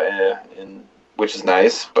 which is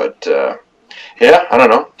nice. But I don't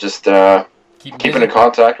know. Just keeping in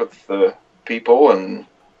contact with the people and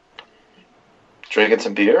drinking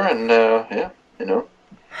some beer, and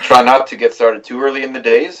try not to get started too early in the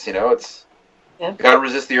days. It's. Yeah. Got to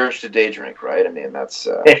resist the urge to day drink, right? I mean, that's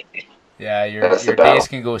your days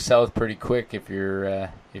can go south pretty quick if you're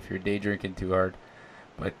day drinking too hard.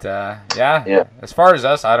 But as far as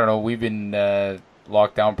us, I don't know. We've been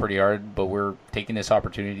locked down pretty hard, but we're taking this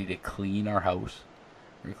opportunity to clean our house.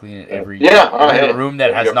 We're cleaning every room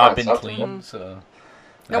that has not been cleaned. So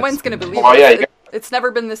no one's gonna believe it. It's never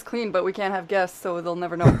been this clean, but we can't have guests, so they'll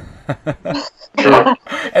never know.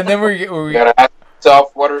 And then we gotta ask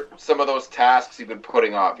yourself, what are some of those tasks you've been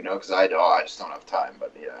putting off? Because I just don't have time.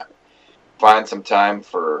 But find some time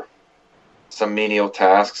for some menial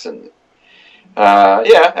tasks, and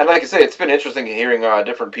and like I say, it's been interesting hearing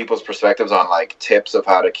different people's perspectives on tips of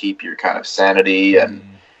how to keep your kind of sanity, and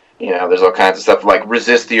there's all kinds of stuff like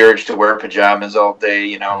resist the urge to wear pajamas all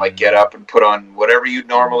day. Get up and put on whatever you'd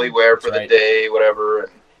normally wear for the day, whatever,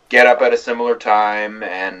 and get up at a similar time,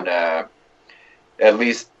 and at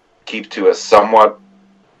least keep to a somewhat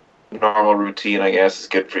normal routine, I guess, is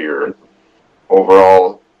good for your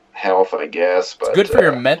overall health, I guess. But it's good for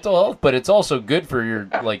your mental health, but it's also good for your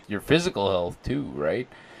your physical health too, right?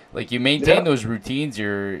 You maintain those routines,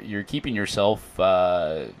 you're keeping yourself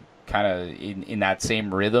kind kind of in that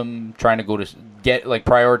same rhythm, trying to go to get like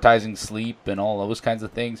prioritizing sleep and all those kinds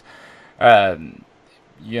of things.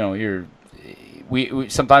 You know, we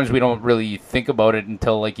sometimes we don't really think about it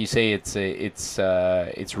until, like you say,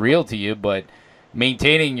 it's real to you. But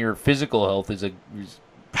maintaining your physical health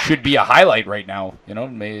should be a highlight right now. You know,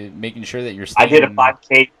 making sure that you're. I did a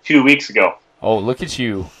 5K 2 weeks ago. Oh, look at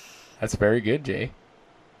you! That's very good, Jay.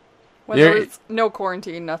 When there was no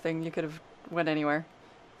quarantine, nothing, you could have went anywhere.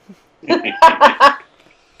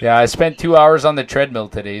 Yeah, I spent 2 hours on the treadmill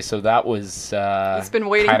today, so that was He's been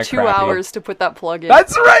waiting 2 crappy. hours to put that plug in.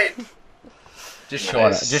 That's right. Just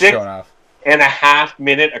showing off. 6.5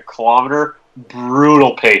 minutes a kilometer,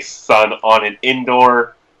 brutal pace, son, on an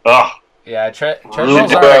indoor. Ugh. Yeah,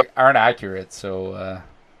 treadmills aren't accurate, so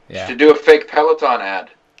yeah. Should do a fake Peloton ad.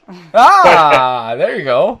 Ah, there you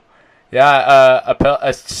go. Yeah,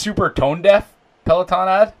 a super tone deaf Peloton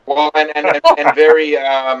ad. Well, and very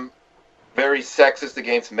very sexist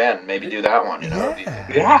against men. Maybe do that one. You know.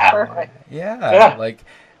 Yeah. Like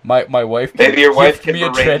my wife. Maybe your wife can me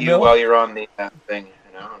a berate treadmill you while you're on the thing.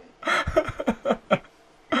 You know.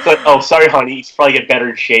 So, oh, sorry, honey. You should probably get better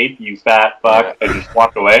in shape, you fat fuck, and just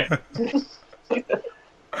walk away.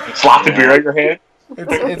 Slap the beer out your hand.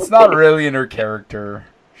 It's not really in her character.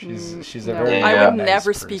 She's a very. I would nice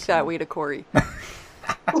never person. speak that way to Corey.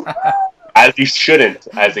 As you shouldn't,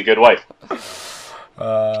 as a good wife.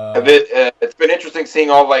 It's been interesting seeing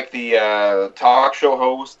all like the talk show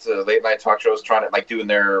hosts, late night talk shows, trying to like doing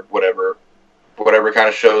their whatever kind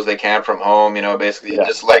of shows they can from home. You know, basically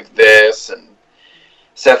just like this. And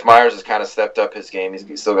Seth Meyers has kind of stepped up his game.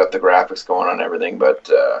 He's still got the graphics going on and everything, but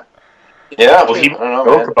yeah. Well, I don't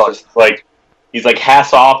know, man. About, like, he's like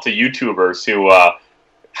hats off to YouTubers who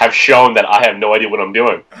have shown that I have no idea what I'm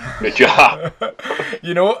doing. Good job.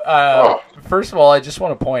 You know, first of all, I just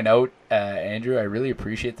want to point out, Andrew, I really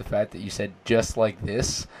appreciate the fact that you said just like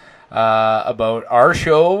this about our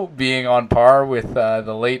show being on par with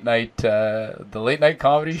the late night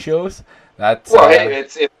comedy shows. That's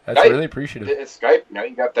it's that's Skype. really appreciative. It's Skype. You know,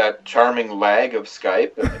 you got that charming lag of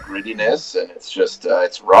Skype and the grittiness, and it's just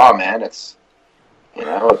it's raw, man. It's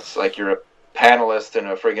it's like you're a panelist in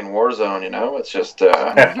a friggin' war zone. You know, it's just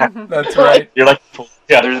That's right. You're like,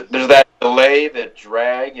 there's that delay, that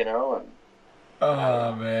drag, you know. And,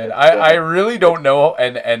 Oh man, I really don't know,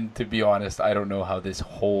 and to be honest, I don't know how this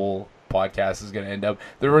whole podcast is going to end up.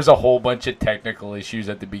 There was a whole bunch of technical issues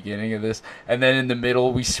at the beginning of this, and then in the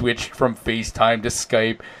middle we switched from FaceTime to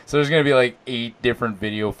Skype, so there's going to be like 8 different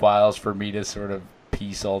video files for me to sort of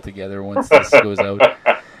piece all together once this goes out.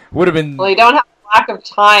 Would have been. Well, you don't have a lack of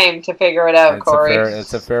time to figure it out, Corey.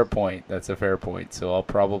 That's a fair point. So I'll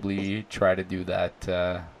probably try to do that.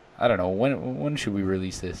 I don't know, when should we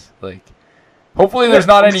release this? Like, hopefully there's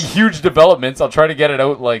not any huge developments. I'll try to get it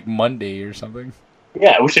out like Monday or something.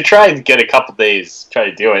 yeah, we should try and get a couple days, try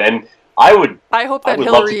to do it. And I hope that would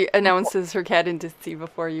love Hillary announces her candidacy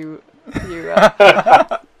before you That'd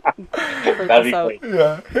be out. great.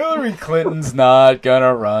 Yeah, Hillary Clinton's not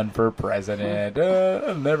gonna run for president.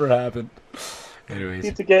 It'll never happen. Anyways,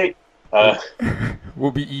 Pizzagate.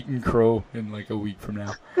 we'll be eating crow in like a week from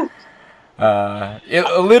now.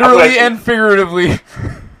 Literally and figuratively.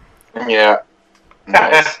 yeah.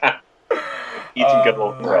 Nice. Eating good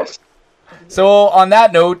old rice. So on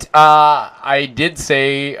that note, I did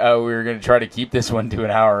say we were going to try to keep this one to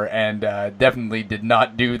an hour, and definitely did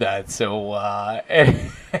not do that. So,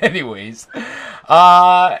 anyways,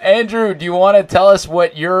 Andrew, do you want to tell us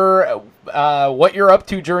what you're up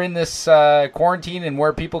to during this quarantine and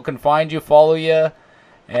where people can find you, follow you,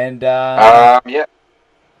 and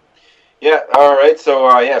Yeah, all right.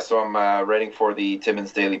 So, so I'm writing for the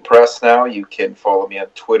Timmins Daily Press now. You can follow me on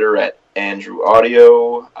Twitter at Andrew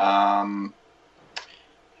Audio.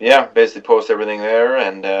 Basically post everything there,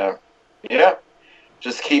 and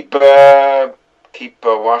just keep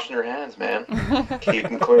washing your hands, man. Keep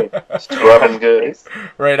them clean, scrubbing good.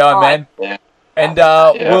 Right on, man. Yeah. And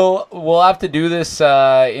we'll have to do this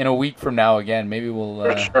in a week from now again. Maybe we'll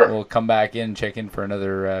we'll come back in, check in for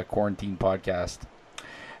another quarantine podcast.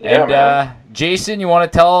 Yeah, and man. Jason, you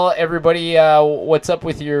want to tell everybody what's up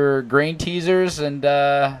with your grain teasers and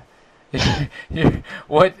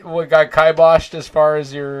what got kiboshed as far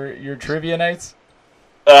as your trivia nights?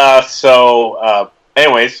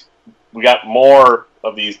 Anyways, we got more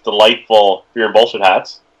of these delightful beer and bullshit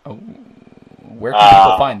hats. Oh, where can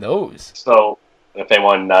people find those? So if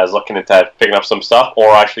anyone is looking into picking up some stuff, or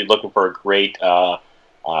actually looking for a great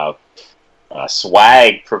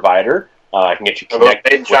swag provider, I can get you connected.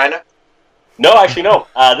 Made in China? No, actually, no.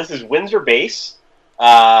 This is Windsor base,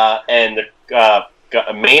 and got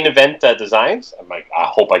a Main Event Designs. I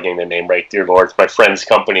hope I'm getting the name right. Dear Lord, it's my friend's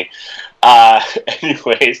company.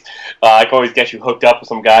 Anyways, I can always get you hooked up with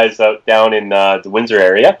some guys out down in the Windsor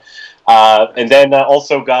area. And then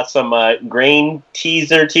also got some Grain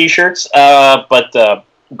Teaser t-shirts. But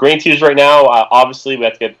Grain Teasers right now, obviously, we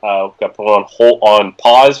have to get got put on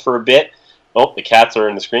pause for a bit. Oh, the cats are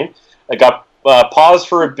in the screen. I got pause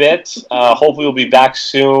for a bit. Hopefully, we'll be back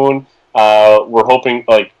soon. We're hoping,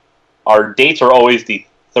 like, our dates are always the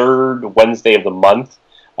third Wednesday of the month.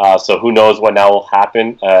 So who knows when that will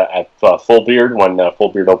happen at Full Beard, when Full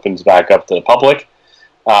Beard opens back up to the public.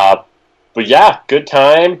 But yeah, good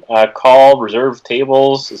time. Call, reserve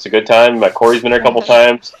tables. It's a good time. Corey's been there a couple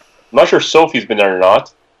times. I'm not sure Sophie's been there or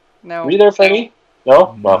not. No. Were you there, Frankie?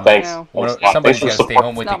 No? Well, thanks. No. Well, Thanks somebody's for got to the stay support.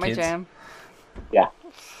 home with Not the my kids. jam. Yeah.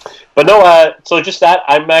 But no, so just that.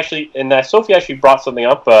 I'm actually, and Sophie actually brought something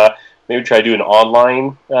up. Maybe try to do an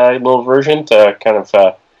online little version to kind of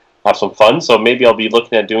have some fun. So maybe I'll be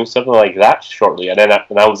looking at doing something like that shortly. And then I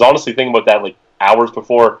was honestly thinking about that like hours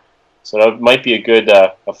before. So that might be a good,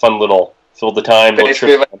 a fun little fill the time. Little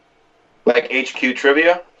Basically, trip. like HQ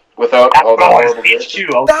trivia without Oh, all the horrible it's shit.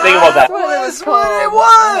 HQ. I was thinking about that. what it was That's what it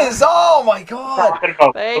called. was! Oh my god! Talking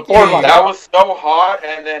about Thank before you. my- That was so hot,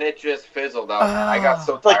 and then it just fizzled out. I got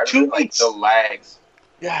so Like tired 2 of it, like weeks. the lags.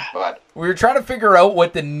 Yeah. But We were trying to figure out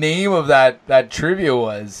what the name of that trivia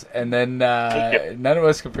was, and then none of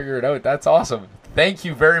us could figure it out. That's awesome. Thank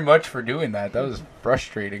you very much for doing that. That was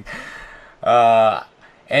frustrating.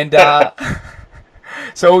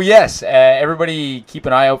 So yes, everybody keep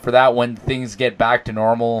an eye out for that when things get back to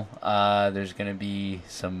normal. There's going to be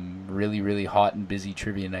some really, really hot and busy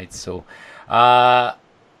trivia nights. So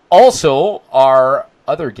also, our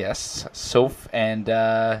other guests, Soph and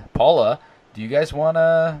Paula, do you guys want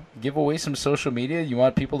to give away some social media? You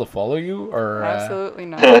want people to follow you? Or Absolutely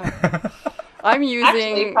not. I'm Actually,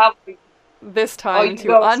 using probably. this Oh, time you to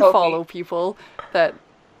go, unfollow Sophie. people that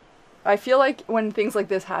I feel like when things like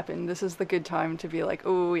this happen, this is the good time to be like,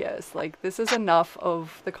 oh yes, like this is enough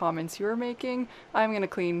of the comments you're making. I'm gonna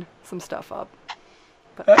clean some stuff up.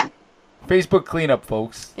 But Facebook cleanup,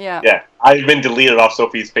 folks. yeah. Yeah. I've been deleted off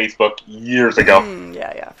Sophie's Facebook years ago.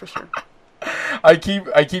 Yeah, for sure. I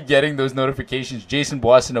keep getting those notifications. Jason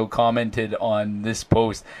Boissonneau commented on this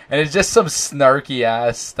post, and it's just some snarky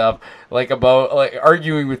ass stuff like about like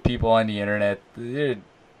arguing with people on the internet. They're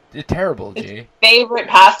terrible, Jay. Favorite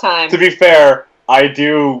pastime. To be fair, I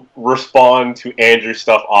do respond to Andrew's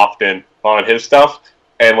stuff often on his stuff,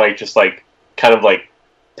 and like just like kind of like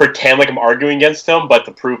pretend like I'm arguing against him, but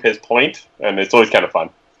to prove his point, and it's always kind of fun.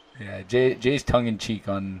 Yeah, Jay's tongue in cheek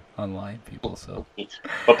online people. So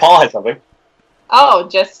But Paul had something. Oh,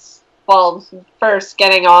 first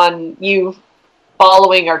getting on you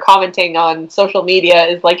following or commenting on social media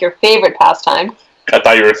is like your favorite pastime. I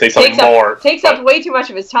thought you were going to say something more. Takes up way too much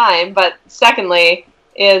of his time, but secondly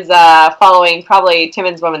is following probably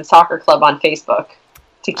Timmins Women's Soccer Club on Facebook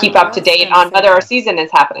to keep up to date on whether our season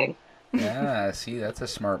is happening. yeah, see, that's a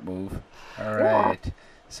smart move. All right,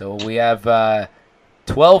 so we have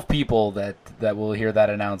 12 people that will hear that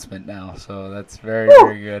announcement now. So that's very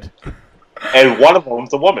very good. And one of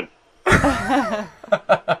them's a woman.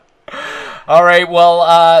 All right,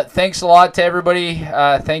 well, thanks a lot to everybody.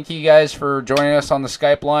 Thank you guys for joining us on the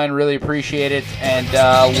Skype line. Really appreciate it, and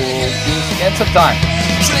we'll do this again sometime.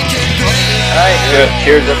 Drinking beer. All right,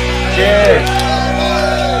 cheers. cheers.